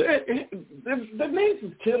 man. The niece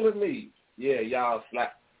is killing me. Yeah, y'all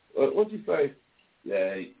slap. What'd you say?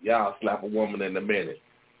 Yeah, y'all slap a woman in a minute.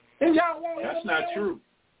 And y'all won't. That's not true.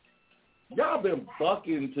 Y'all been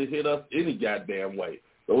bucking to hit us any goddamn way.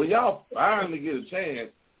 So when y'all finally get a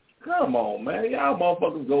chance, come on, man. Y'all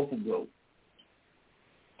motherfuckers go for broke.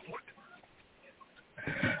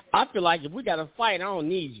 I feel like if we got to fight, I don't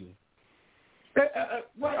need you.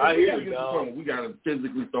 I hear you. We got to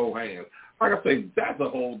physically throw hands. Like I say, that's a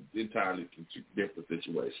whole entirely different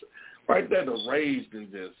situation. Right there, the rage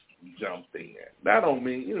can just jumped in. That don't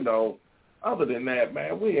mean, you know, other than that,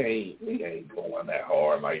 man, we ain't going that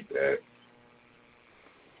hard like that.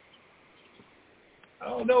 I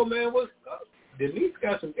don't know, man. Denise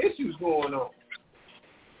got some issues going on.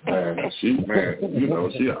 Man, you know,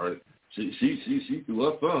 she threw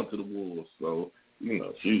her son to the wolves, so you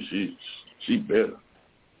know, she better.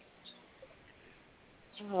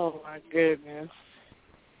 Oh my goodness.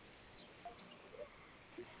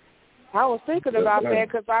 I was thinking about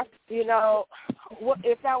that because you know,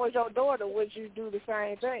 if that was your daughter, would you do the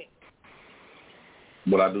same thing?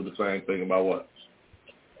 Would I do the same thing about what?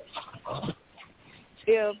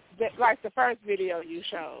 If, like the first video you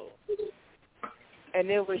showed, and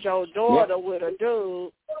it was your daughter with a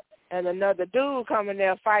dude, and another dude coming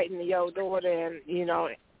there fighting your daughter, and, you know,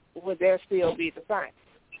 would there still be the same?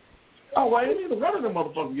 Oh, well, neither one of them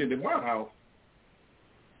motherfuckers get in my house.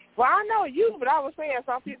 Well, I know you, but I was saying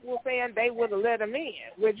some people were saying they would have let him in.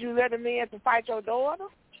 Would you let him in to fight your daughter?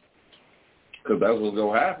 Because that's what's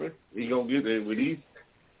going to happen. He going to get there with these,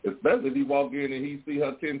 especially if he walk in and he see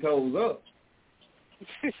her 10 toes up.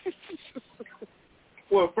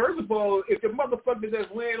 Well, first of all, if the motherfucker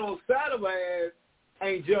that's laying on the side of my ass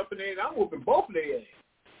ain't jumping in, I'm whooping both of their ass.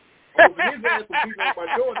 I'm whooping his ass for beating on my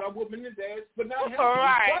daughter. I'm whooping his ass for not helping.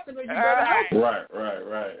 Right. You better help.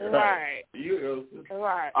 Right. You know.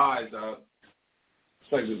 Right. All right, dog.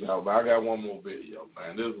 Check this out, man. I got one more video,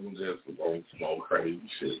 man. This one just on some crazy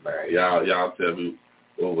shit, man. Y'all tell me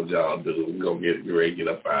what would y'all do. We're going to get ready to get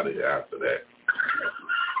up out of here after that.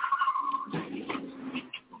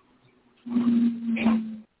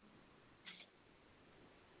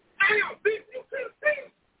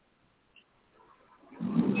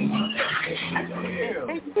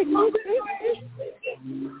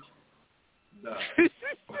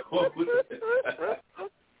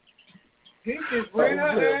 He just ran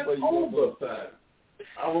her ass over.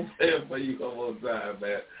 I was saying for you one more time,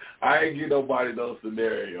 man. I ain't get nobody no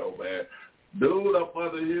scenario, man. Dude up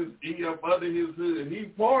under his hood. He done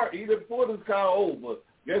pulled his car over.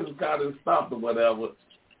 Guess his car done stopped or whatever.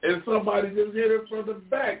 And somebody just hit him from the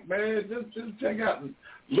back, man. Just check out and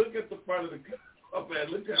look at the front of the car. Oh, man,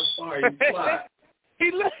 look how far he fly.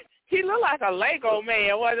 He look like a Lego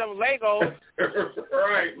man. One of them Legos.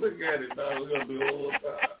 Right, look at it, dog. We're going to do it all the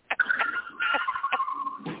time.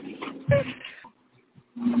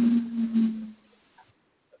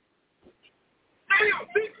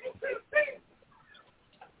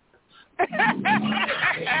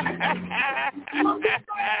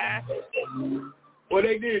 Well,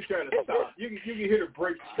 they did try to stop. You can hear the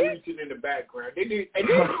brakes screeching in the background. They did.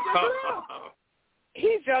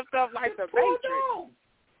 He jumped up like the Matrix.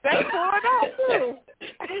 They pulled out too.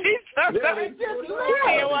 He jumped up. He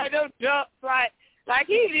did one of them jumps like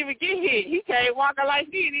he didn't even get hit. He came walking like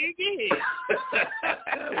he didn't even get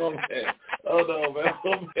hit. Hold on, man.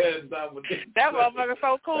 That motherfucker's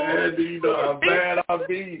so cool. Man, do you know how bad I'll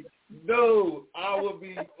be? No, I'll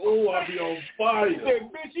be on fire. Hey,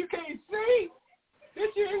 bitch, you can't see.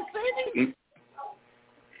 Bitch, you ain't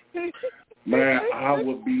singing. Man, I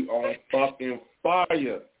would be on fucking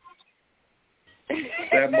fire.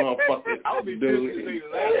 That motherfucker. I would be dude.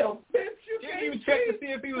 Damn, bitch, you didn't even check to see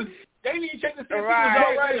if he was. They didn't even check to see if he was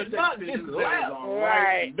all right or not. Just laugh.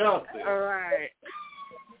 Right. Nothing. All right.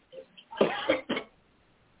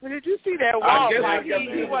 Well, did you see that walk? I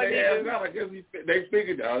guess they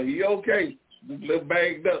figured out he okay. Just a little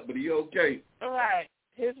banged up, but he okay. All right.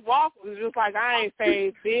 His walk was just like, I ain't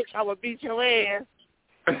phased, bitch. I would beat your ass.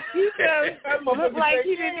 He just looked like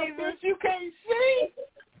he didn't even. You can't see.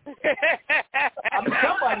 I mean,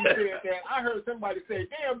 somebody said that. I heard somebody say,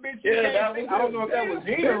 "Damn, bitch, you can't see." I don't know if that was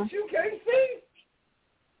him. Bitch, you can't see.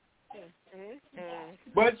 Mm-hmm.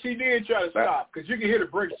 But she did try to stop because you can hear the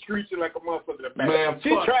brakes screeching like a motherfucker in the back. Man, she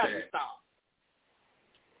tried to stop.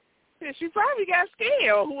 Yeah, she probably got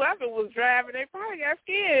scared. Or whoever was driving, they probably got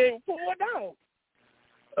scared and pulled down.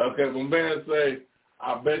 Okay, when man say,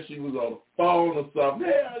 I bet she was on the phone or something.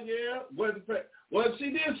 Hell yeah. Well,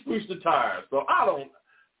 she did squeeze the tires, so I don't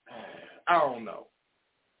know.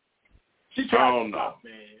 She tried to stop,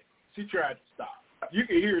 man. She tried to stop. You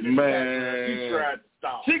can hear it in the background. She tried to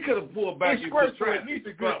stop. She could have pulled back and at least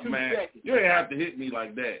a good 2 man. seconds. You ain't have to hit me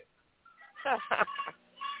like that.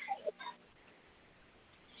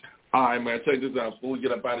 All right, man, check this out. Before we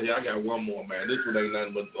get up out of here, I got one more, man. This one ain't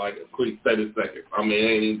nothing but like a quick 30 seconds. I mean, it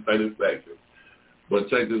ain't even 30 seconds. But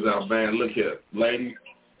check this out, man. Look here. Ladies,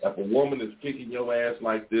 if a woman is kicking your ass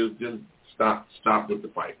like this, just stop with the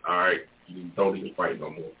fight, all right? You don't even fight no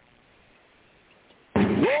more.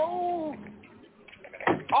 Whoa!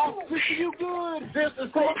 Oh, Chrissy, you good? Sister,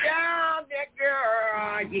 take down that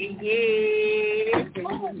girl. Yeah.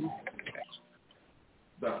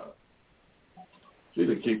 Nah. She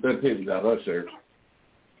done kicked her titties out of her shirt.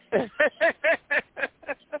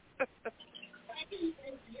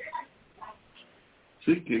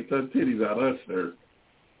 She kicked her titties out of her shirt.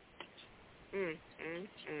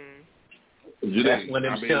 That's when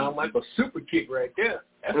it sounds like a super kick right there.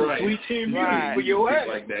 That's a sweet chin music for your ass.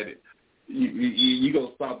 Like that. You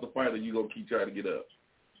gonna stop the fight or you gonna keep trying to get up?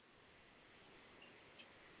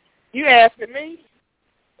 You asking me?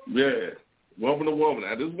 Yeah. Woman to woman.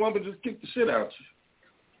 Now, this woman just kicked the shit out you.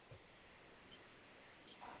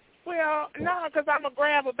 Well, no, because I'm going to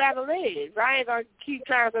grab her by the legs. I ain't going to keep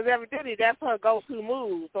trying because evidently that's her go-to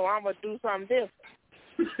move, so I'm going to do something different.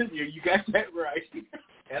 Yeah, you got that right.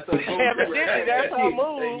 That's her go-to. Evidently, that's her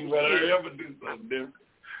move. Hey, you better ever do something different.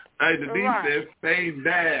 Hey, the D said, stay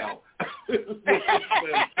down.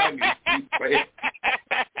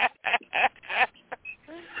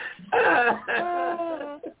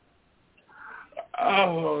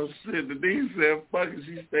 Oh, shit. The D said, fuck it,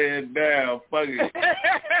 she's staying down. Fuck it.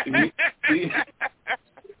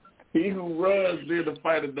 He who runs did to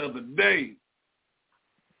fight another day.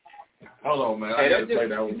 Hold on, man. I gotta play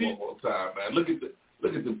that one more time, man. Look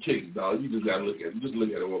at them kicks, dog. You just gotta look at it. Just look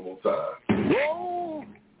at it one more time. Whoa!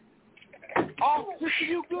 Oh, sister,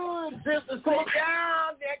 you good? Sister, take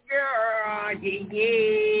down that girl.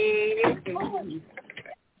 Yeah.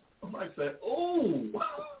 I might say, ooh.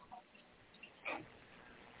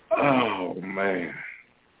 Oh, man.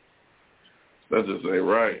 That just ain't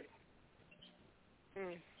right.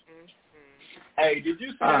 Hey, did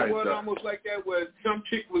you see that one almost like that where some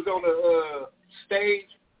chick was on the stage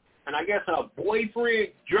and I guess her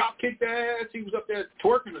boyfriend drop kicked her ass? He was up there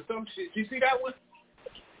twerking or some shit. Did you see that one?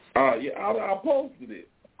 Yeah, I posted it.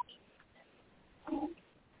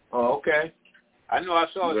 Oh, okay. I know I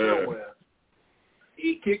saw it somewhere.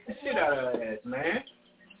 He kicked the shit out of her ass, man.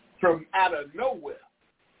 From out of nowhere.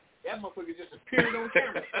 That motherfucker just appeared on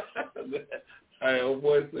camera. Hey, old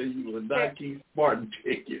boy say you would not keep Spartan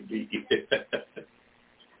kicking me.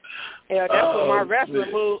 Yeah, that's when my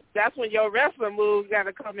wrestling move. That's when your wrestling moves got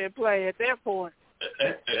to come in play at that point.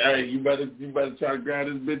 Hey, you better try to grab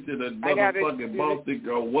this bitch in a motherfucking Boston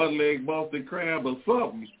or one-leg Boston crab or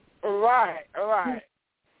something. Right.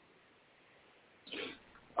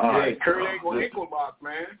 All right, Kurt Angle equal box,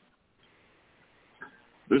 man.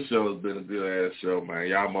 This show has been a good ass show, man.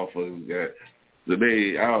 Y'all motherfuckers got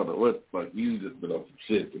today. I don't know what the fuck you just been on some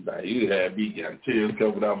shit tonight. You had me got tears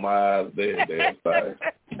coming out my eyes. Damn thing.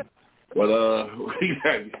 But we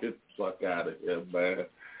gotta get the fuck out of here, man.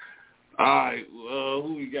 All right,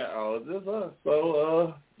 who we got? Oh, is this us?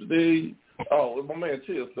 So today, my man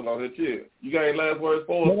Chill still on here. Chill. You got any last words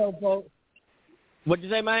for us? Hello, folks. What'd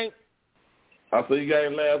you say, man? I said you got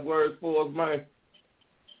any last words for us, man?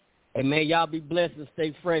 Hey, man, y'all be blessed and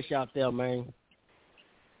stay fresh out there, man.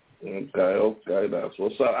 Okay, that's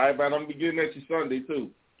what's up. All right, man, I'm going to be getting at you Sunday, too.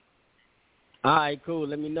 All right, cool.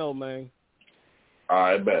 Let me know, man. All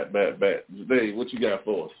right, bet. Dave, what you got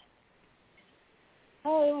for us?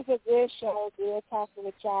 Oh, it was a good show. Good talking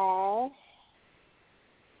with y'all.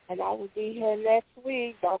 And I will be here next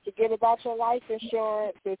week. Don't forget about your life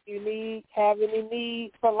insurance. If you have any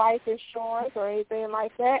need for life insurance or anything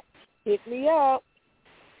like that, hit me up.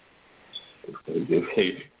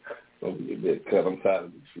 Don't get that cut. I'm tired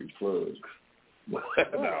of these free plugs. No,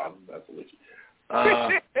 I'm not with you.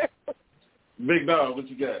 Big Dog, what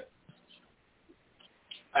you got?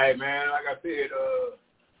 Hey, man, like I said,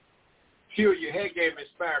 Q, your head game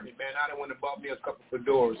inspired me, man. I done went and bought me a couple of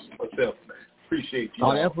fedoras myself, man. Appreciate you.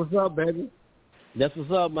 Oh, that's what's up, baby. That's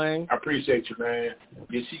what's up, man. I appreciate you, man.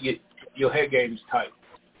 Your head game is tight.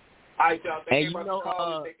 All right, y'all. Hey, you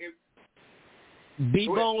know,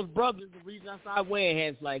 B-Bone's brother is the reason I started wearing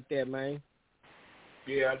hats like that, man.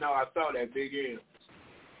 Yeah, I know. I saw that big end.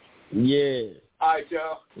 Yeah. All right,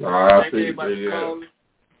 y'all. Thank everybody for calling.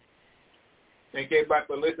 Thank everybody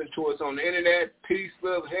for listening to us on the internet. Peace,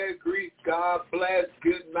 love, hair grease. God bless.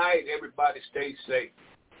 Good night. Everybody stay safe.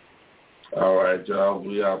 All right, y'all.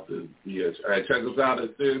 We out there. Yes. All right, check us out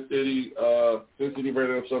at Sin City,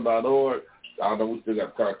 SinCityRadioShow.org. I know we still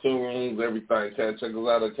got cartoons, everything. Check us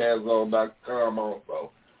out at CanZone.com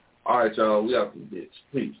also. All right, y'all. We out there, bitch.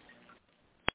 Peace.